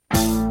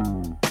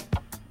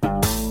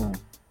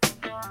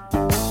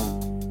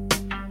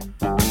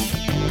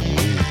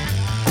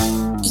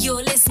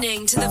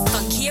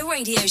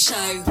radio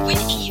show with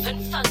Even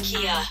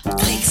Funkier.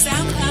 Click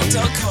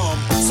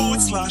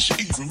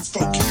soundcloud.com/even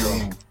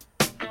funkier.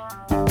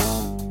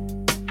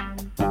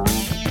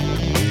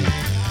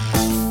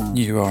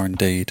 You are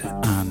indeed,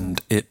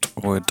 and it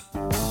would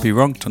be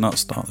wrong to not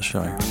start the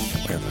show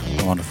with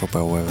the wonderful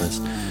Bill Withers.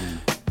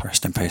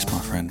 Rest in peace, my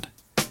friend.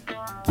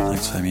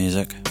 Thanks for the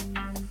music.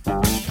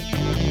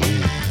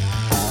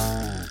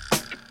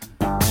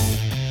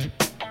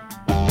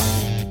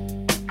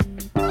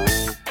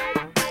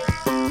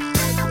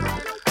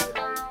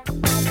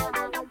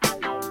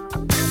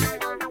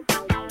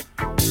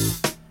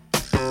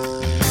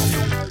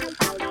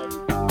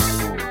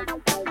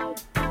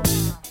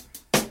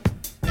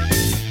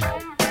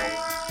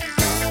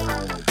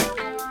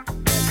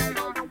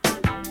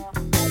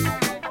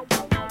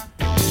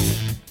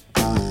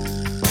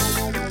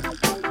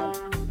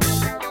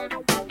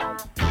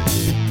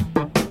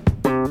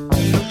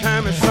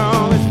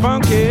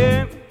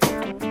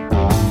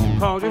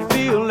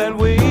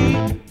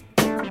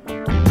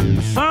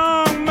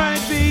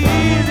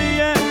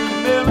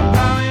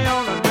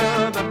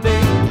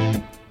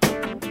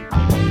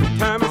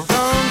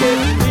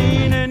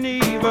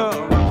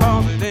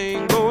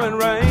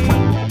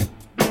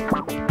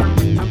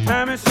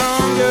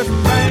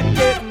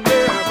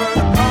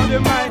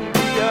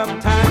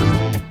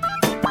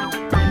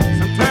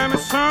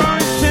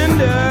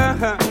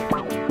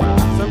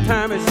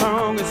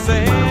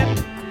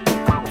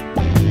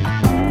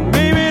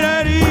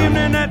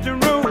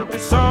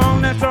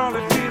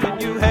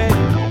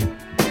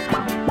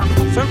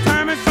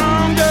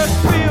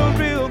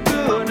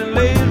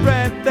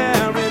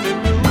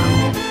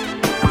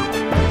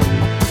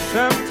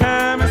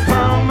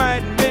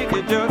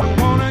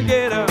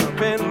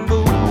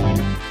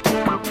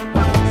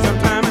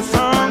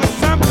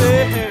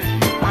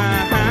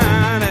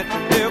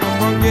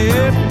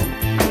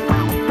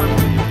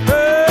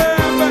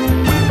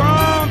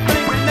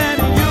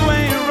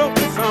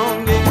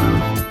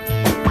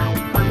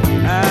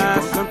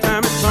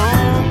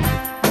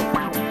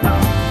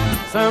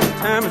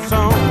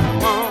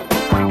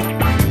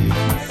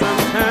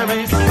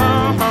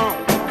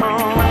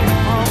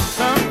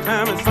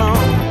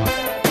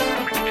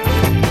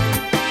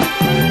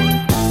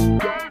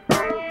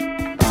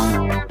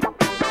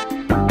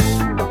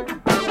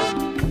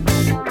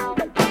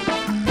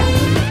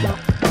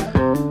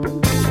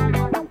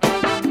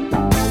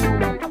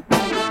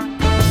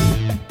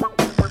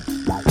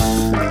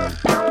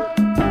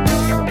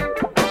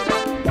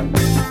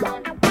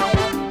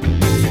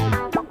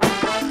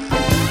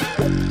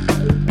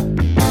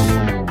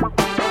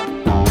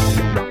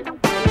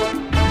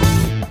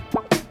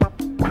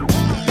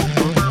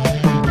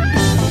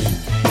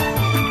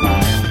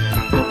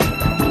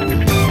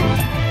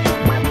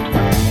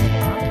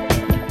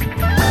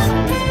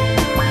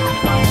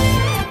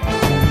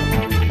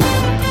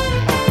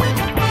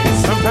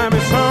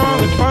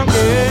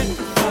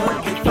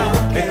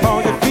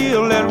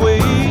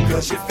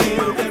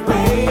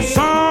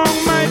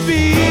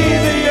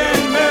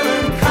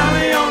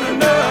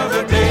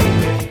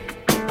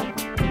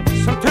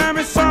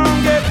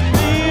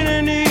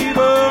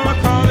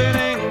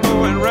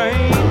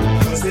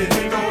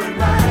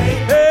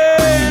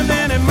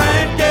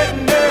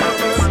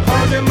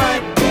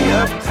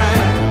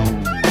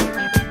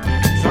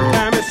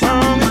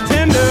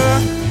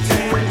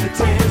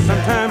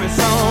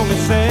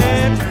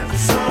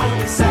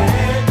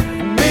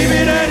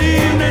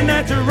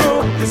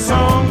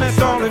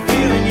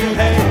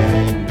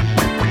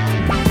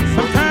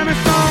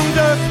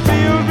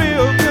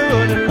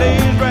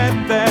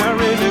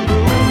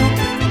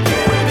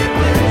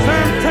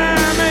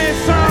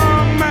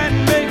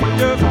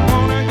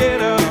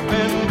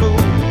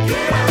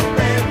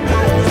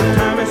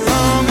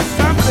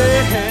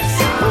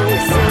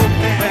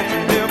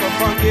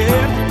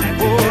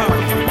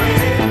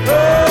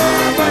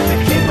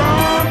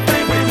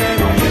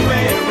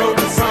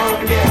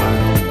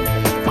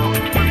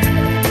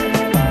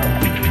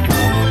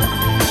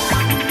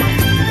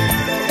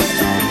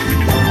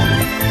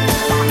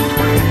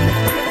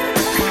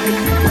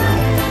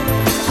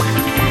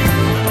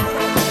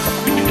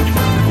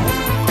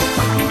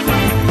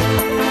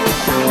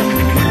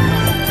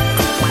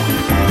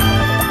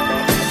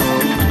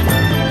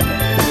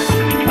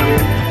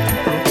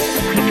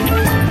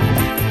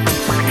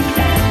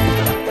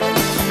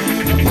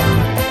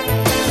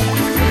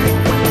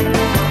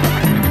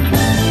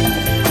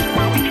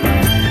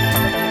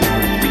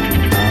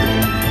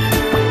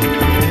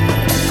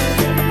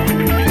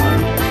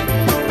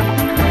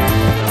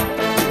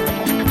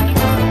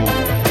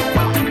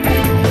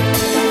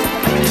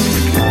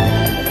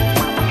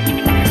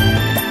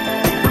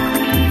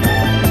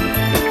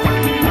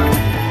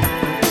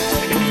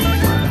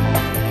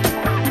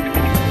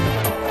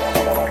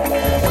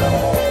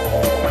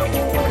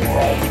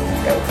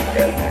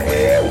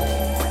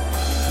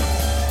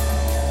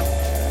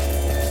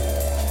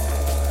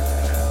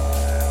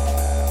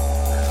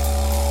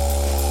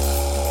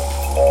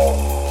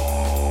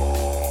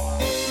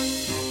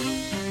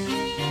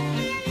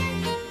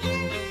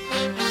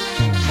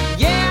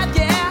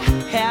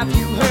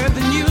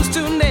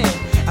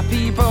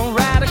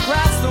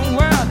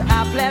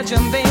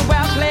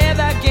 I play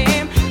the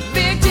game.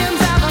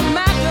 Victims of a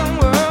modern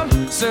world,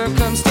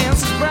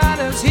 circumstances brought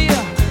us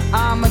here.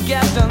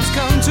 Armageddon's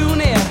come too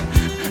near,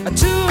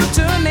 too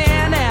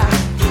near now.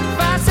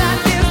 Foresight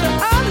is the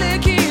only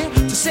key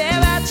to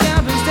save our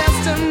champion's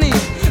destiny.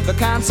 The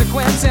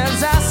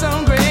consequences are so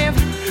grave,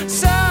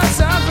 so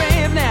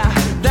grave now.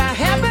 The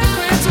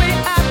hypocrites, we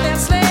are their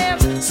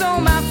slaves. So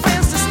my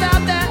friends, to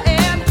stop their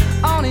end,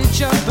 on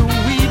each other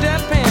we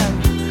depend.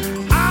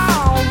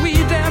 Oh, we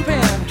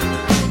depend.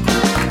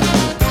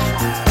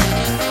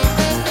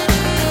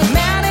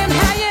 Man in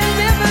high and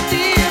river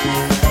deep,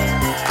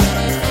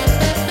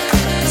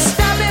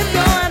 stop it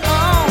going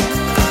on.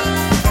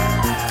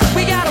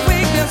 We gotta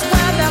wake this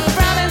world up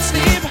from and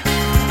sleep.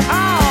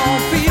 Oh,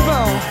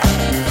 people,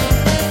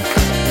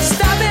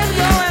 stop it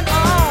going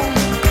on.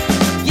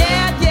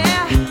 Yeah,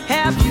 yeah,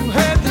 have you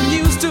heard the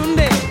news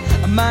today?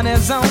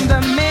 Money's on the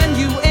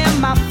menu in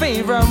my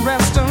favorite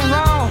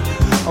restaurant.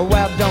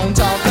 Well, don't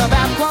talk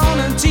about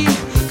quantity,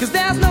 cause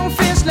there's no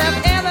fish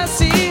left in the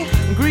sea.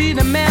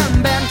 Greedy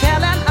men been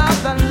killing off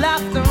the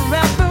lot the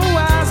rapper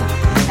was.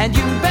 And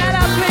you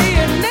better play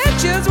it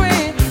nature's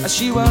way, or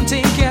she won't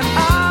take it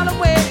all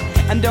away.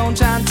 And don't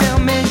try and tell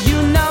me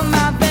you know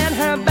my band,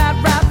 her bad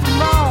right from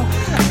wrong.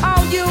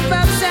 Oh, you've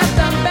upset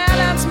the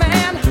balance,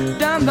 man,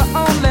 done the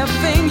only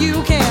thing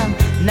you can.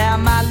 Now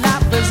my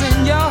life is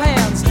in your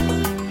hands.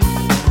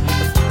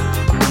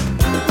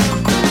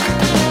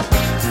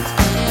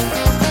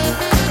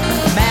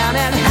 Man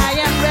and high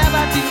and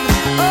river deep,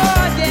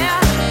 oh yeah.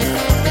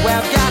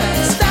 We've gotta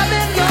stop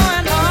it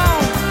going on.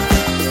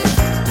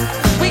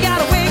 We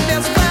gotta wake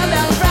this world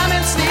up from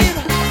its sleep.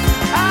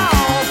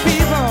 Oh,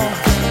 people,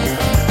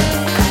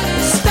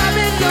 stop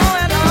it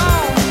going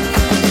on.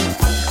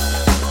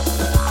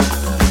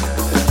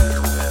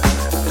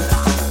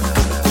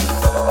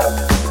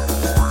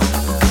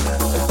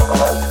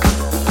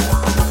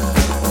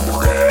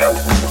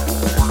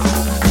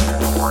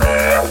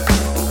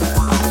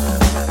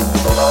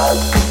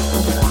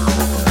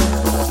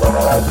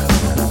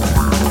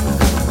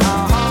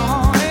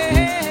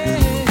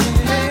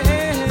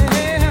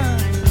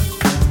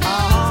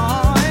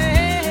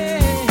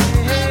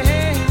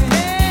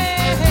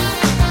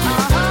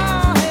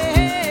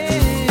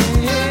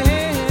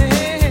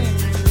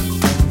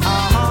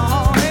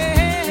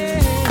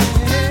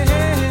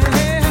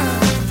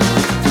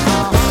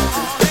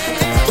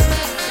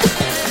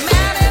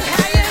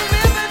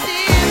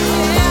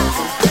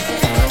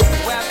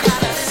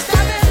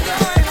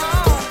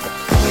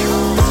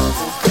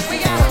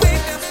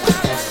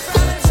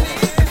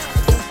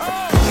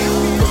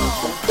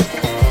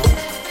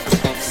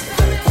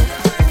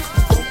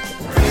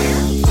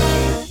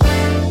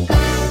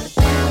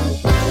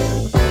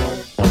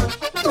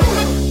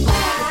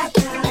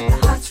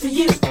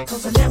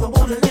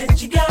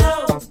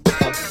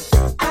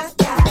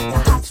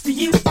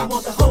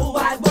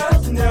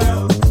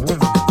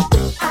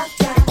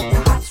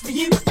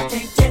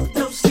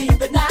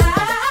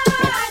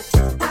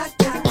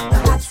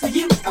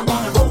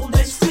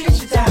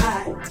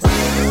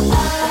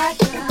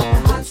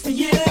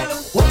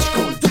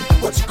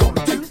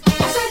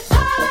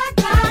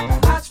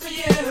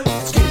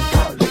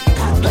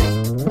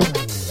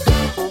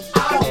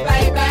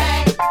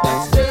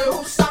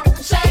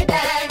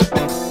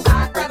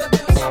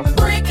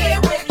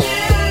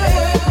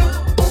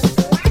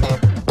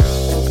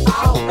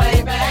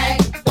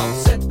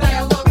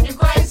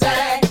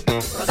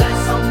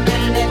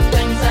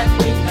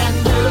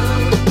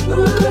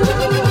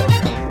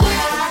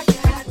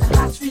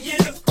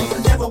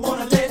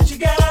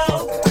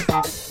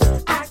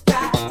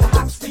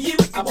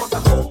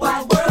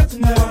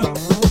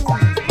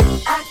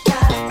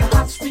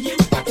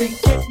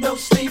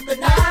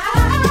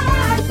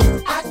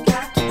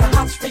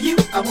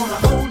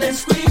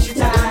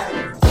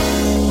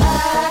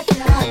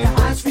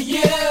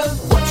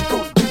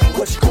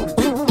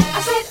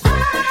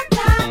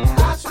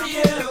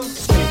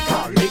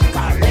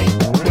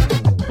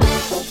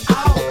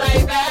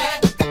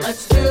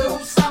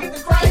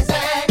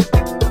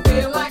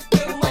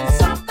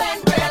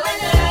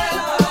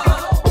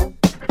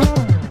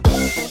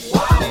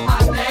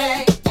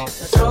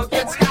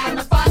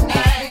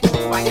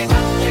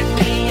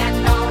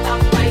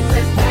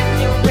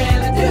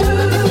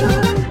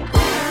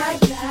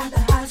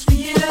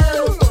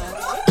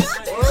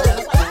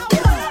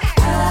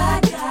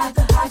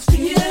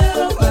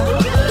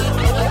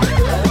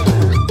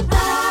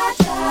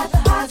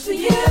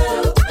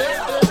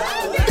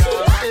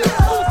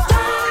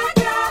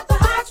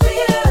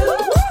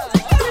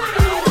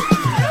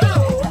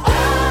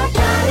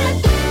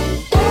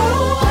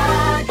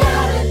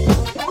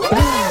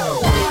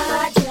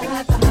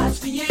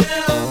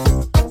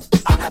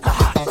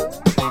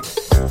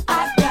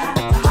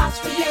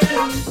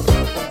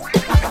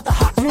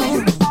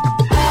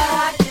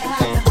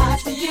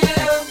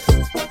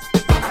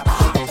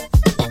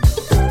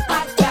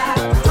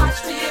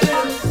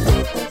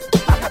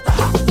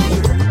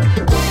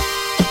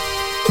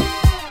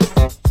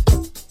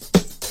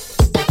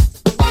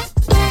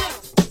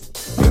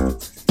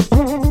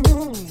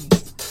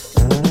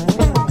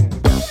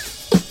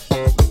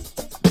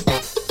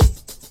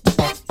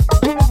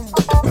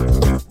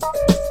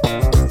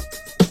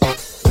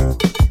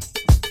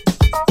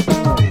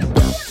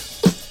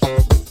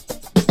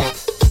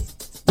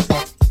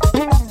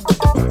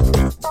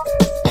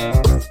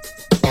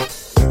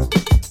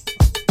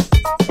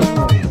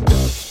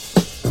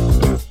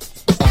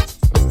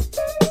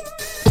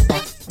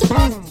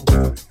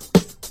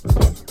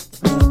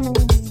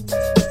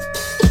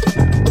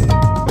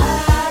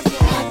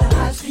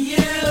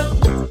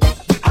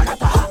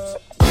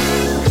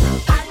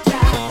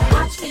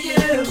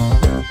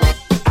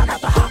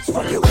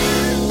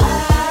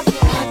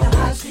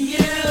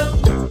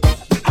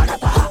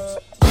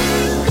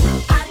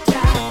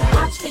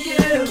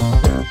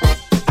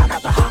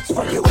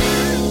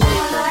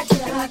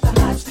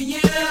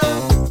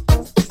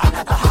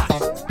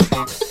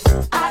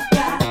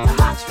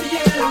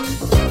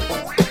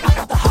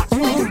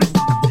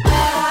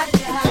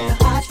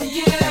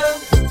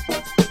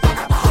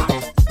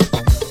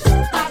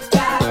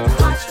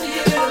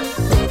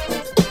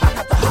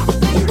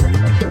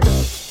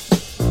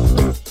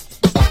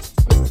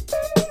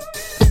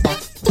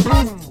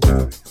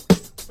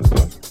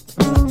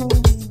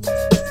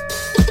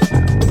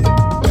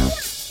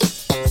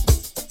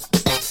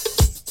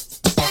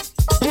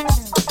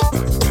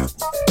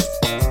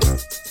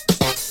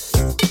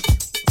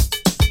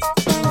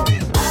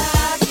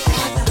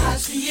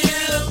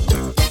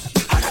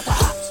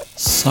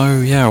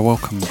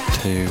 welcome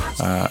to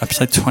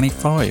episode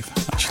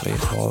 25, actually,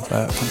 of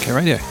Funky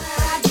Radio.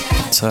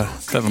 It's a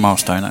bit of a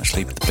milestone,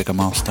 actually, but the bigger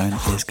milestone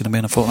is going to be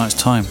in a fortnight's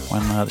time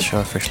when the show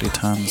officially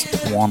turns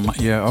 1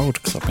 year old,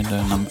 because I've been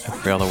doing them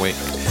every other week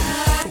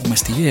for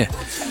almost a year.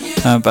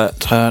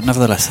 But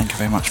nevertheless, thank you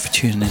very much for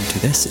tuning into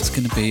this. It's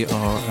going to be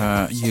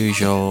our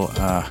usual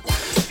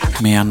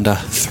meander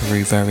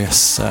through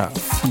various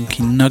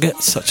funky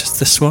nuggets, such as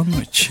this one,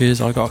 which is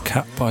I Got a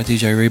Cat by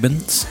DJ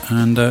Rubens,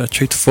 and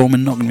true to form,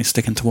 I'm not going to be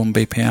sticking to 1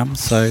 BPM,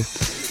 so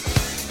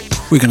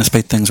we're going to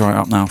speed things right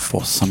up now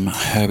for some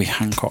Herbie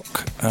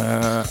Hancock.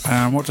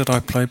 And what did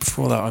I play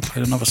before that? I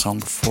played another song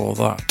before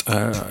that.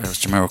 It was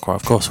Jamiroquai,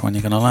 of course, When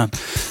You're Gonna Learn.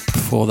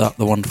 Before that,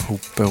 the wonderful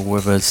Bill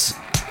Withers.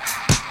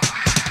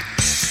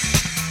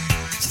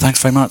 So thanks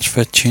very much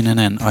for tuning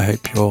in. I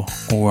hope you're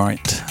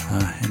alright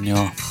in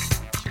your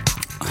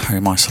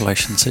home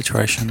isolation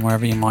situation,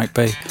 wherever you might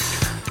be.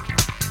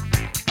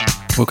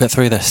 We'll get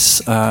through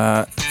this.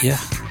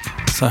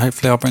 So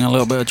hopefully I'll bring a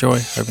little bit of joy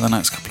over the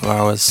next couple of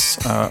hours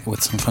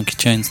with some funky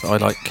tunes that I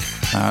like.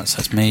 So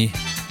it's me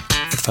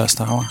for the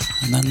first hour,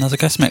 and then there's a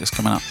guest mix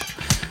coming up.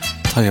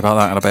 I'll tell you about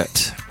that in a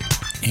bit.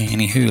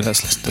 Anywho,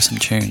 let's listen to some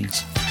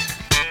tunes.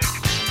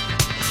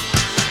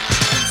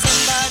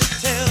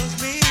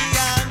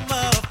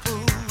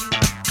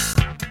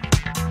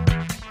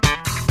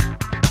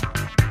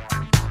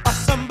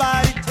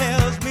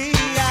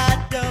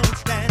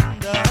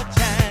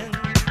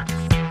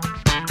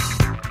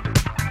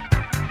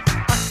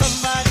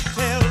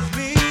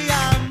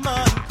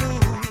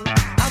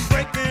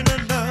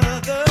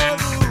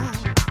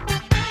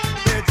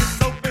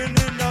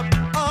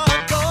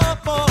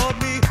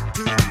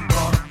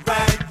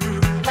 Right through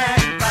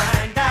and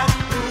find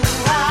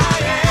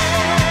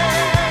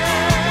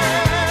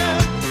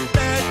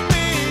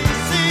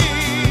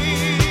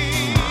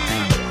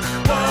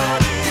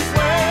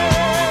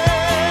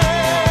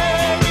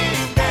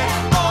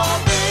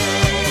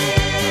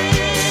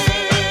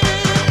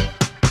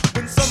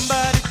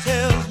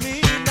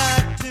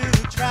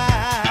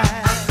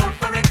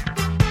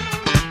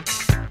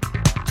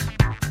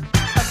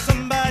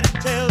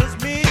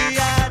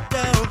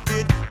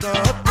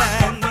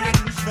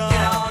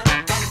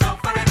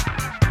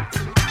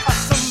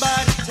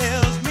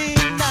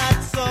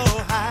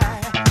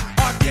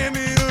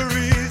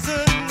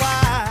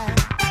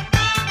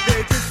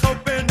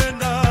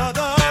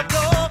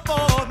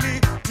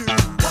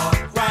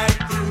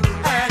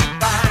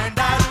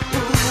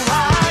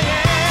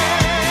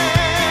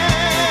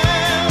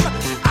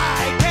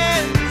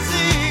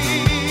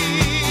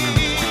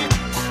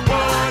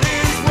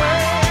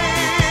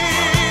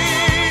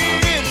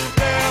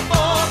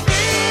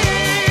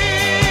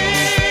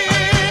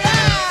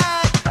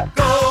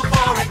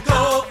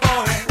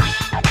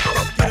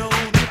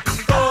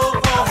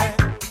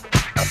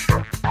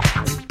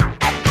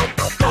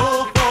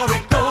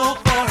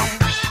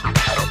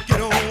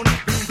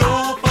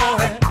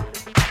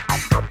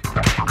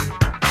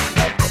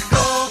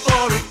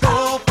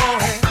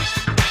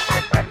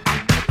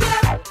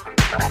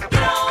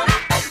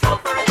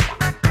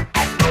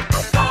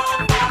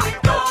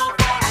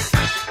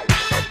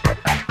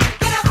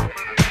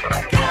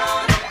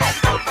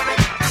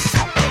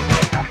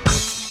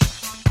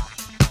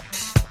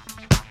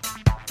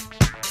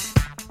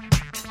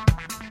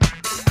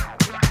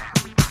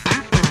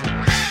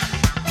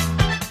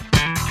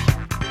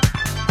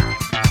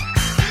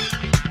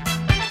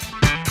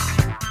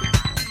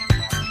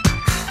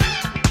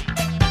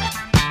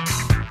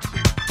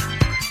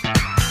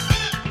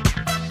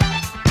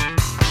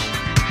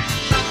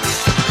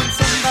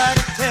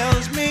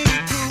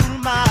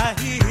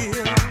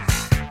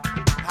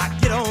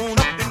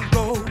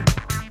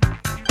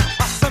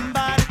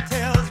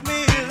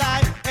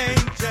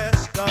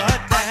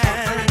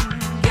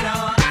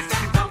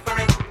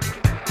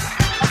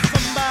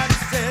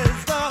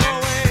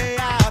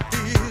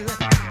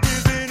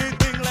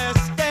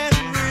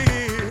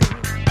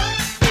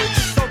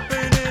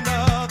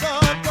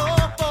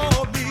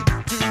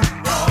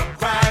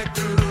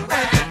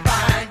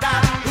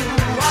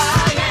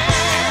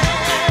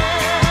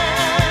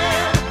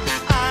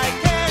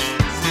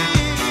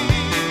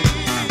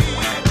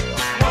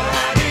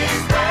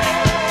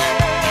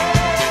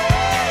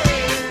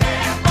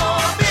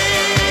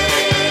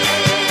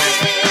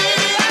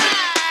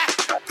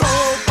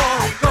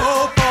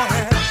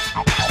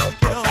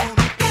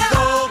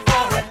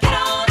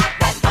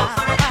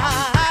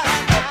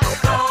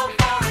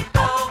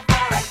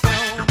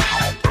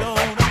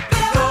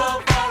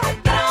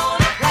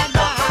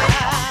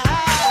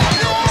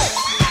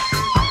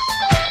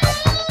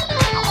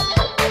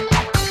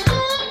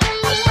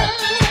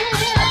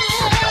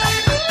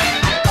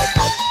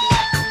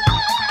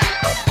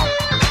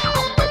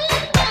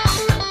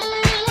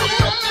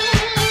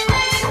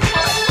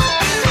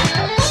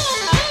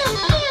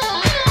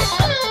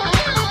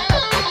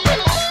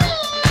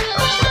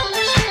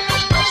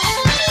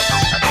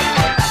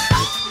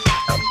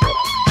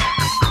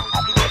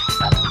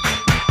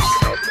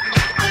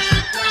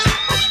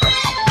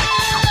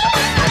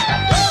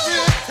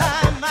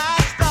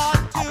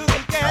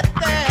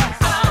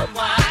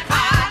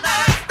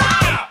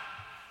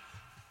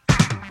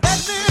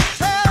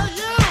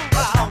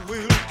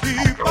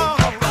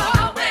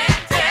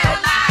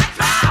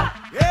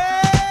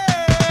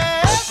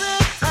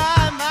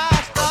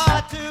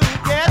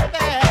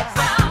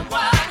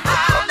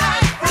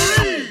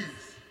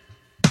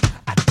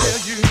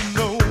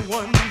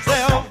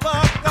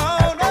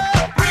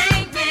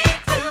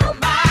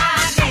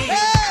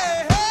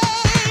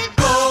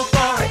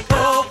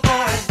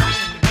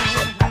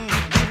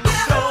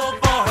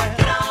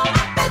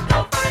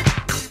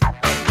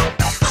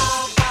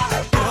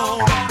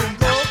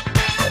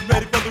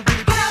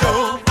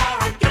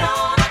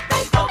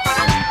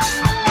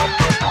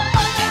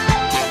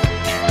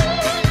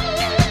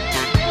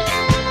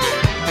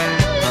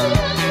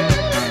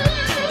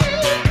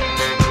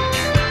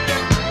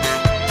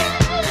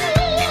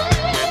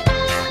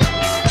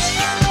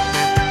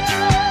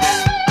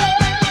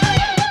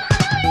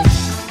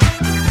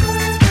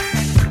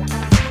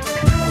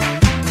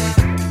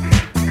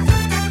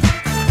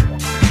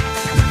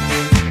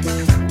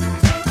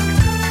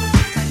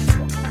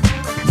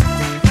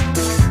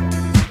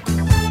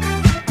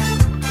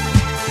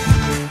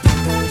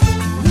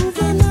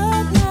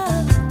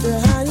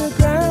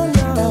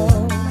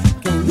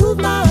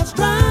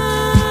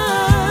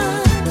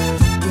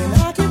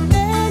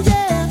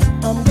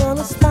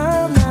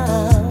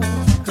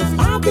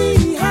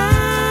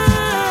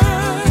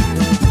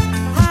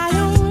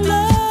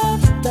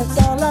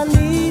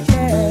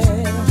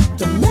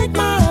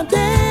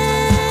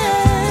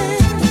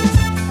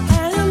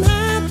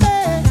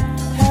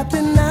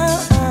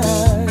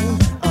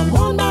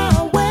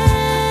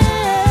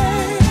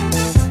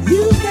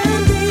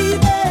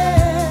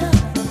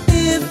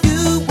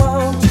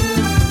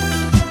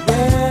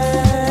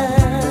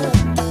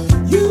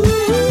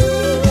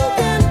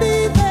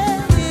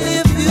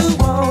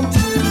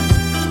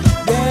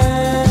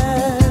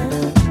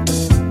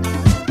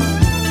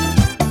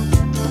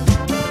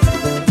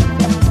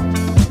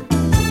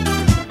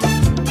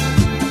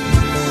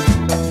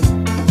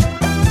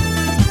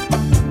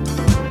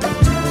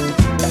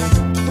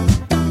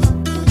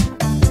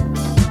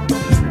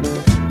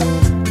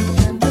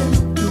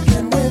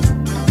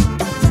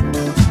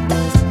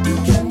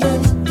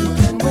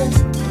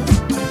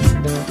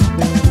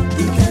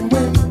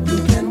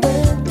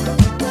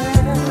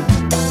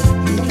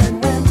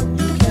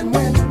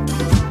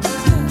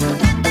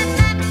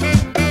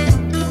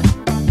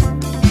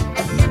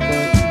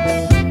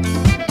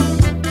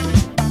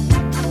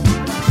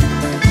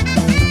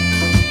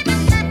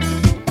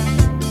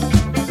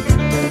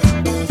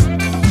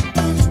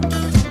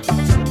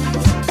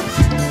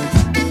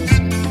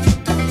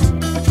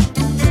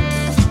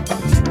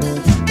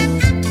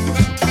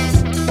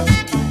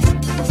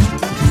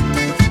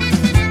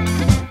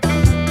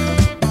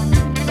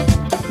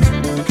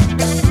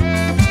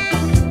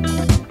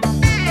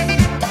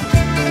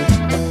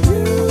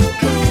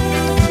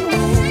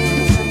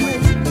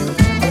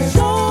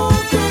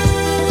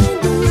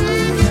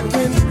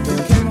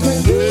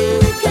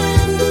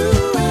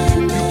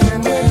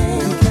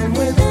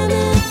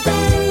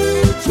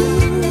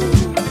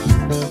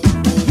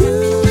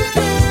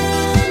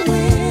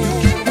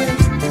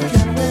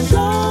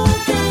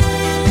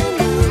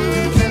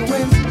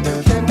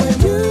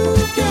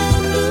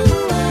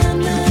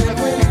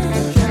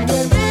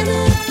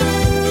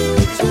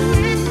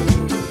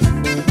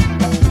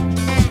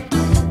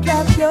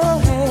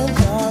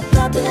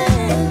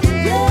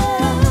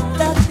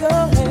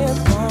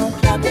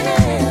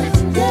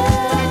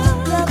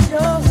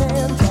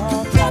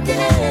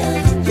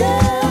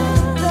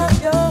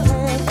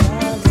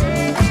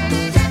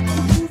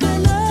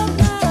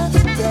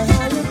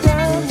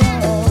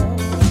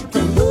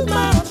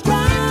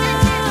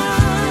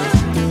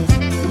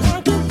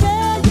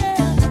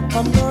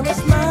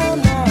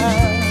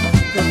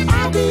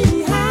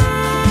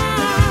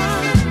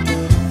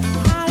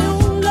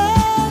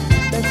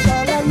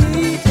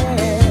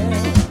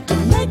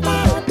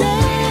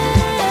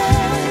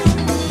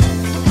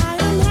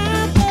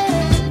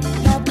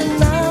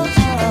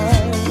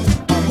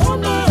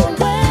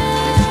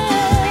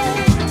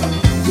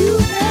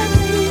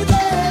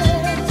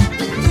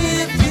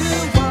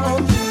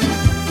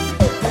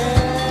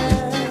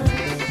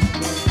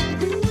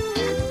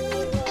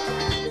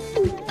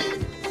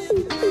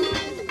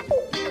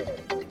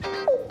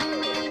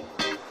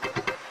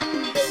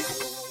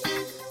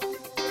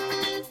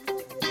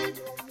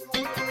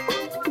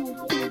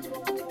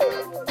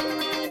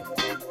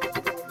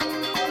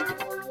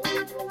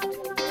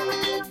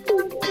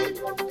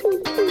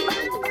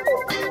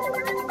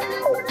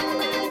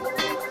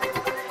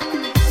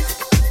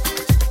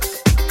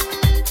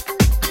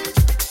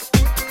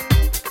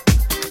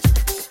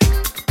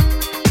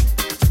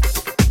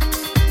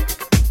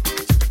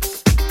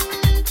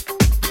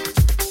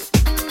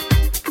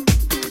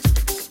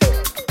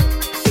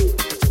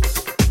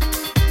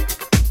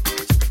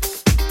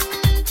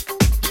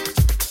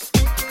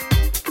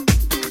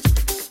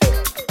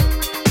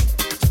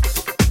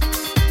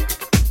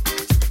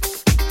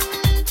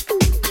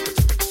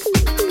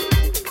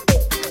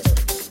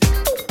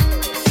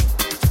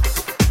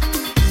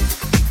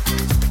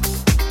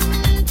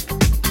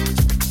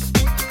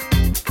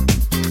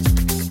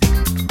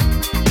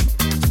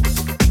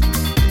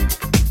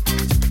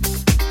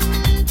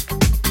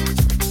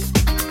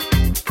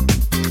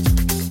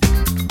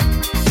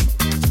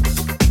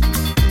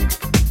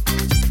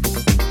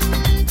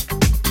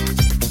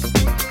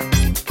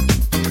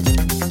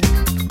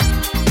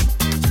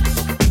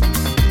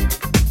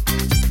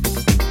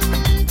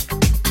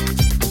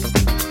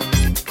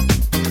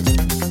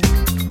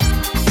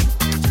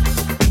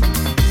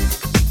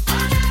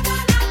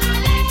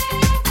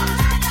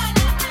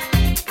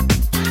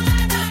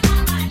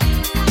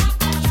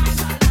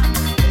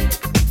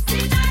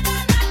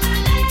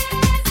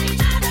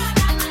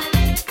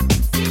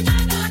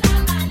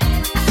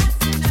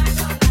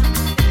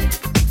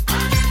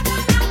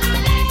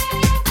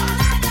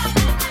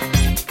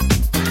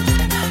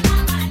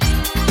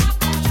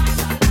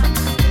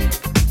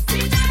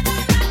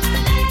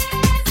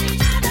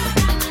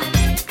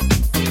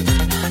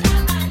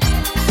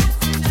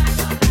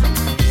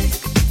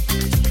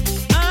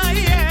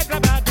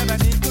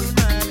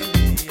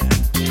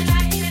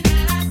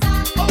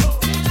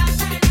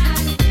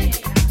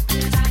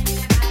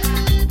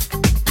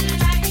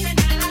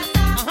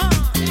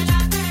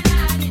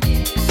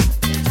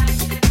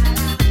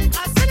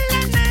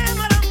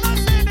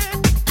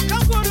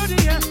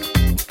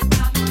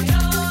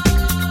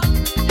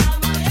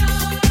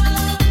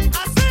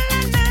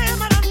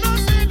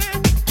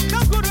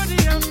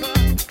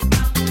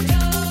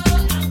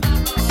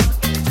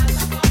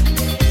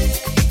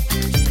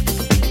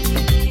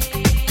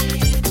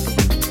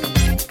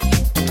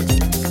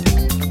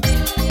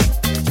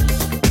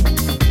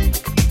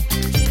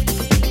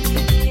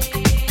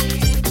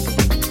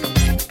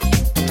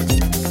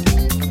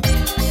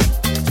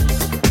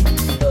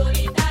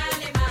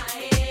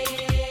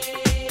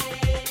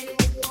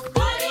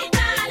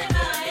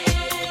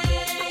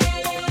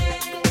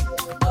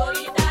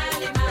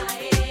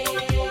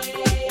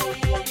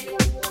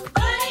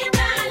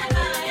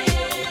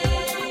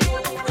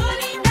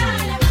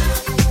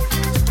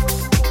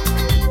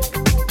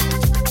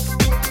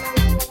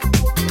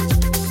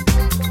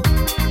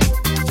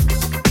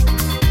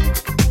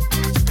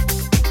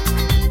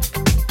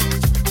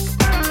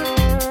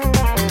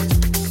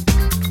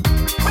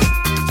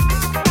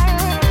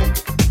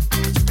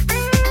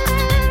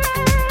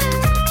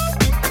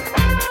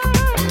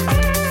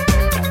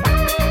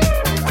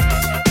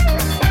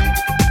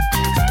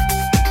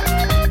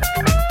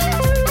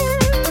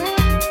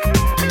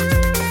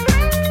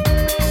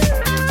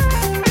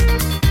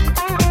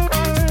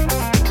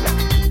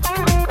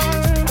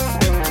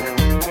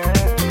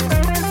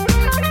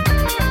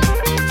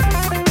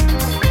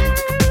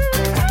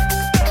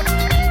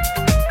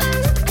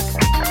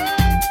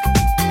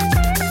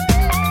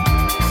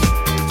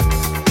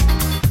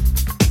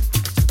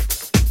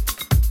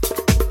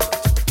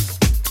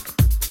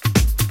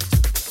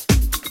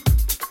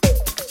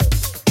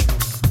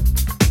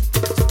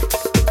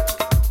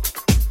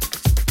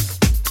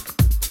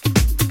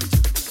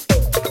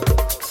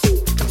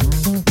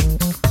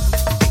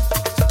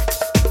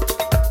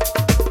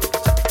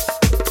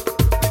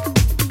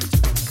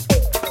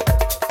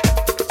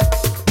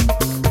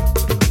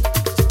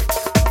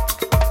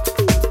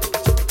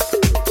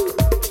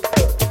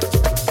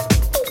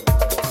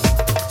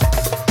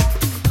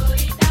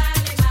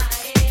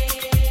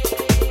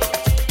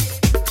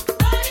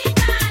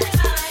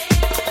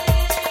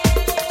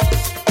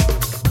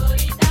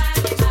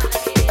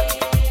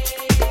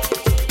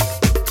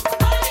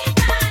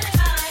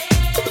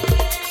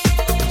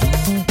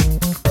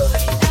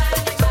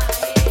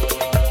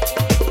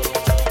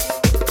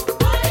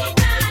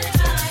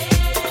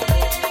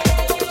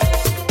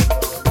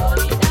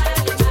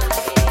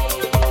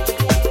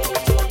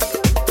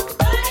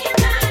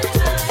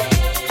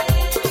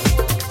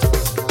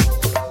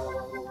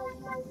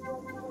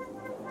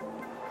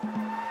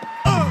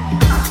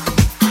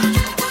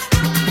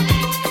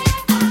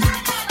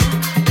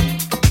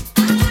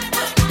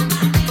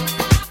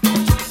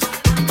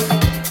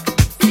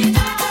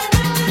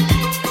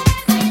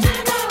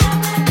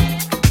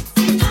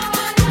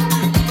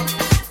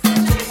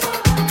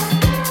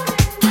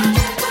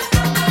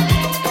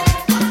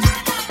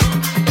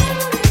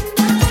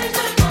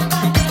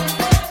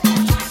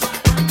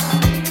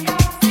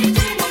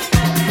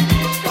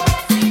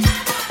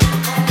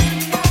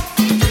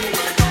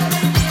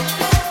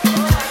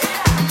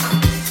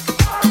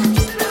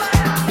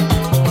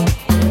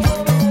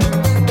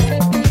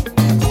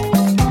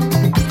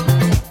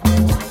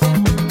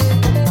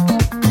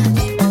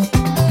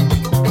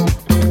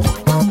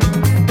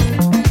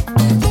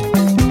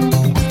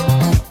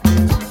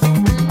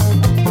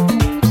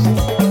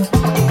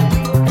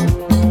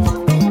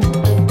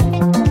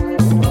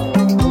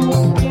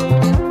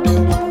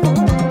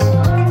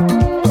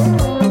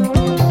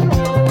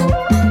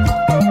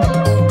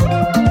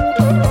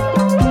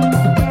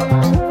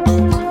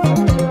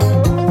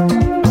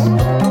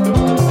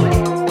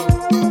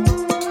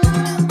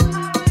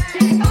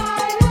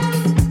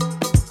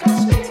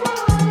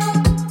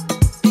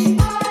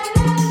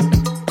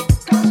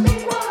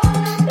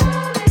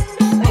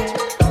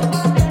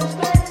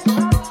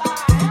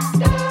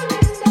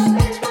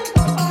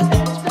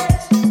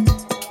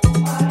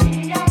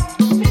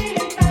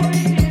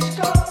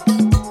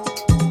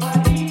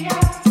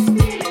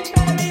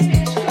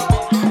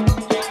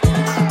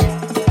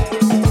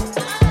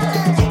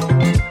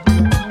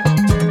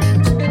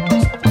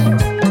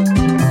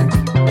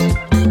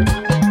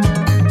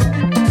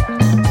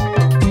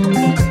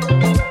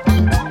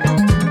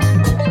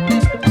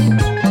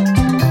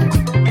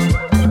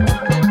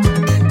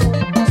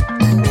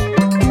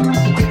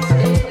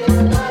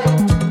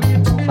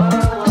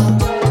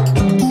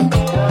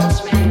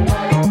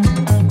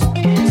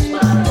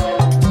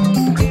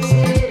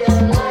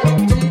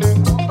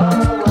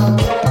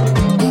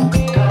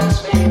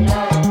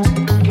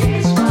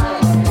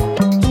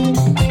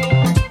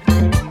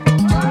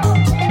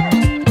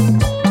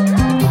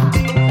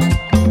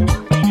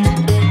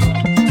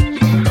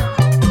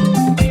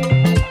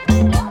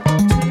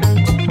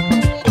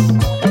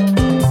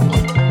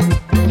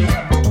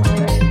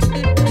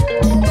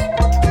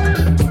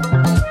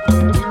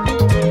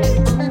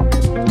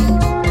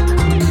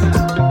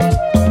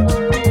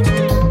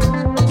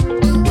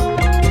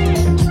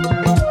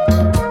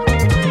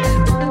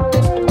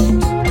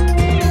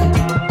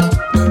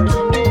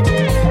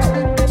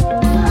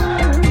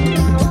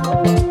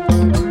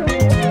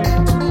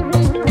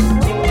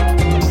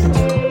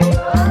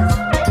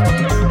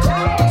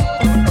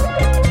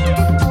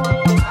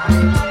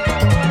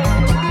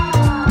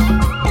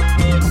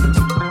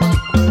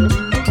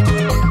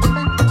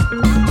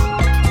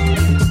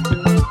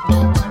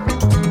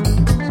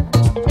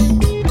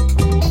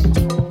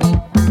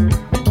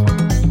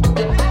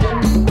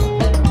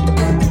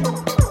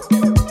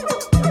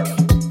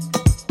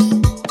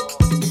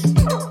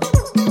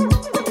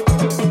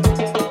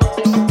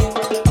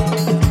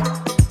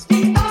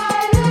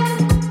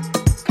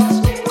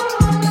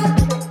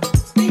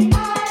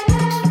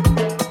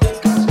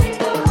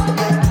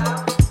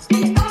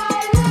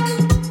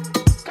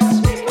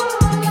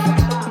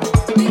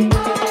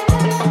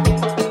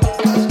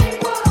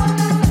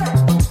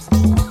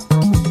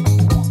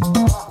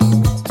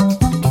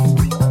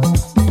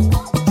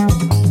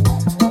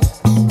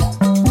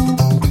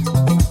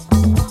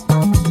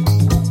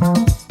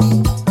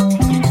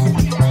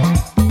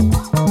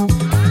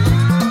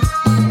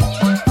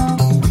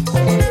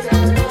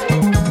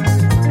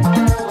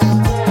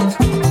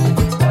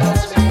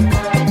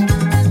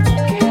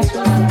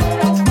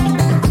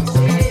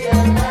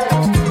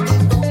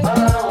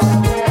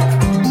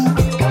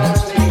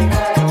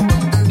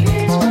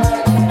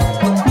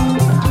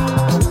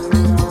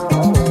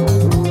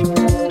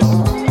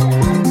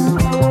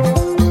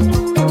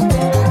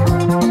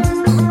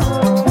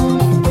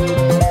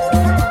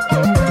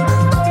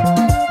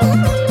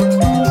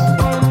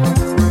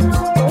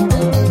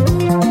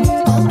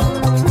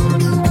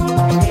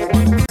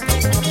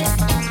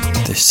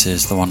This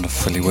is the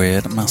wonderfully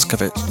weird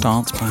Muscovich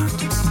dance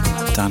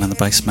band down in the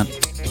basement.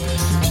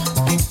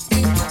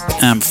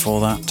 And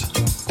before that,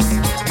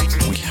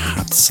 we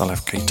had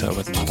Salevkita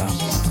with Madame.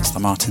 That's the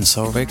Martin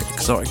Solveig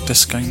Exotic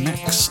Disco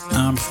mix.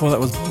 And before that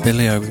was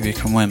Billy O with You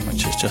Can Win,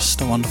 which is just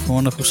a wonderful,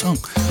 wonderful song.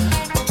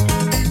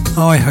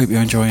 Oh, I hope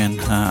you're enjoying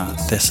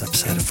this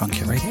episode of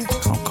Funky Radio.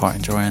 I'm quite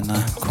enjoying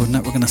recording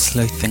it. We're going to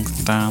slow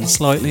things down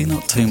slightly,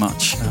 not too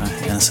much,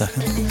 in a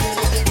second.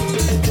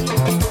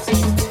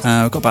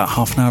 We've got about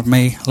half an hour of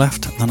me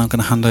left, and then I'm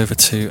going to hand over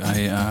to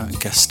a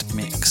guest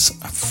mix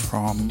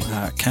from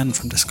Ken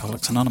from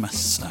Discaholics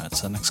Anonymous.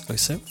 It's an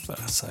exclusive,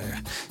 so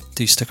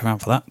do stick around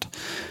for that.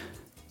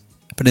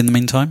 But in the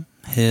meantime,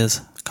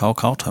 here's Cole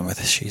Carlton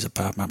with She's a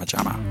Bad Mama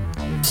Jamma.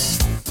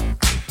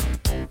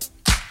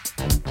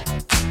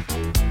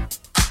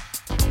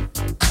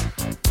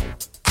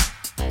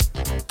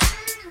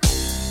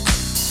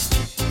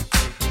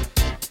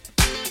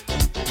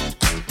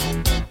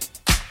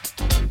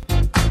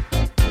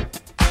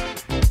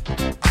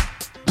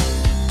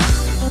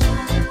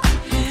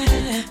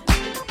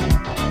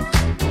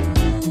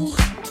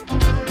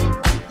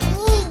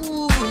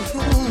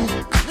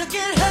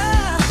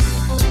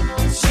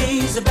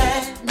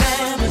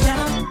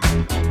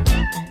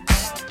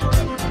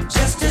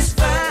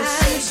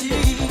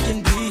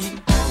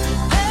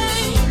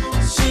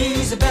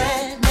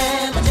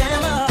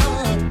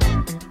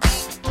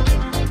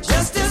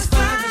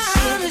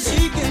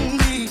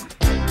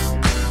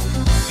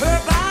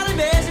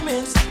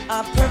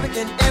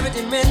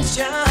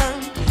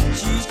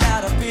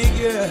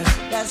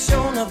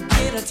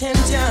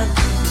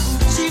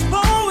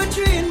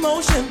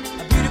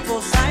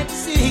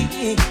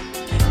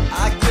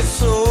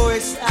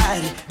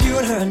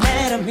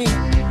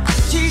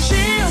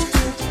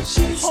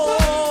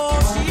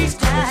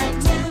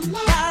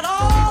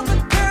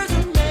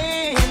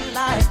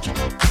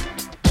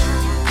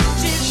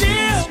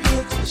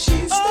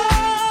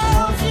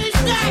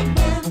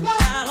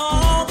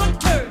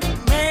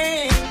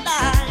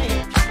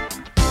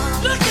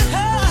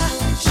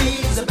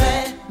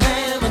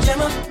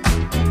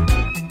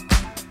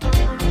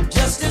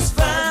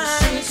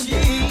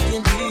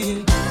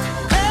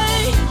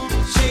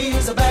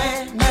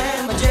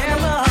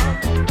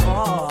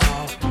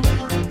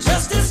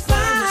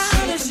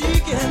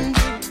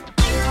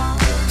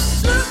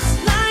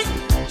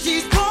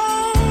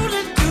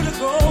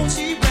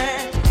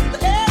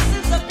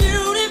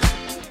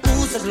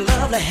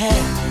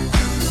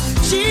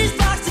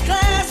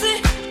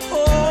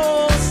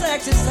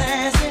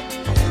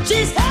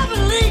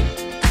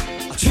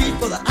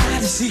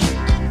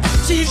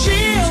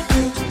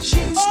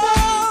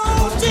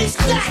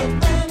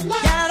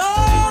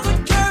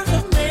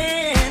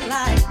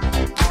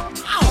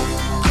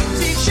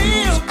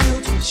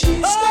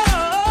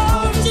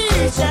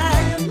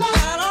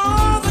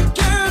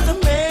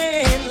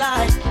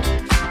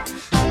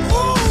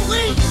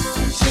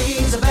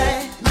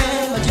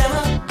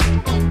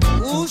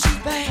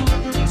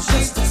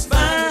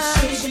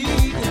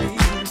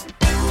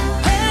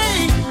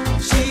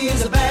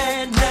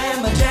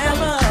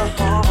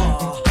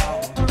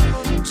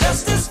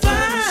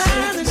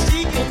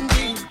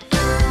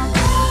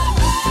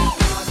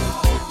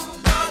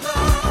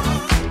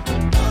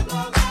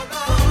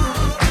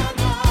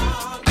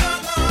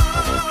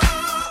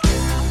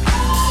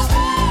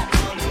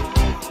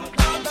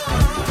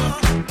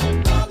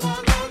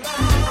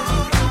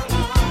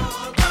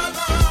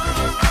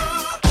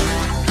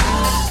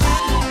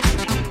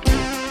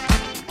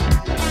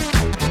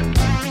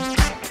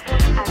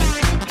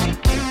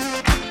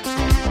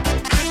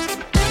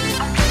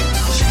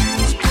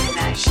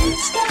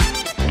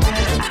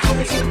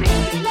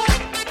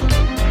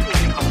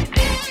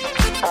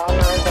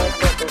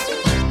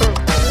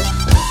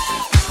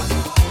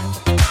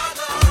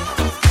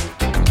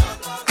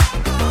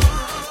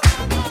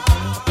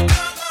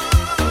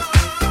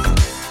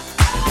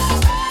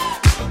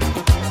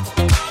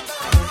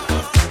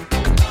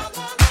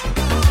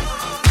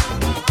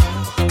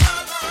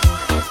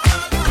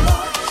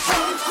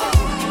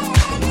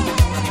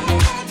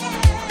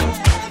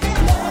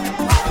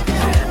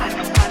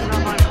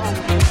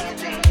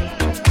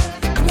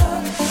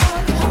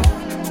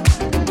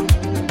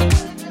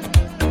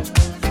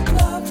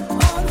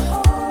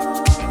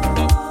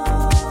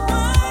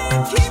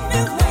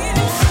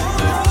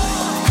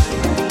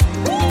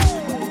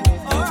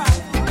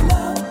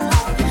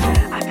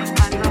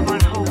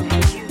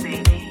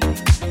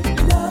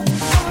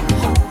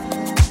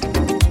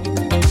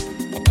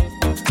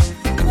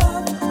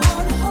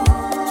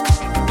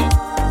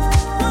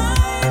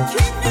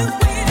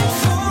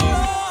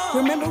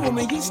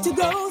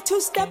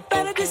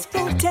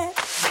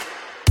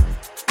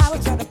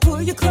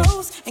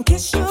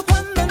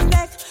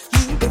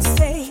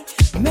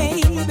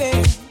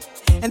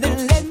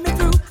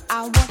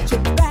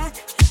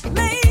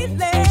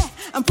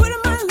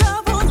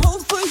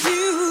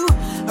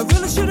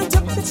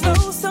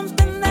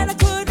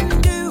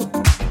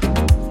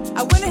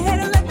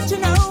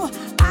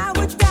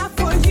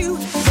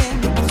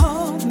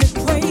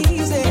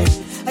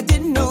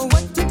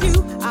 What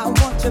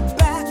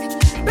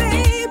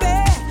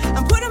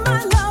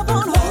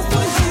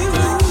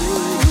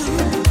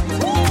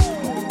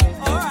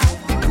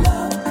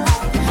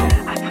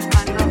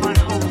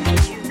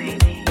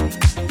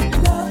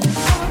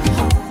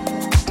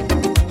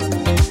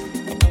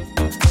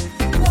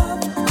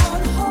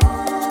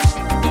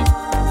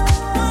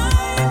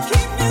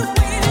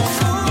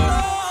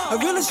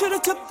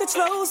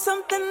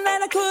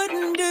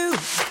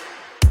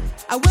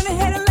I went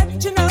ahead and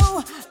let you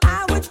know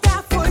I would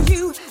die for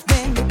you.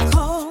 Then you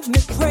called me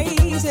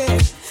crazy.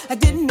 I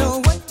didn't know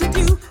what to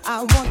do.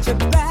 I want you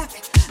back,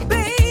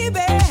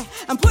 baby.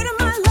 I'm putting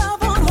my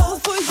love on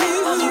hold for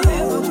you. I'm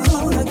never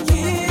gonna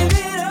give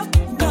it up,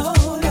 no,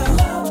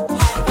 no.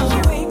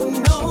 I'm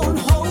waiting on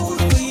hold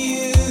for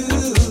you.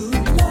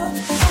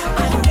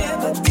 I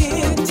never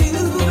did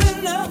do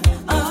enough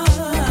on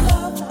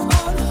hold.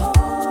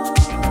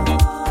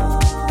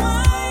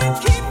 Why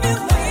keep me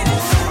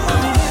waiting?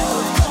 I'm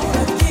never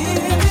gonna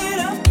give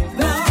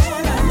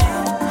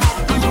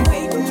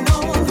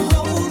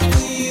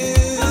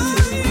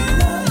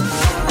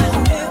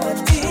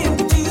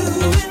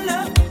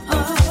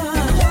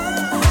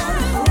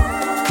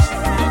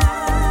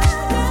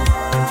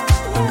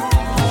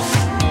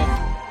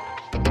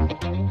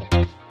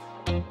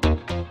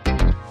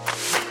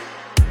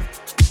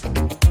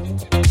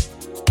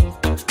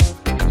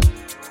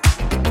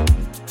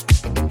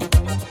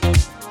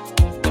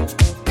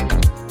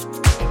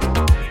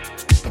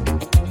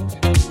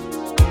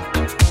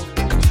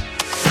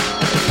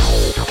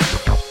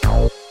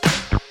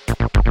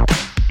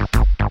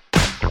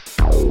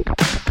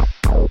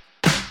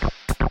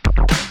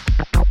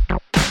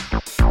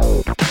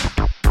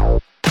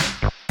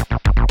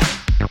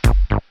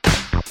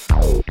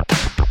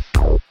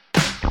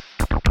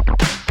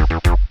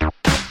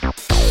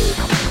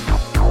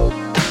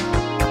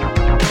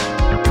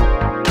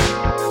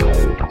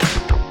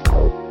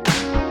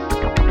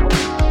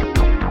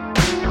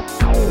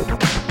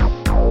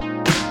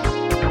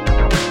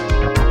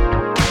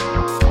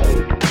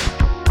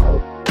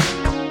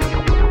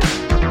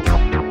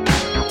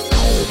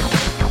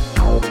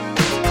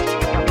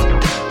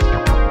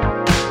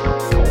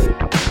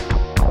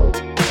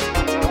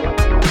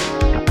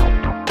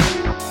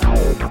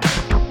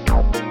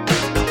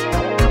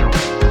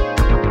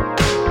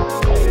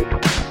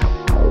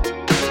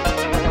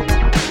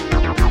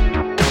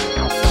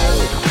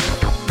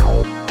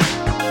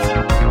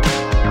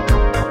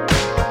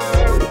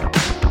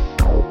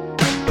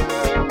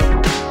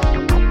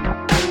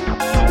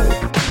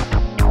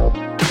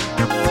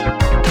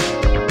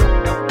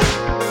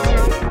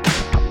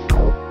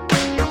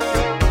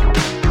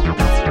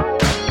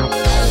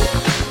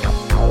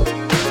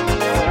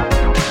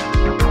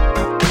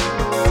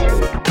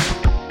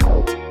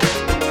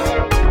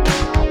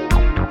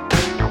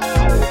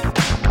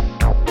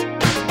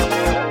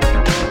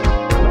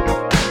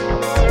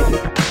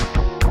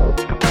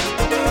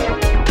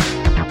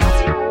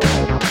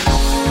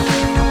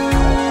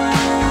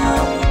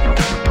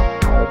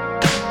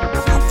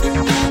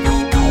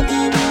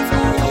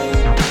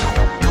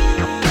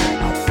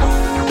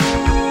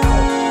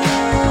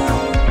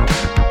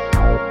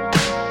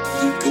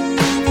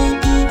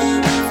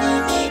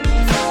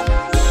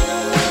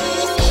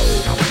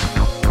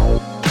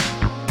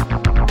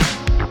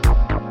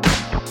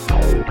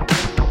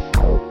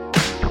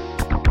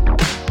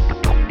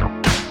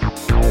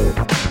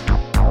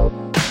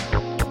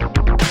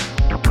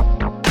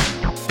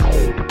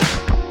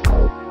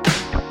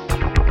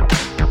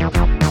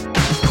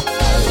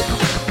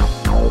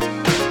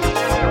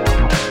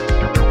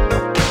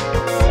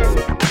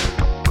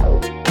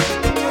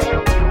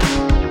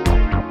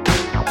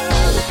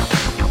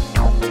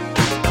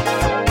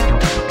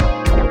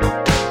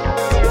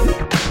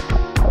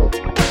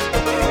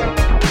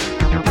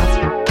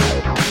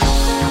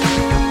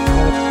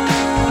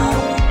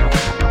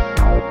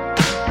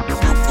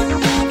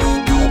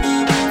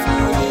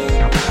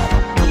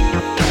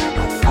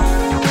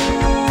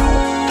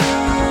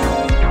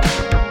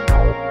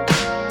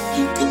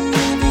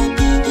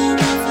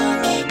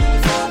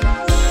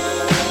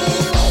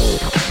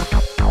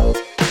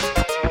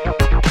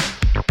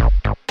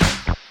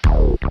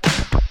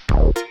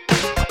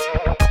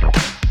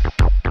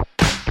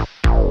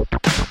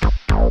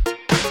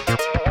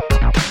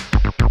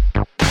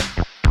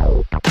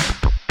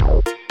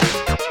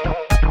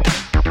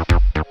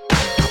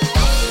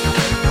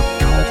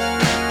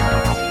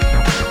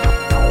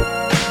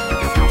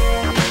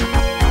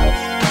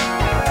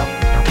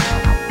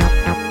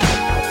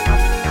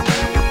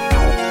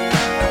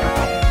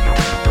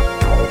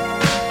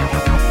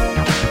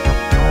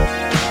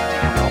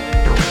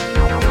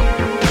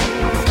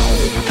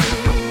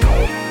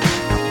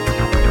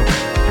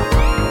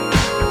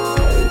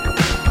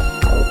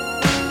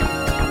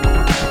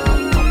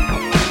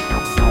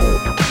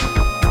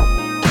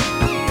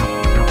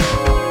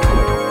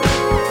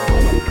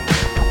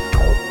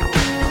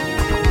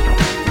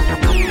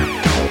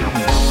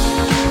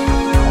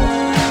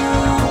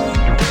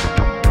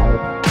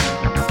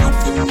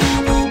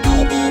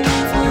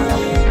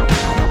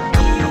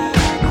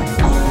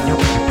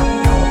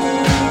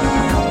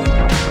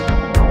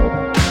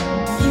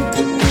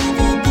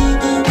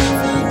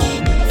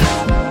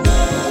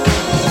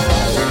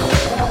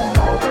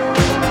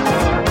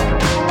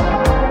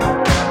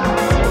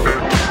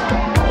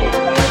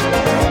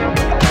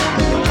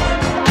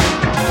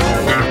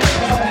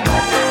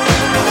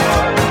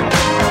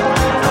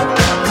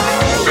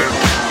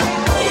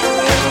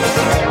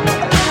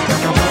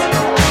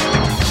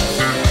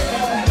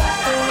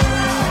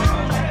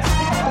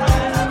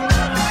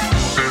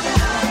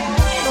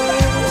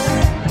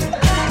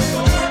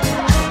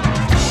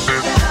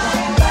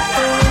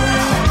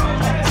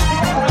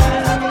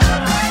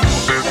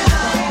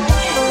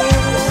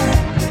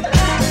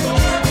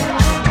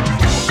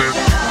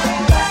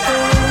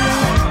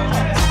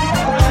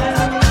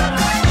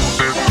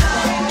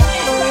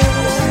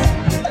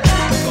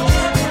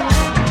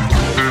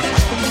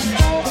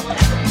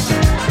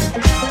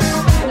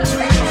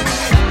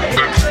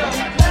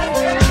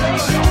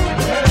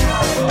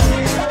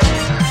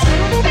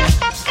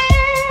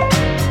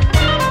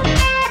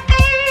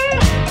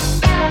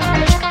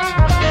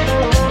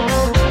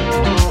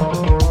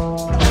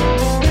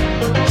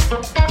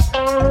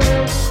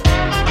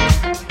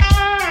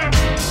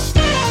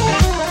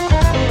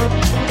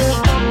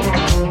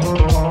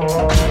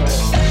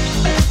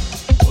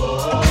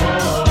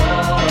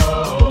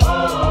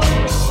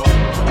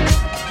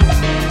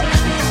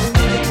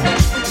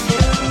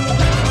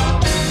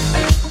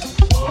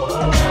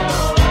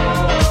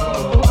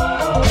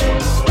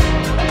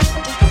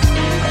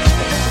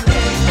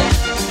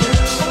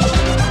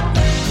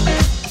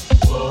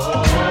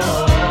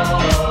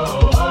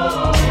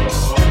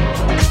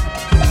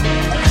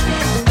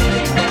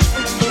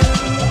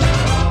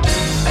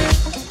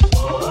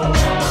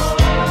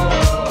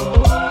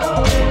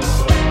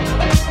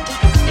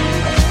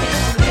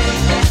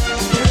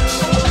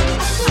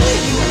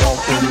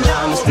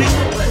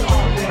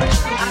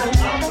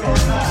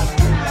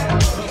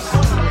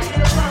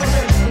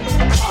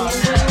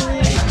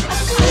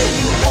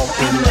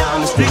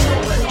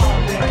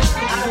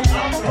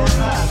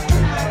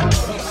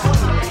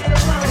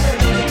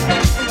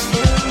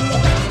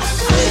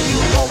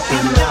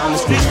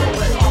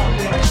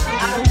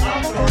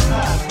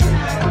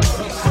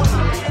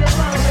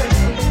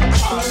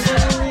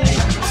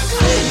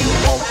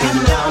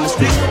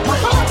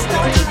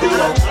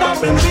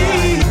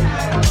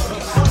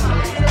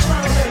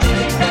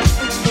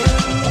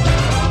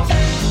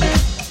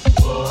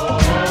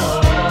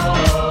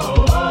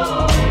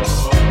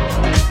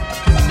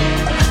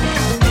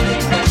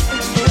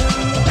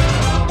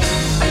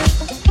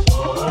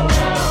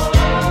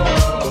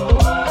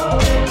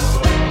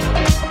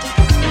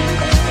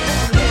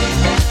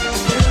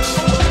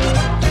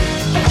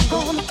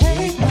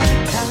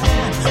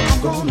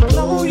gonna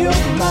blow your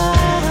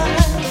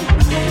mind.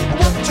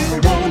 What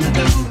you gonna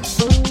do?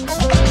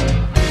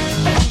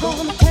 I'm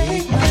gonna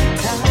take my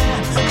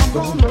time. I'm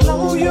gonna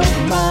blow your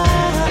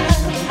mind.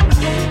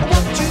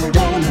 What you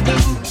gonna do?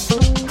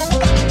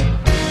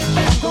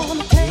 I'm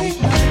gonna take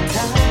my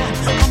time.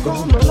 I'm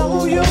gonna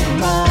blow your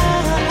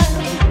mind.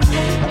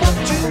 What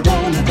you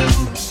gonna do?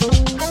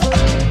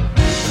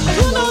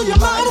 You know you're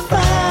mighty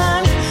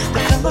fine. The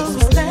fellas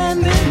will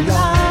stand in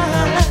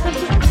line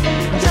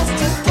just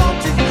to talk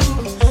to you.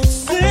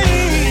 Sing.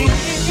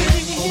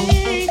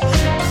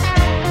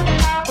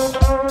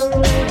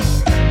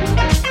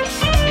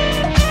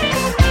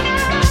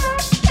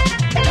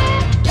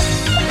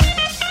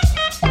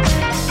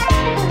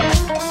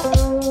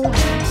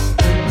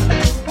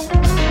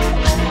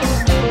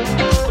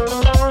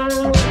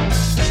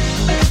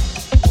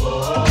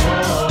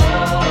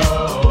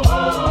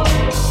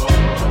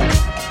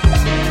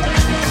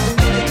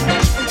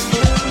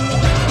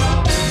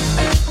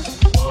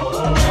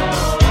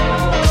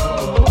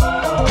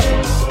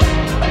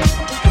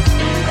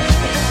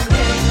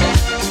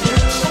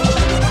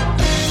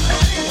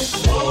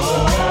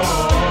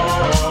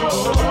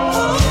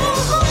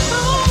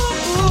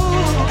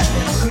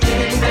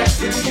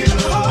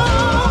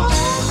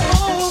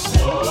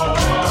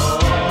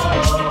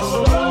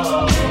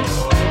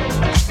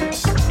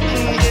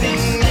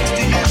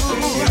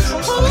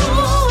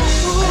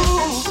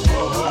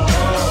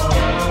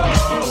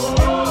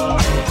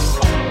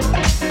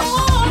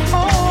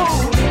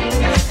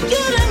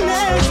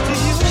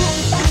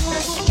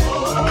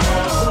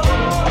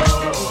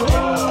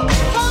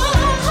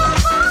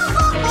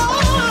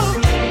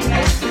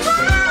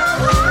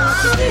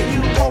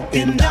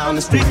 Walking down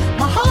the street,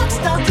 my heart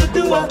starts to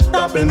do a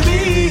thump and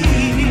beat.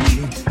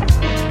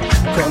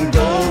 Come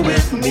go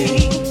with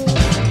me,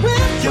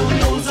 with your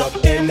nose up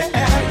in the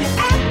air. You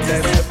act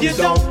as if you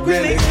don't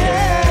really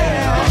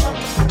care.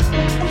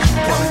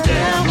 Come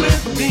jam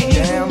with me,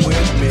 jam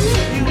with me.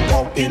 You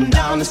walking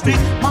down the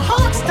street, my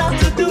heart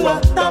starts to do a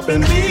thump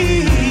and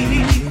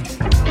beat.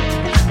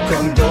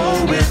 Come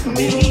go with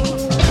me,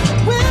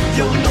 with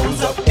your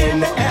nose up in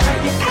the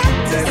air. You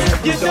act as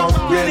if you don't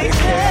really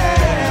care.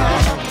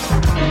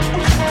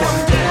 Come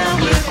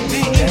jam with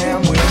me,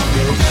 jam with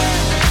me.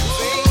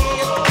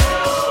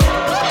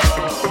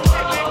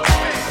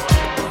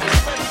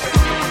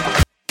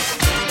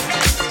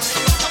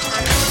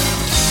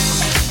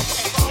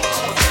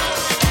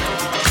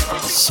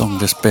 Song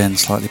just being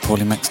slightly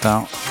poorly mixed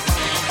out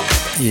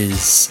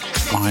is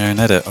my own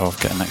edit of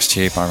Get Next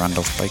to You by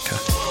Randolph Baker.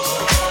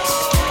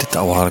 Did that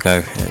a while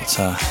ago. It's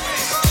not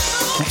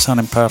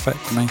sounding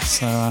perfect to me,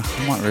 so I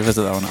might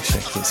revisit that one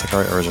actually because it's a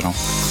great original.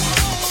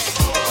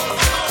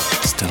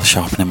 Still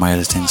sharpening my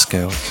editing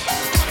skills.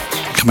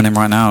 Coming in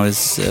right now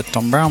is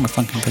Don Brown with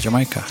Funkin' for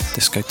Jamaica,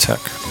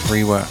 Discotheque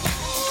rework.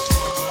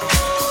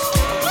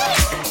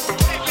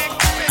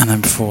 And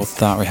then before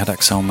that we had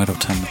XL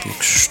Middleton with the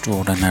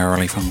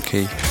extraordinarily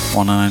funky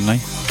One and Only.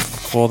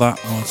 Before that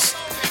was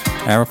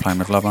Aeroplane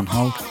with Love on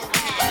Hold.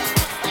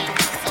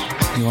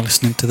 You are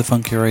listening to the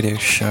Funky Radio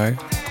Show.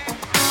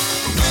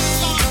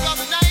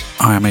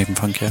 I am even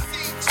funkier.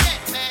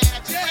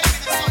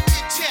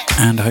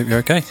 And I hope you're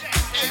okay.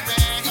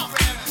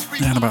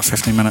 In about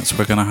 15 minutes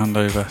we're going to hand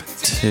over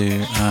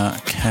to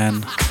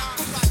Ken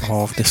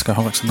of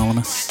Discoholics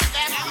Anonymous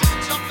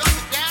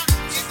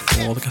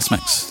for the guest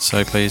mix,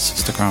 so please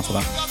stick around for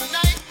that.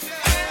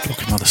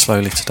 Talking rather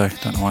slowly today,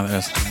 don't know why that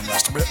is, I'm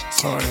just a bit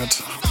tired.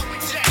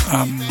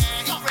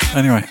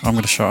 Anyway, I'm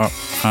going to shut up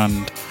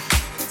and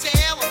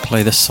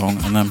play this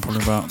song and then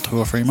probably about 2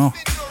 or 3 more.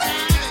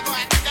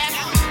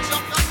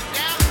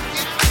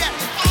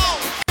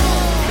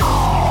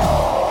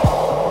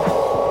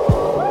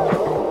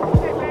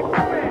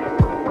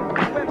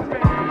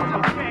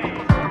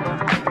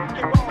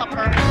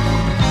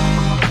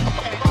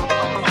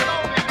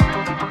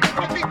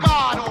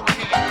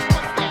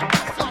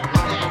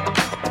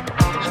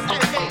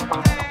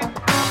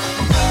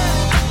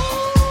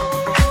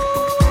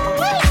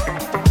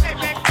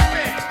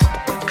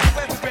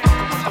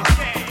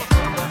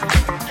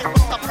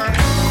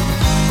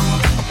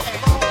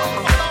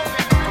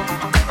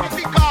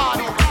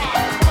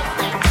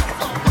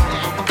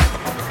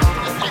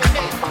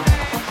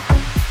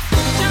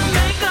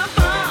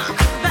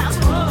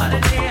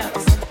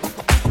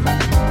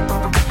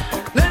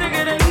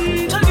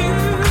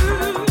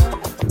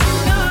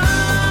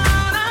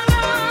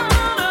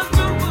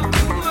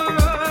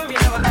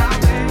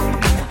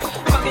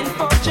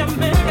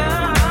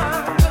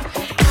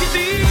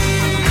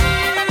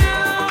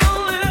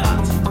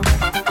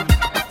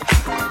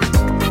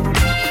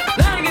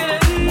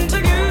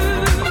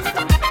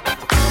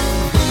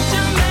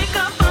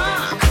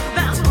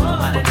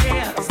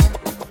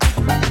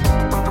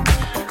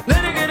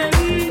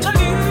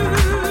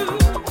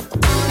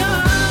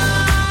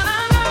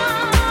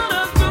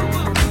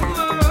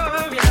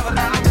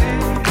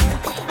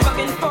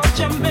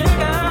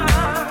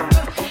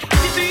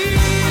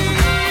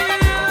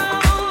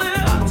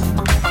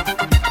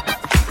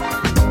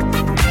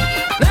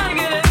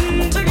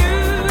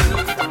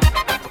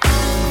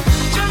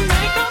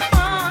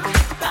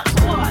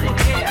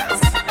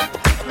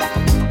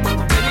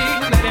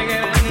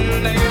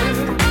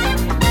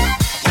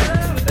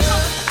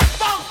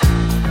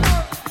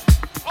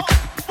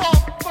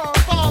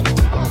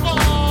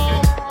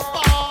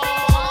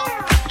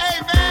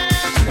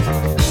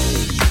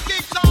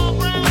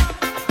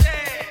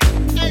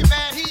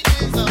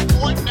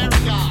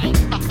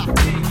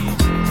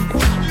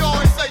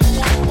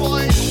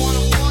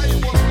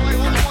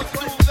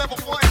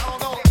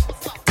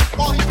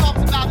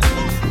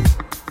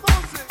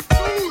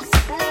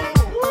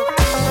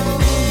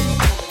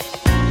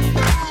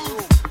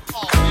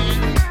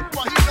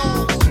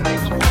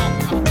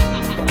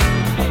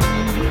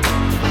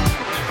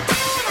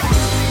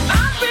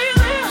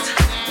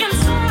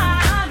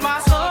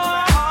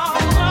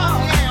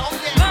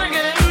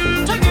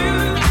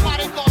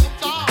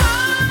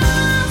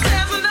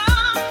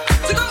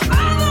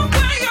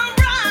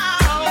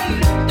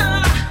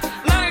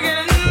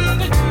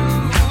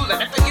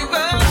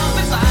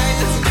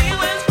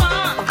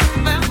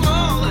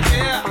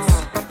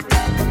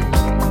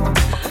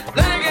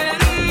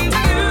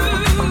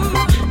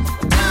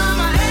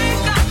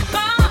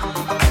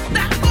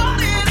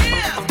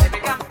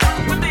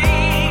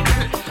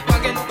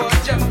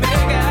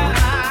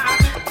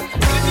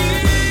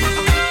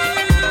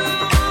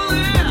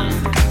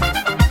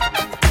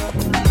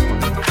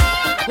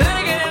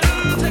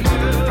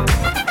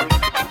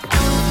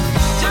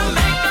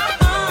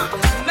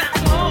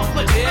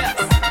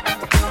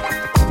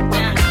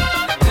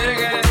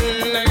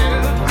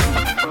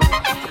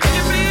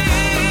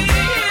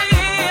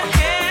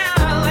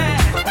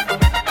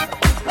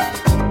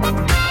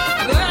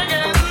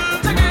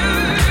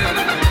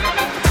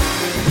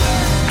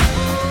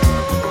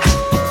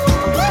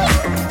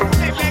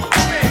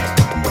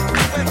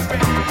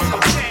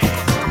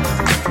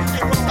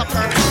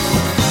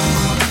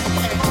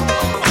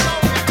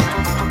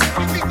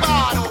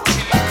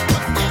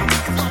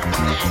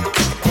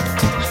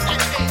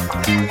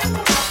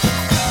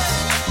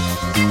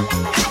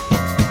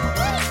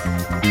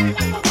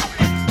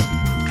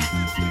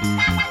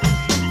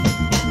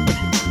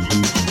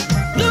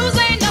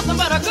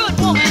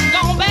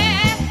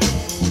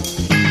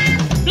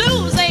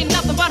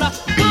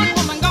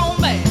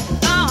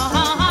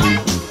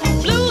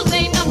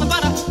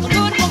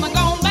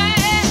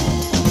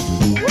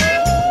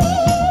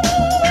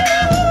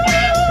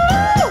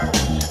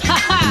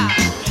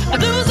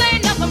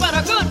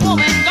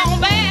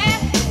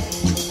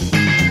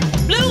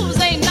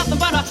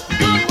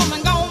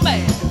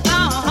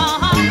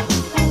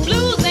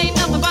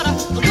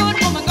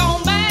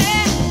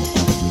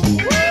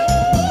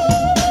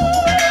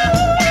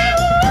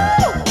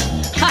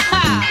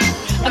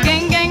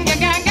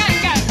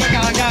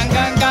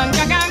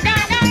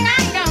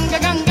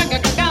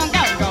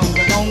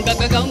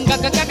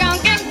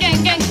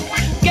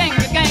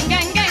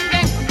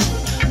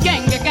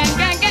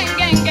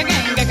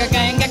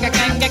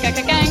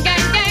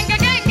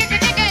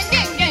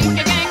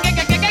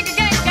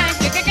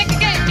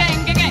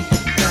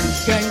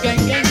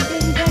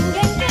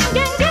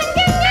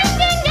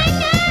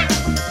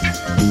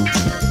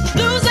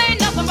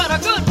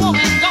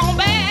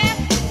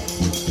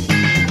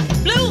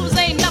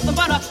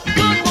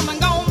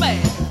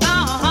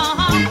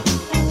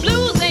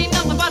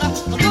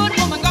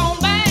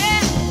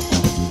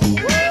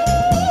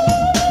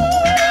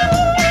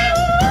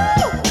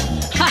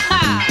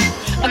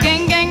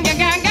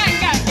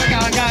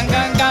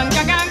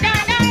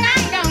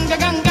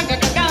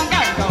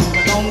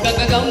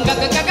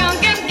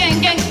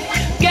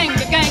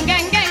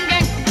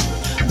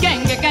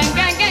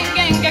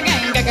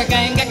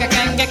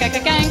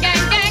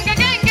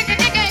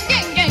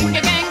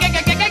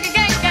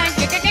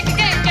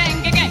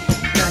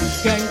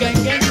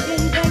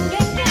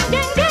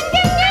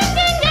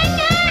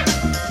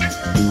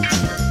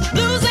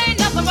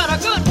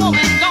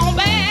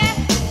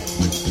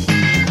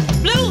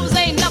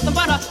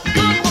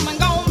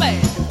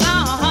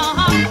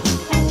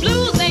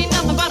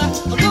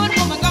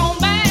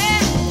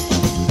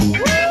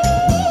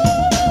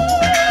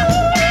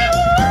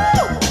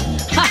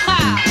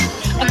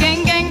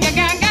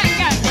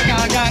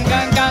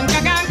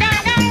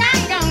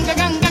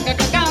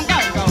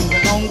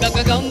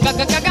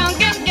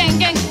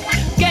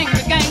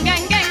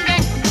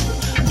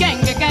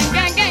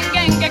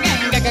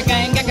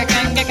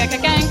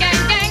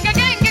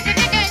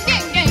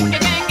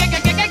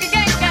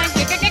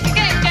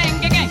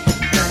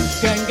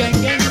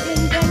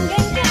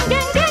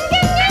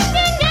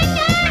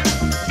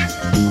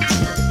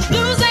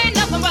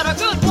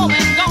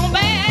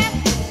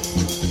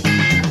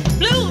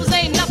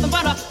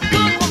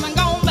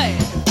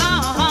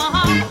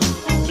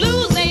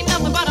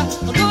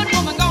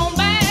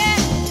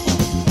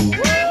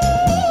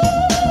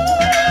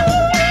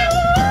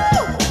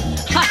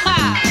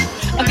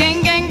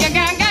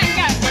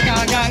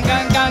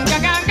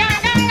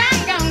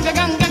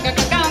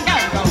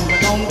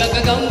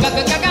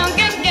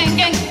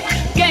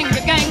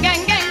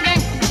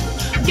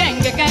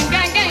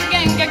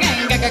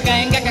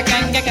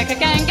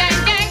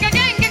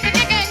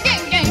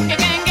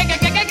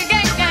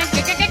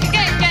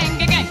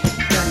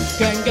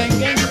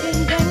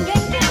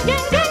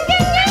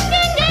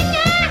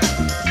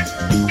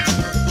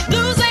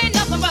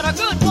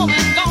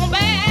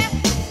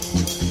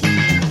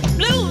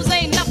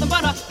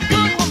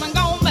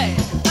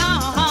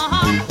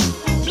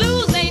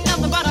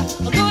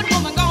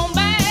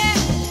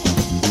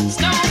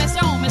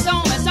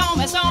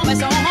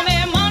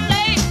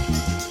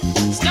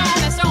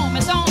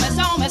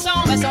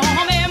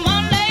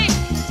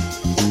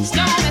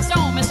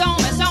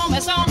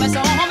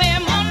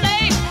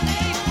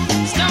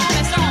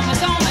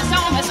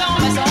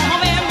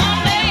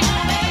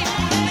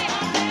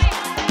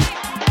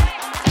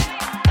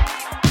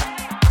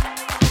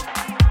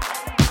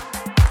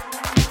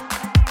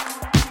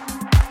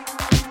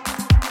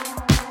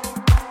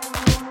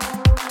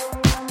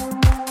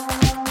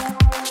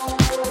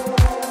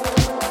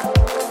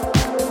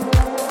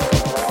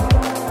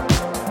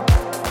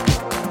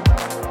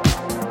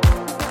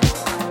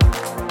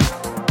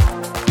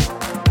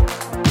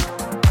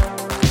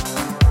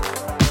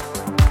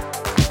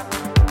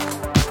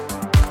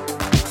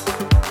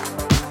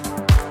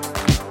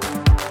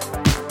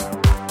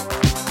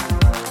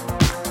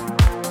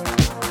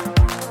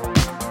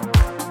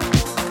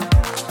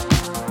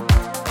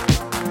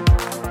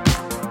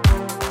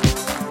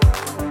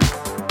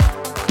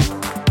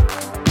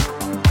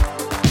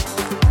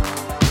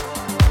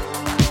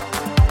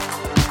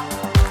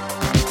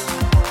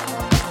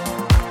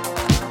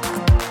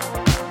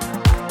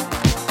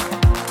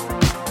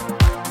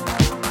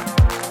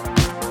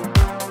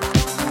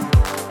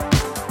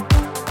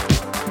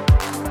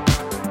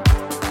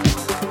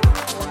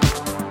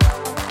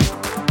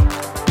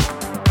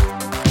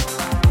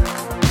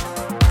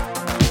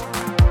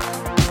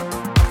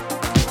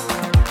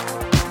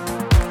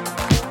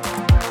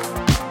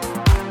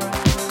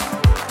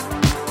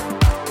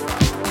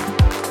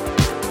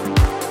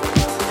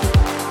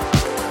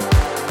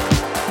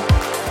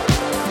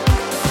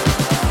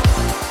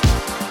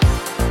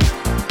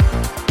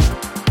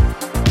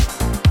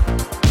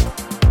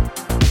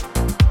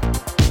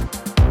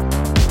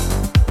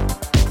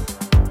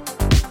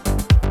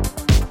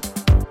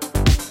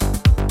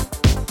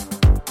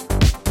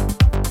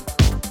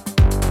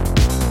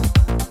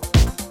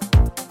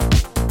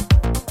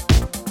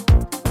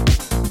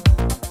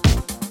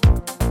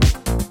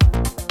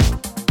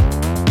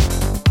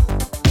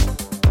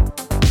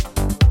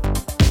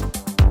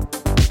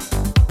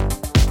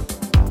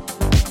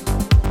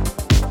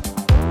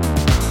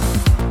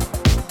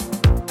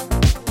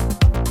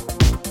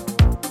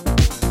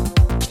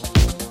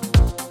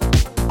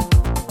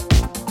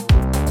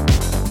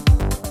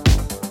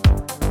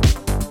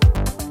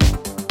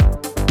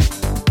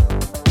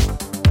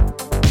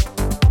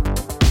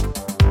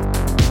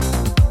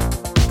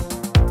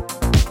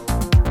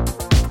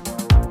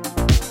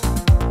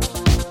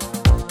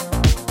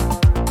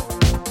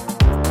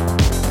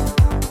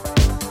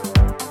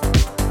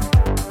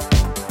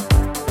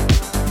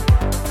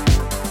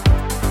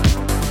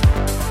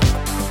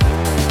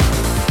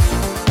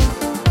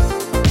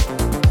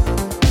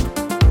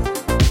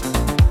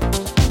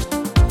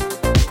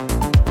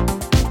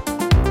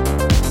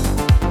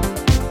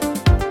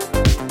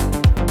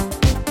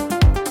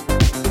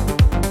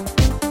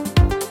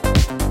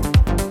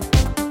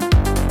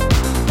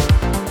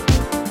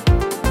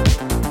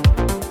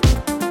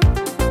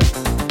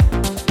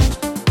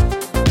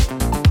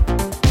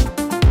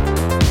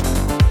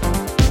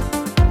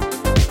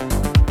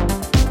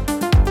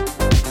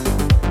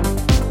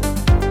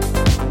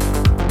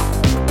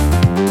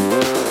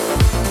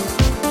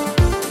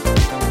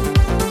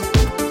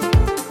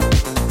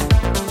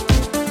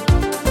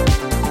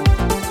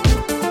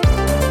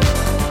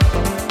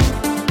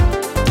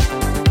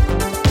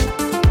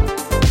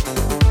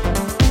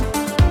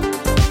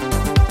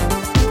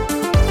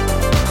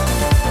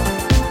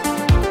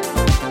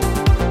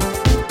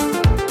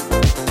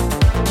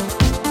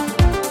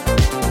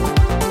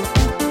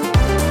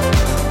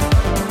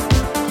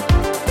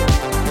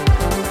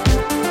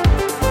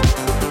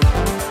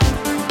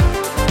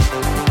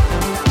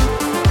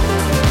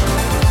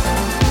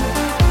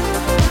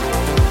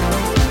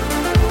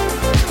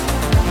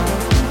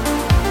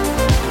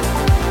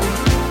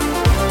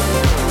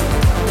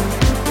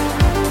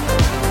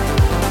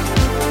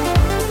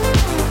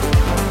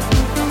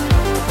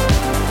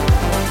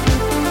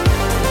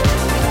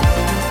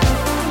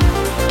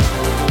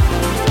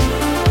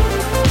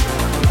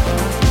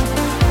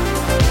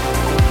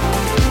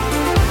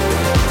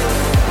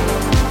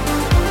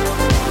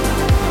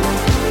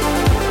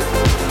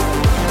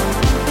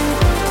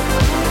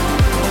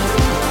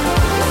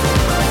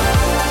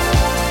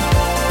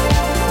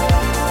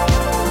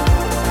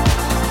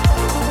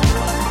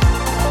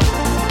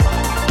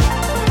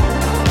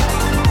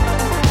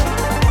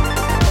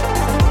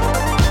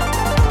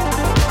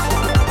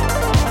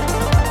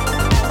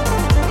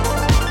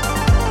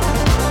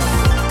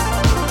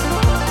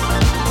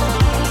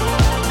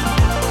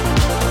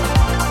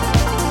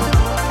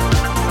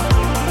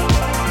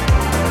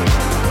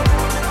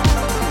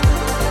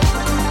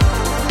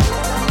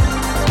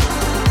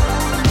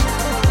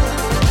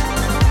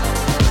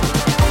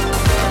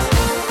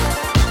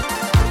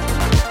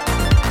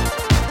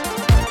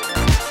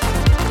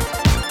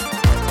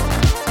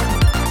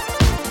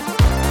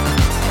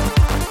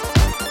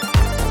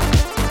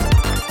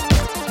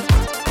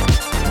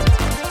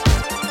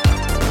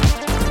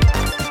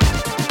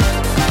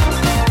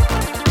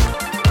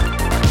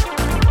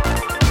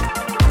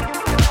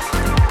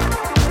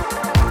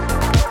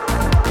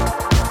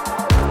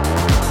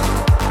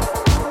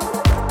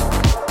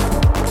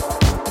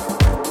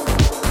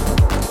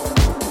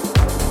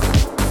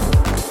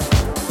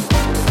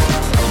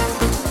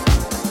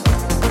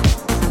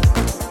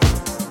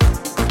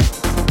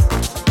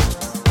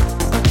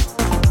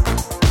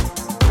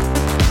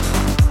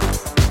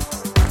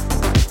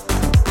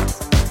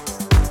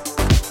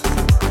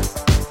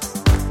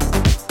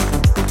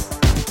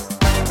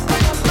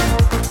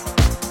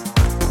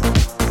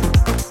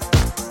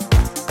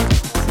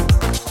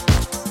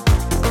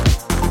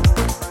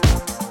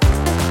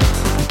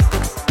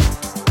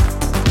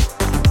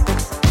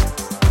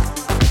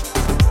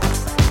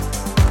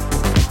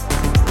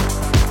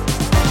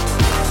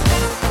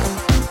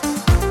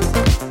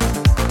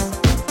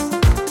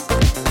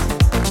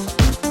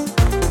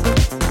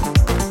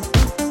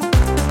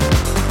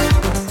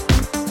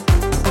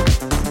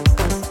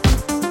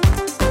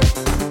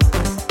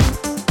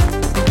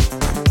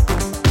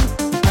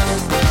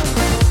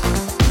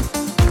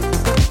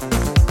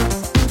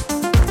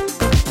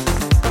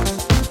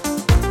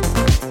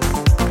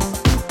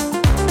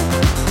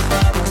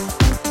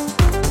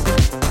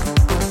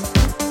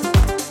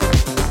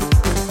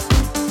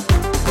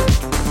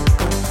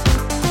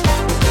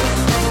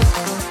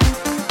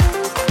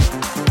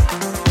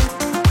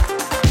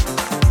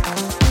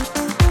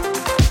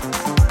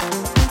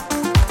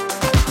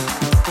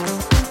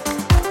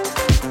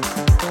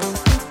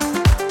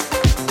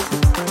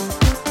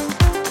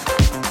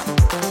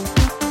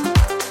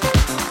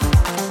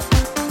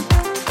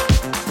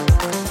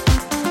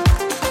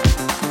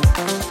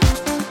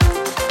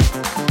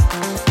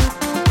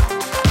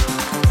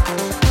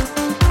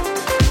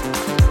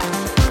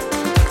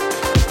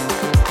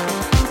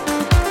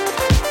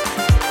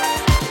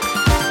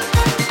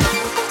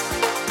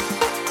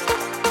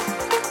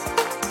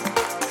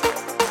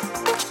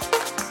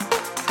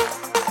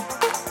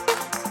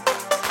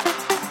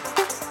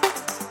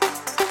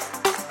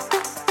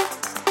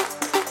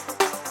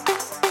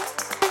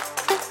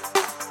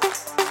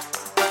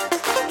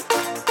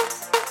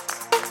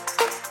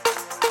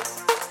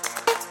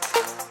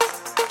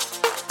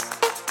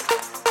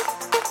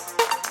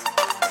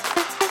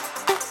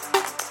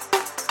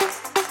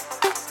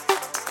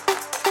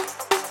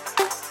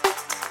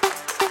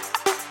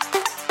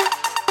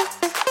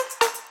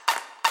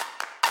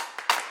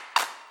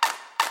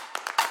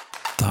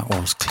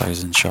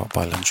 Closing Shot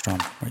by Lindstrom,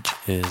 which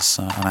is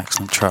an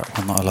excellent track,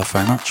 one that I love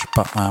very much,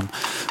 but one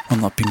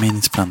that I've been meaning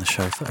to play on the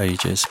show for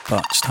ages,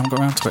 but just haven't got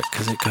around to it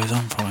because it goes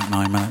on for like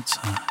 9 minutes.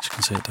 As you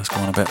can see, it does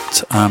go on a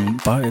bit,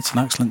 but it's an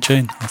excellent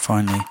tune. I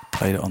finally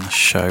played it on the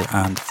show,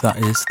 and that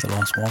is the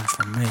last one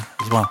from me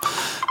as well.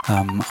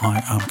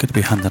 I am going to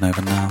be handing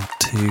over now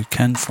to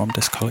Ken from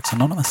Discaholics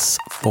Anonymous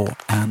for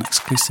an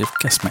exclusive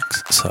guest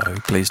mix, so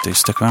please do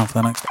stick around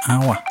for the next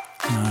hour,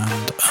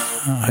 and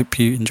I hope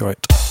you enjoy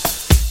it.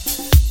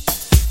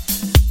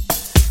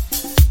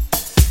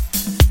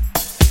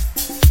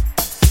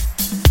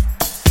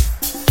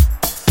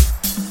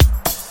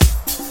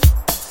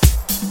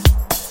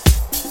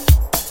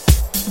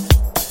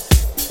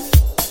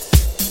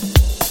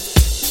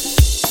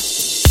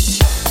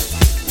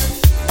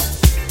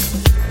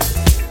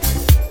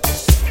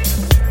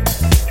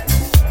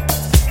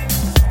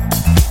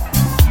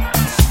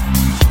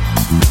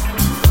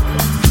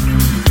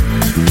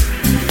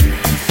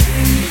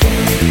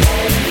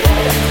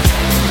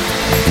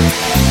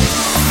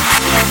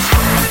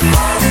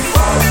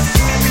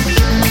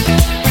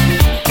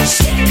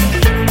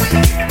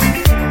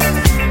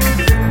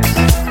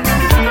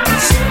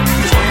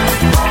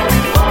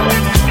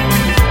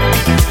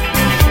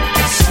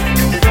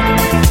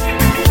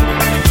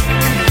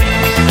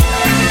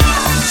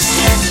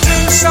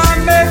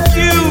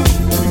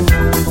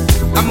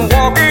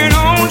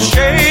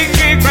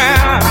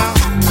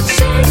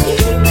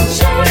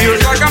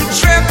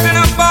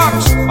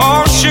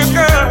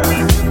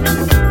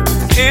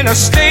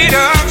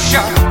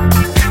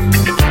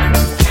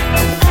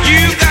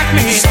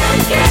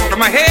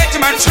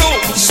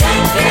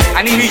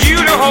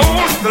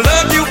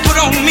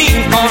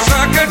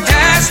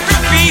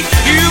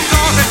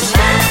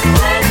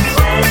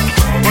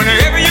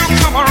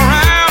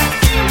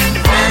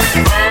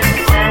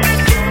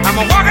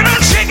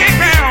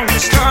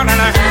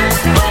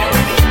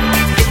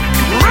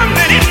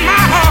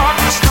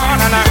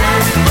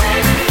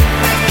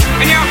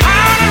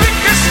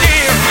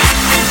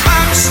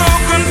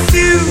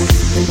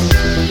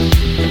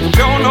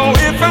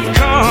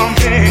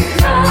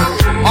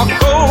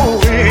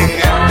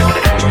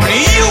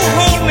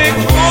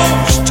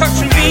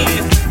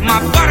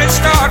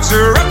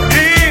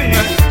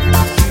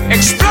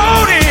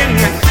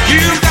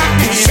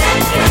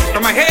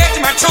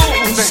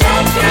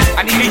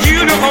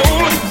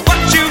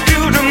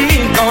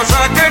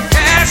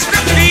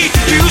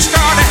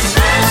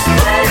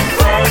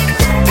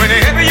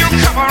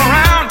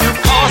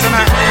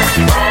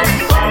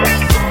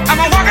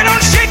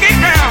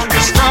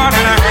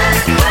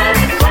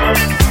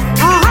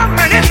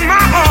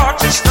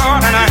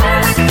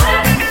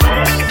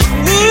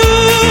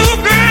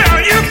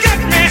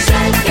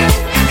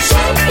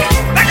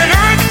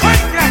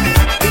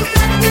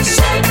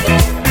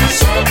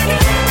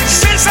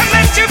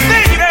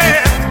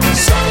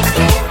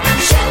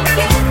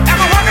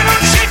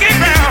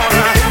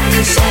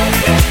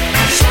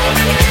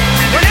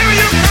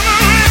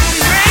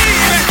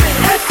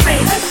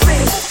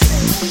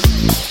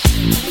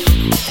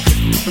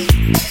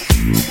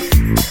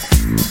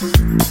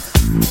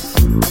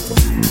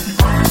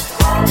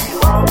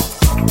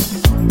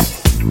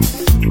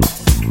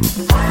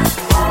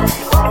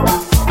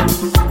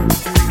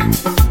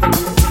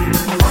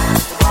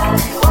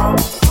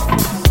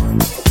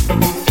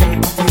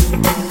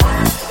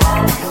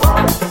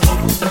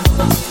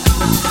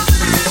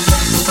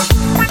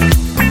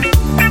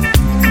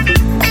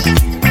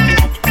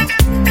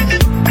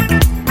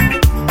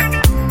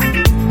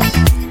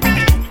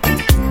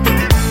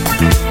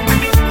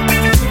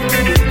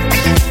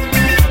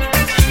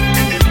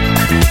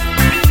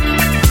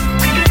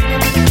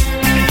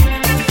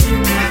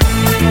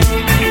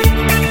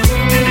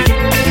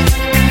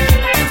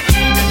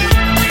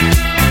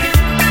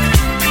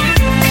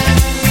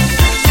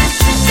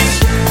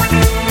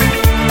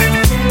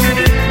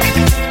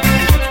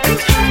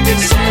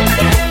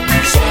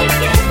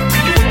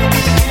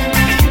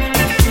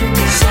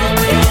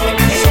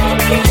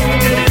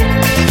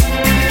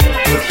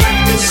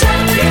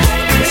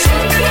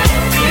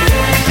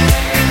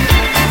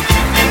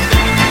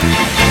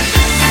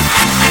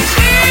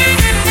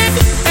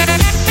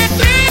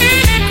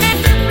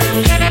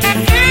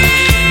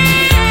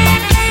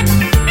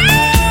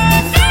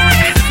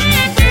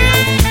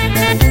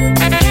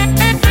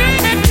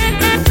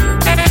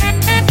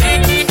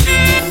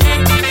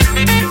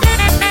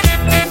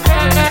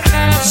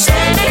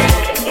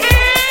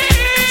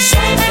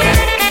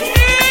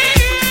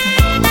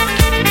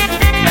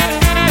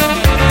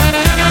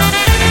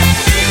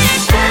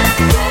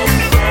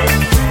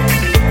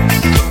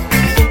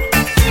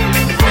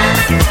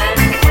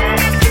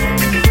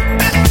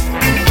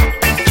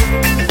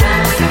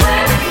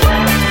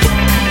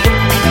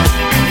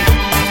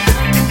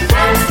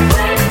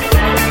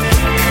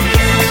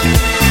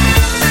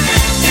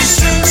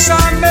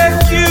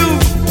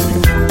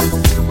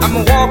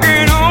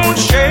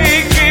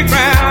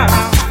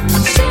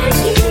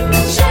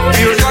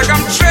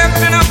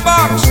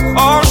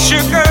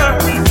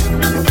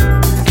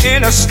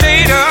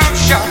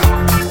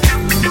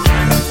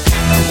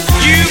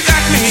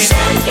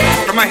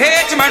 from my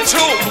head to my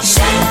toes.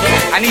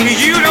 I need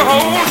you to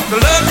hold the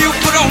love you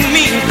put on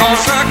me,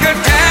 cause a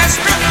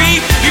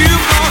catastrophe you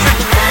cause it.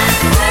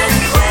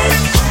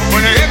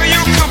 Whenever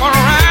you come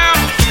around,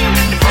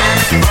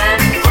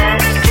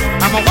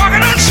 I'm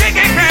walking on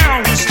shaky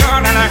ground,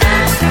 starting to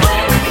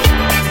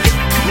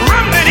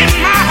rumbling in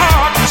my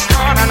heart,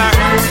 starting to,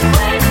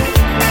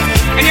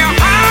 and your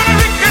heart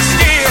liquor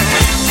still.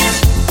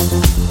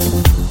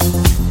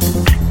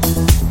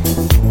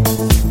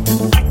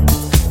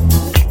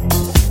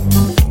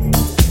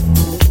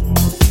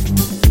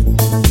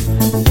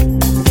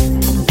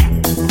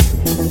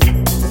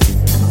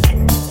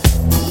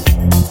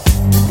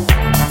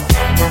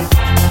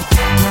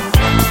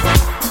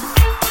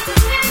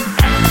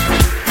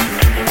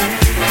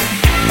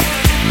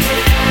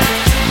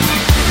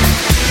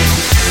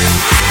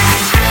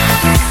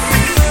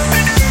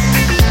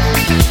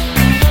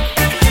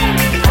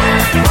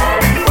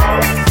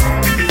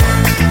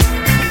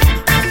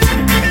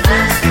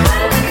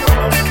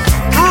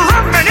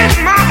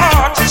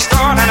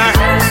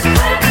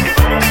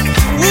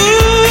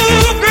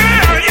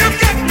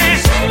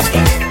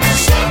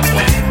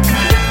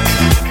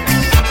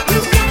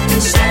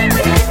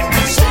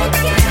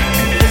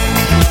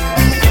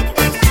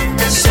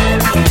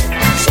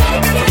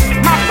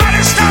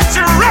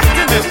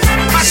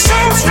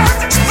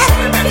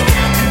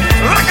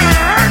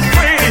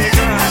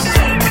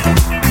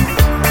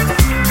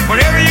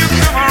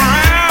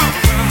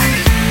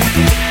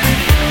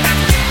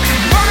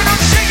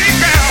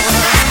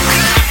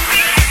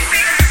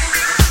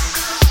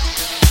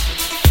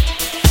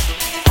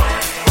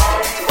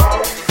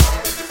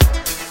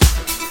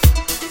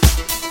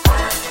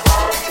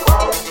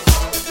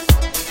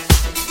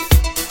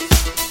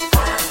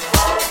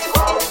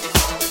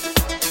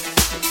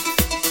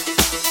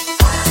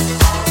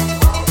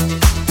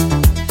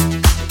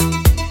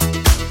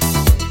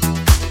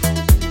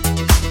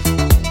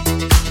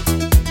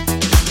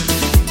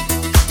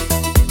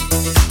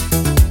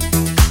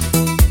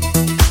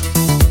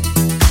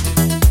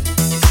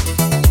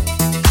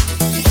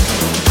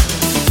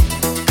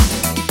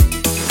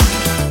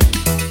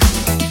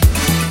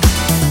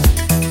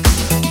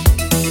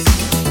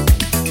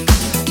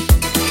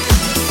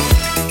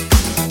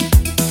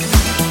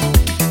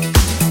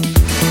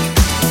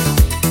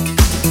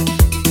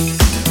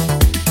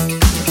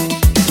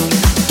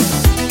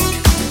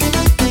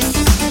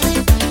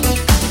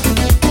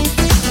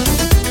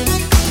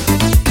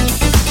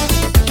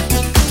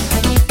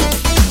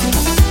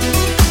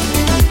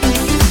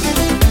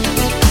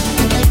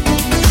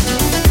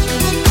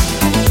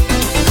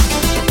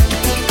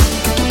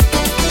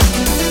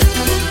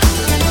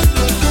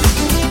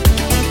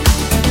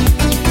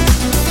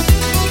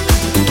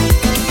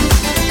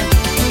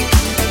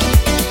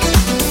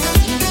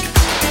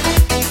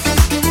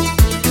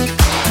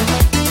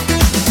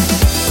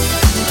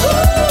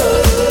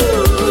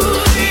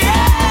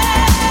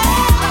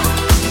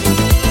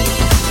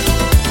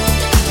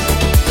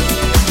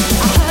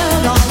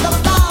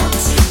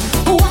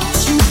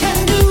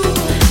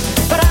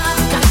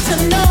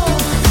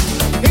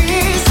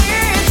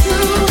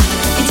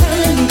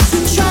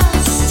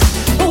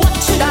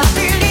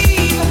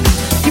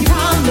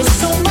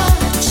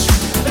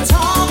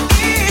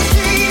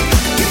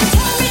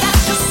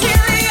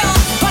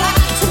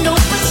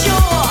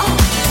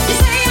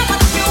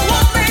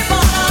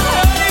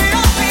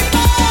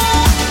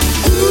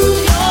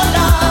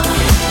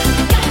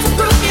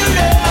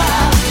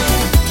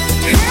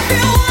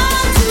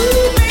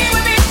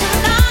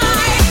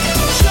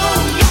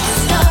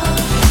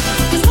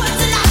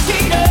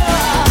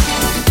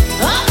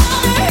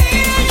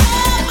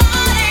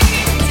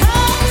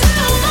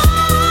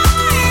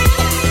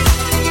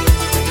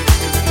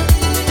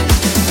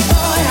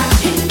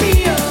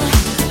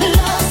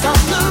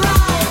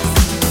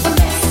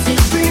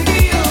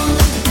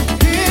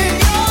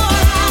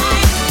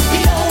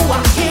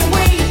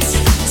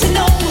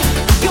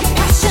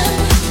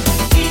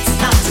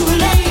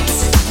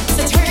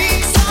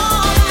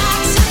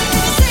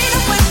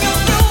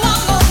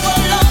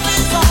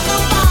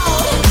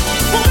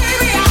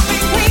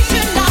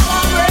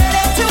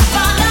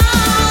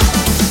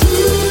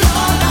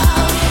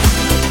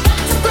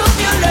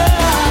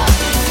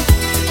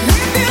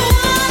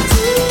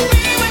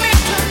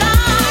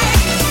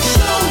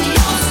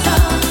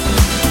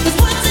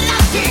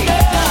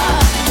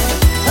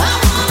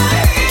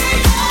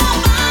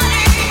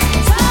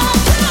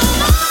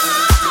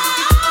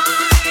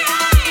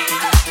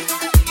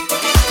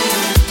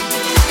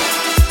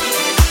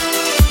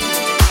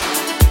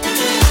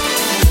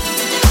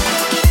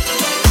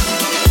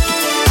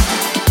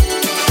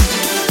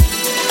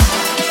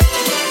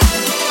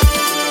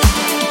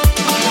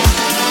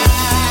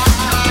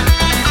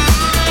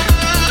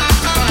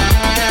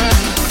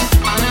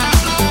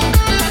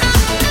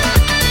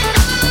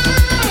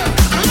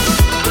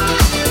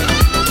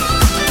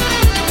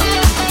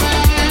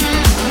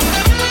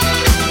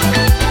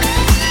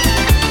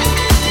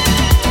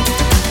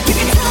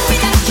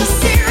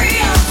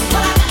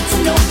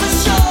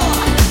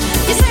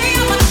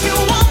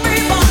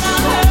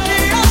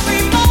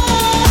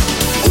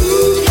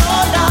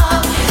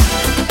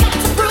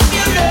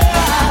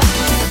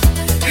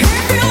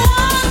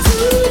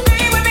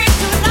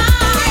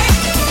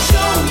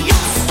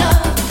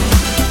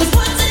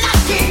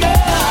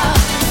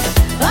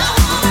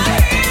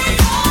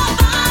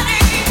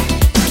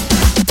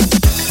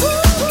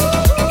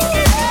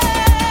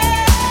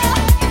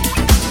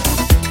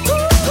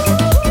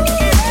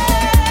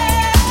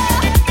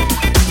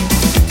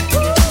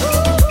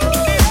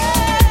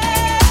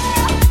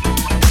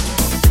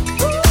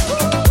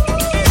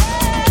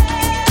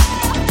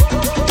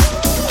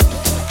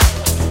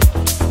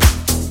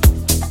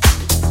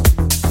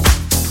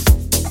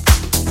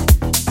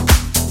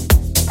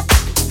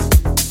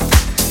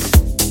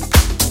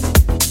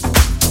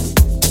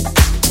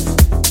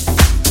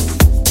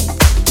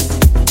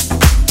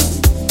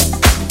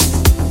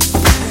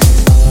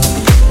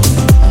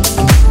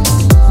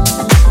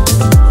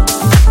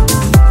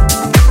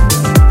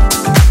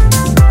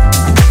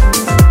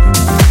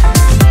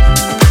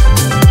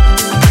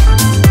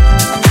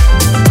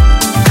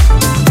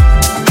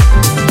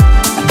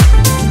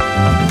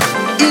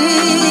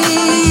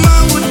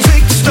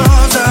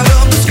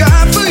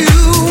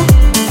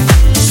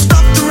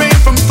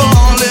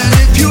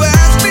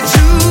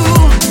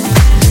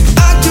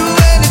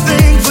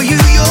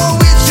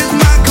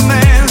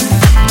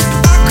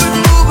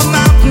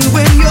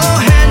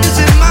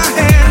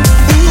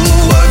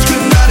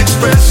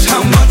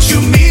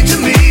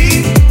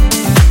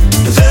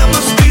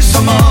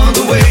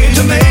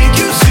 to make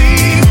you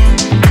see.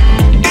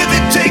 If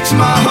it takes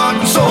my heart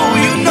and soul,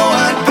 you know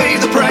I'd pay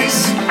the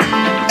price.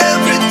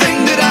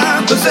 Everything that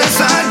I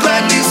possess, I'd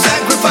gladly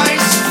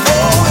sacrifice.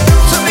 Oh, you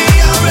to me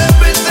are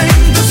everything,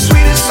 the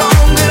sweetest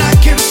song that I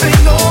can sing.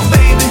 Oh,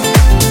 baby.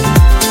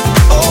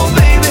 Oh,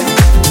 baby.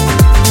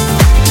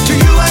 To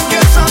you, I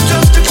guess I'm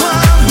just a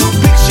clown who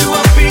picks you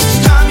up each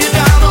time you're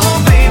down. Oh,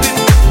 baby.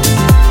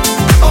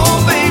 Oh,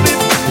 baby.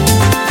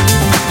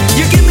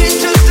 You give me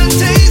just a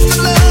taste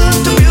of love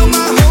to build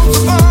my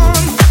hopes upon.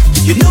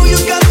 You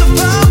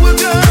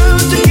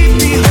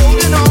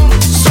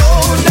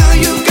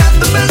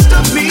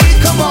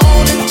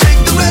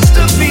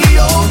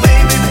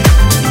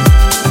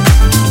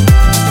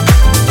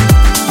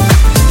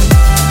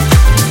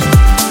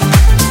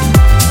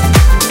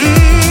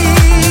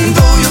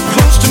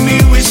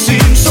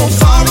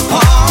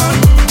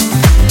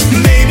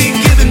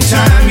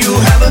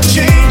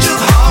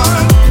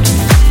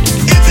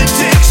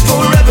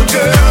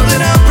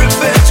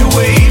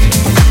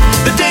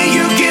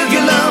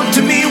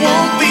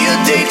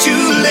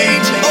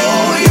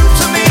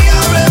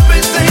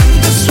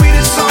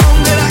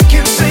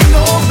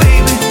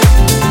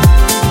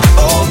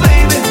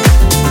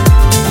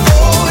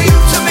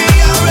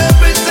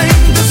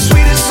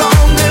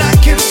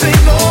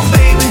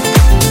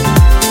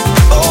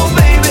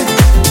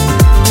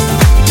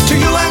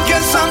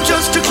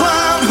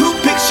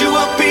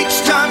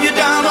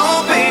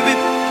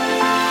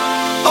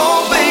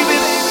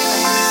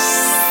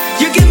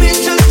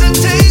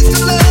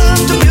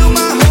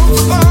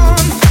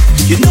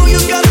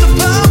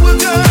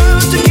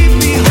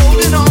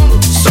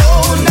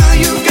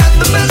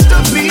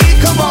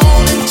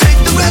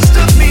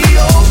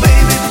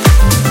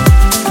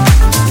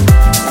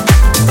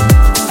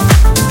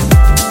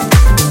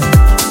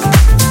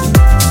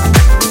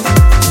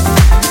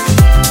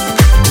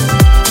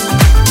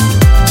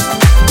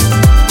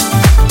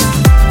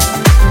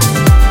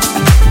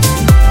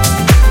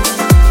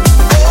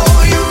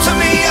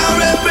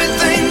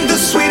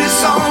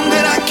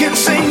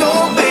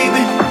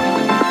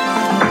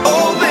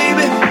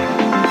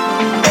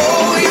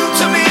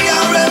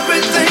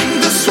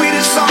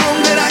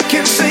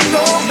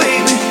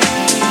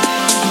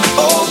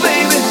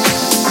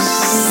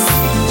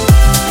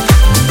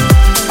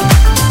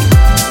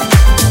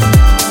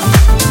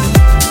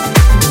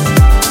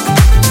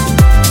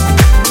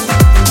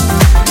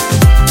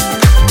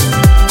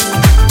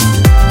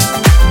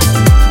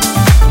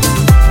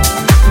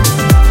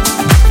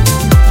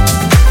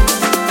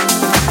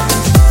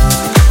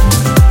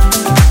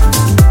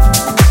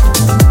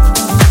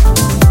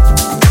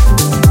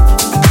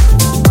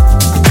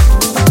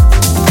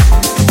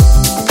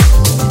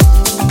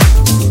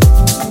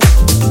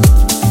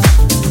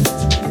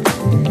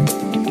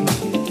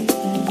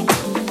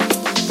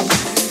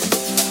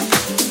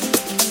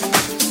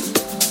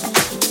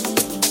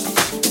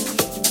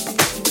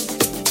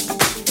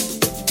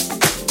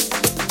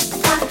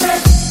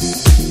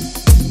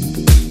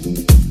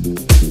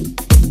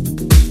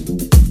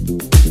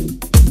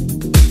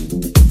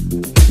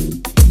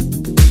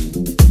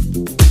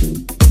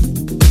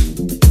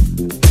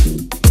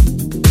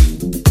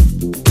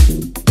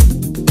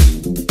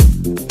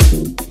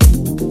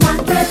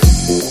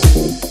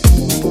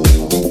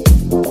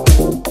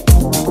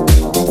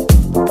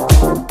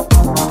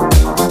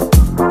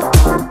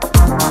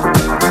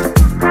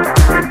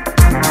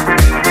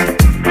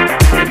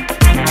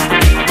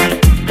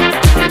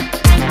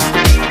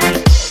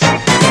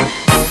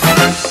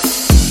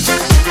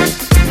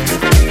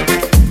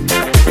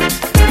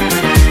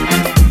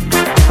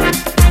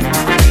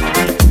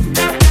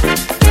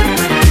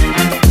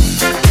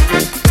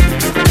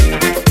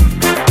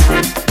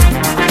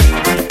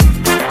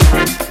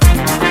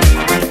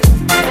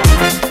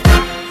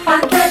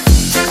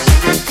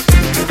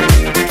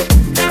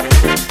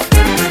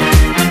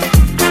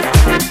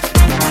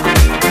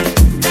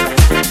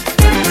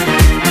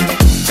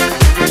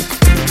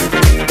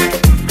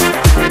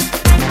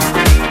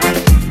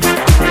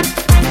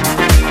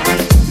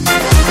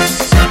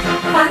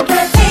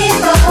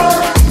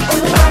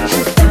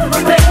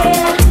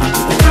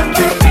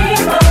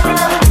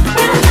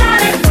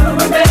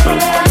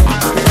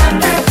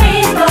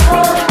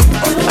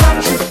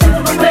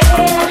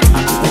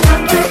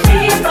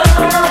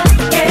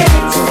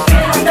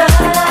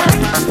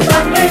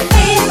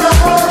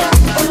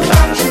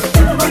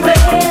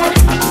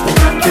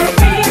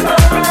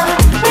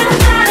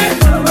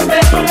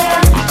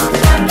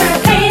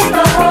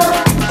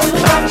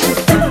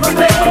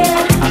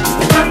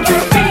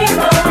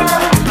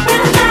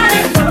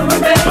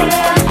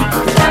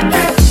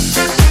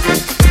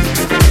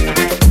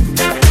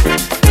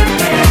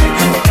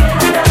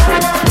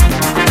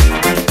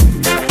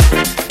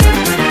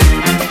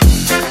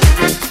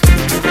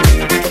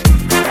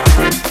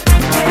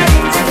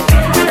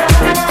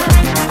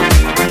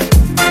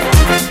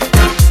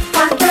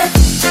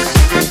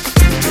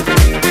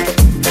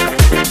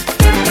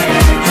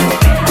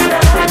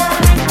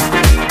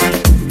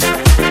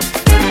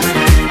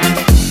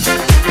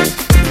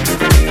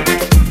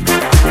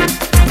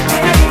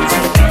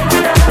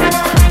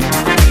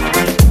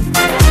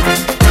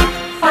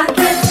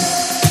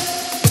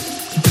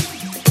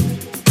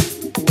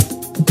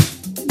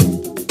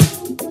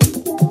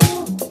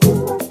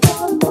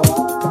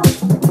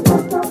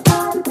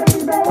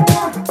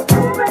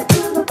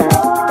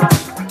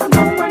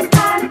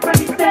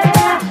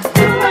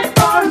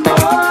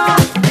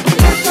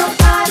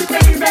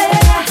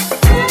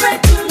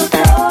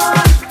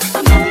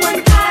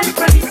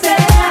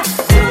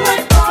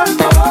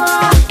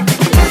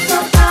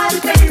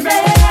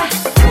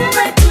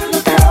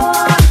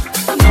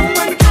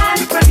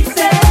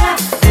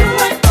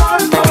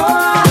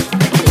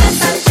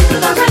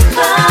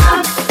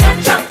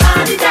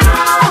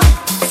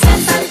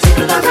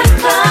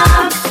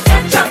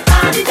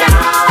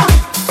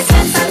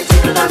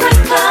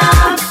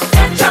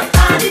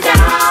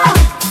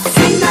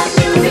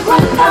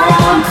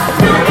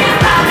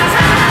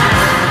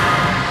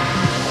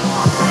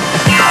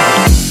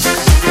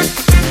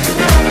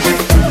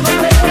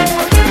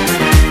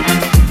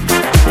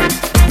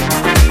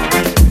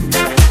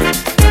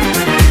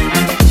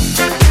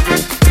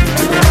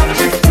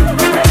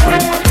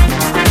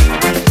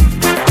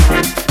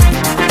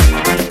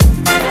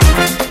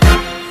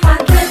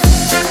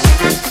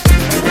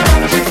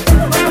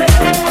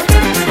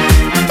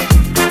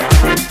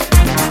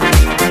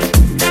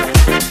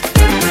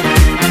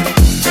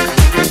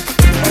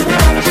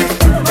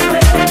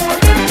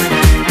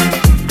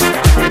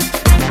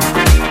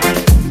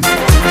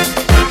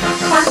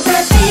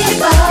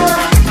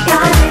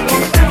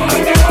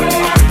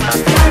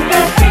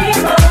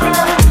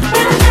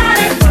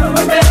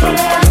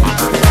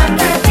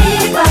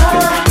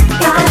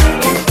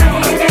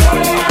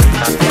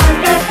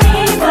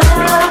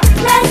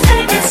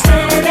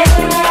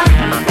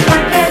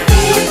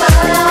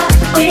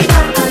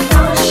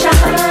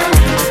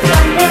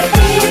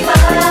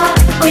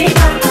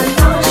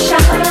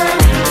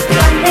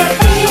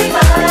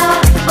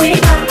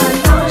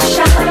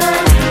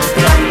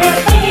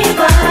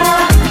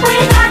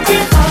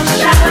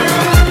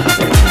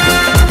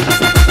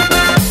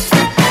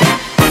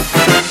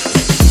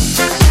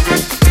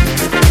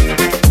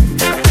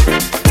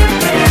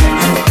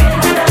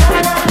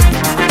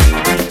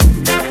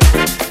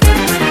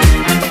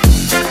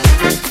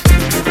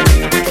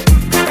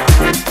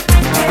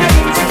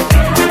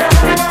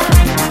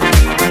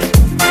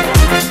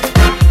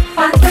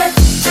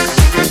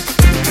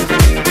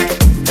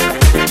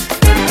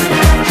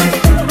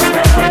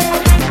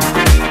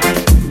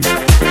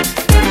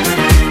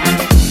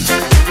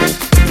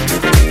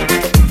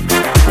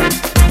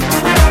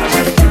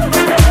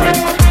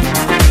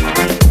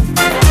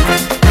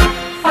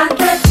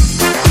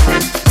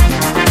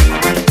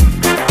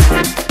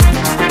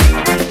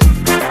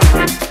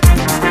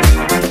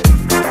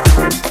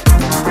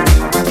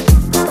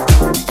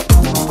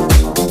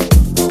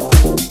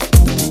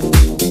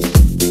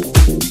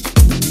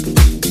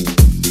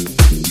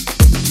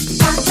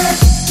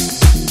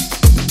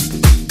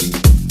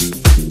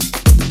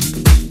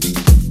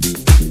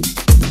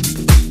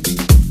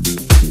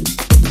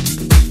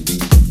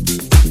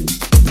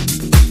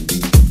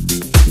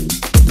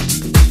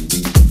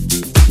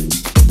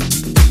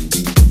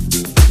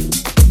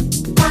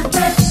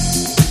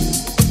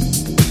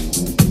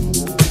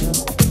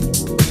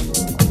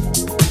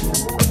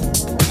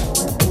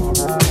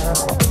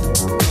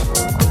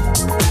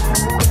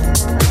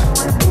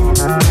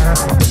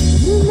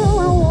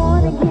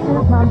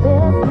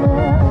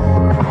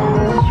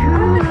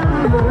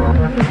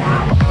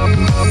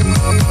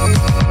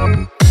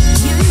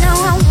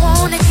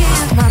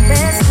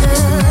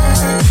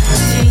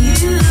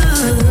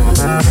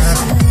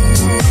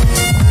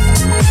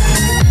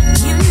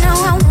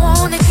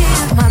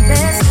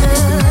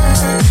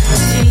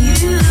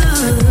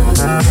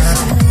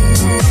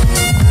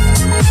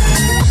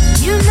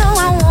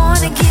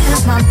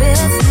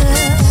best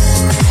love.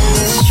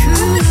 It's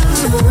true.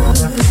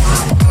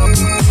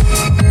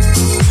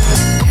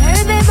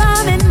 Heard they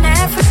bomb in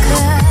Africa.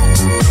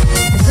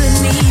 Put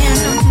me in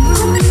the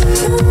mood.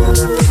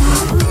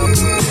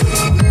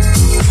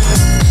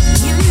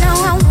 You know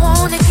I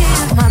wanna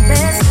give my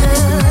best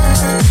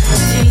love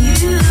to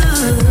you.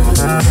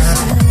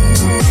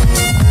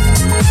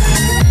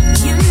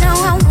 You know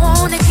I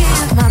wanna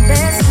give my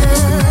best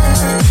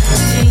love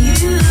to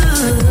you.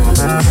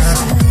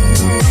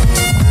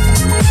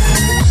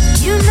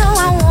 You know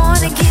I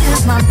wanna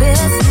give my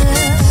best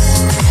love.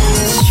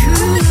 It's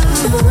true.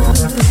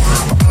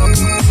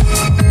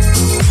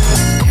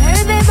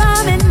 Heard they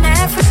bomb in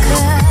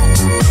Africa.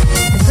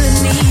 Put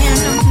me in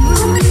the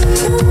mood.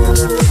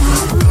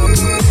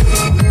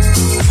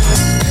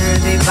 Heard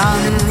they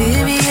bomb in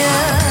Libya.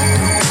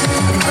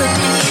 Put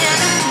me in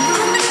the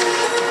mood.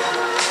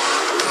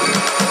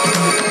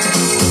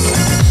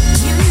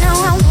 You know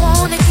I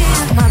wanna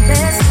give my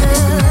best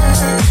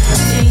love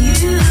to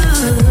you.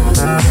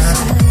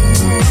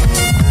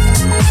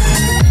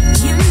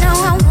 You know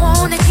I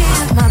wanna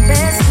give my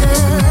best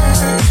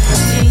love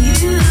to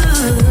you.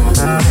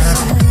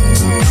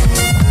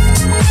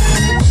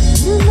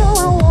 You know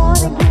I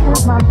wanna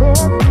give my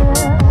best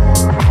love.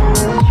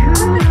 It's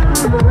true.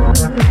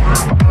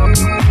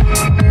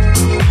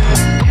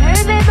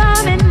 Heard they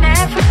bomb in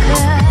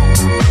Africa.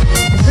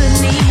 Put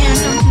me in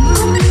the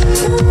mood.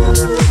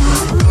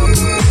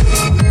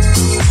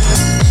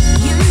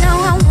 You know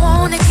I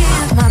wanna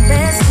give my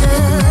best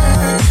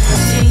love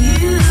to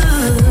you.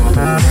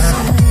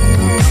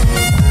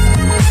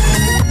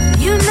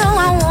 You know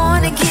I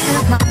wanna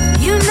give my.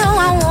 You know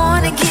I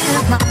wanna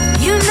give my.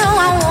 You know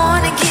I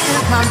wanna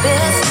give my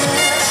best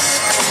love.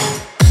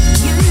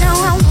 You know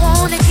I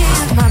wanna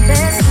give my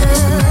best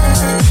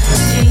love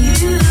to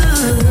you.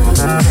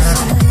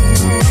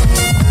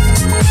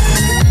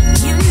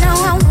 You know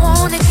I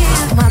wanna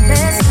give my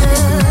best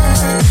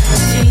love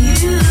to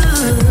you.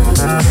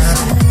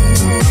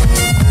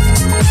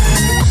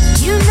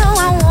 You know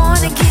I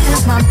wanna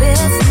give my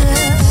best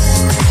love.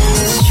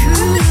 It's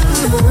true.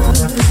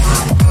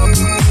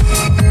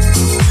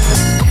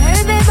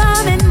 Heard they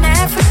bomb in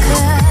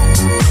Africa.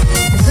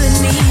 Put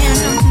me in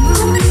the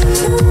mood.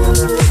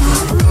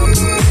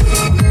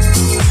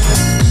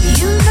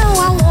 You know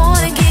I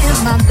wanna give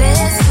my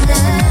best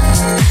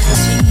love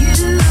to you.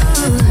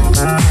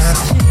 Yeah,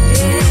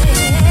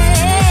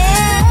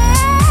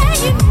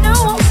 you know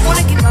I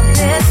wanna give my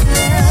best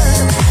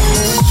love.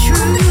 It's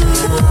true.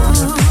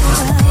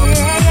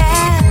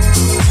 Yeah.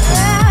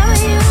 Oh,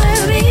 you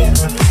and me,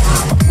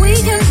 we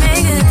can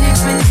make a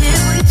difference if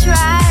we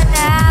try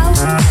now.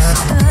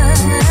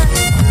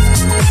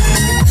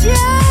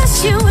 Just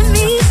you and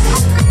me,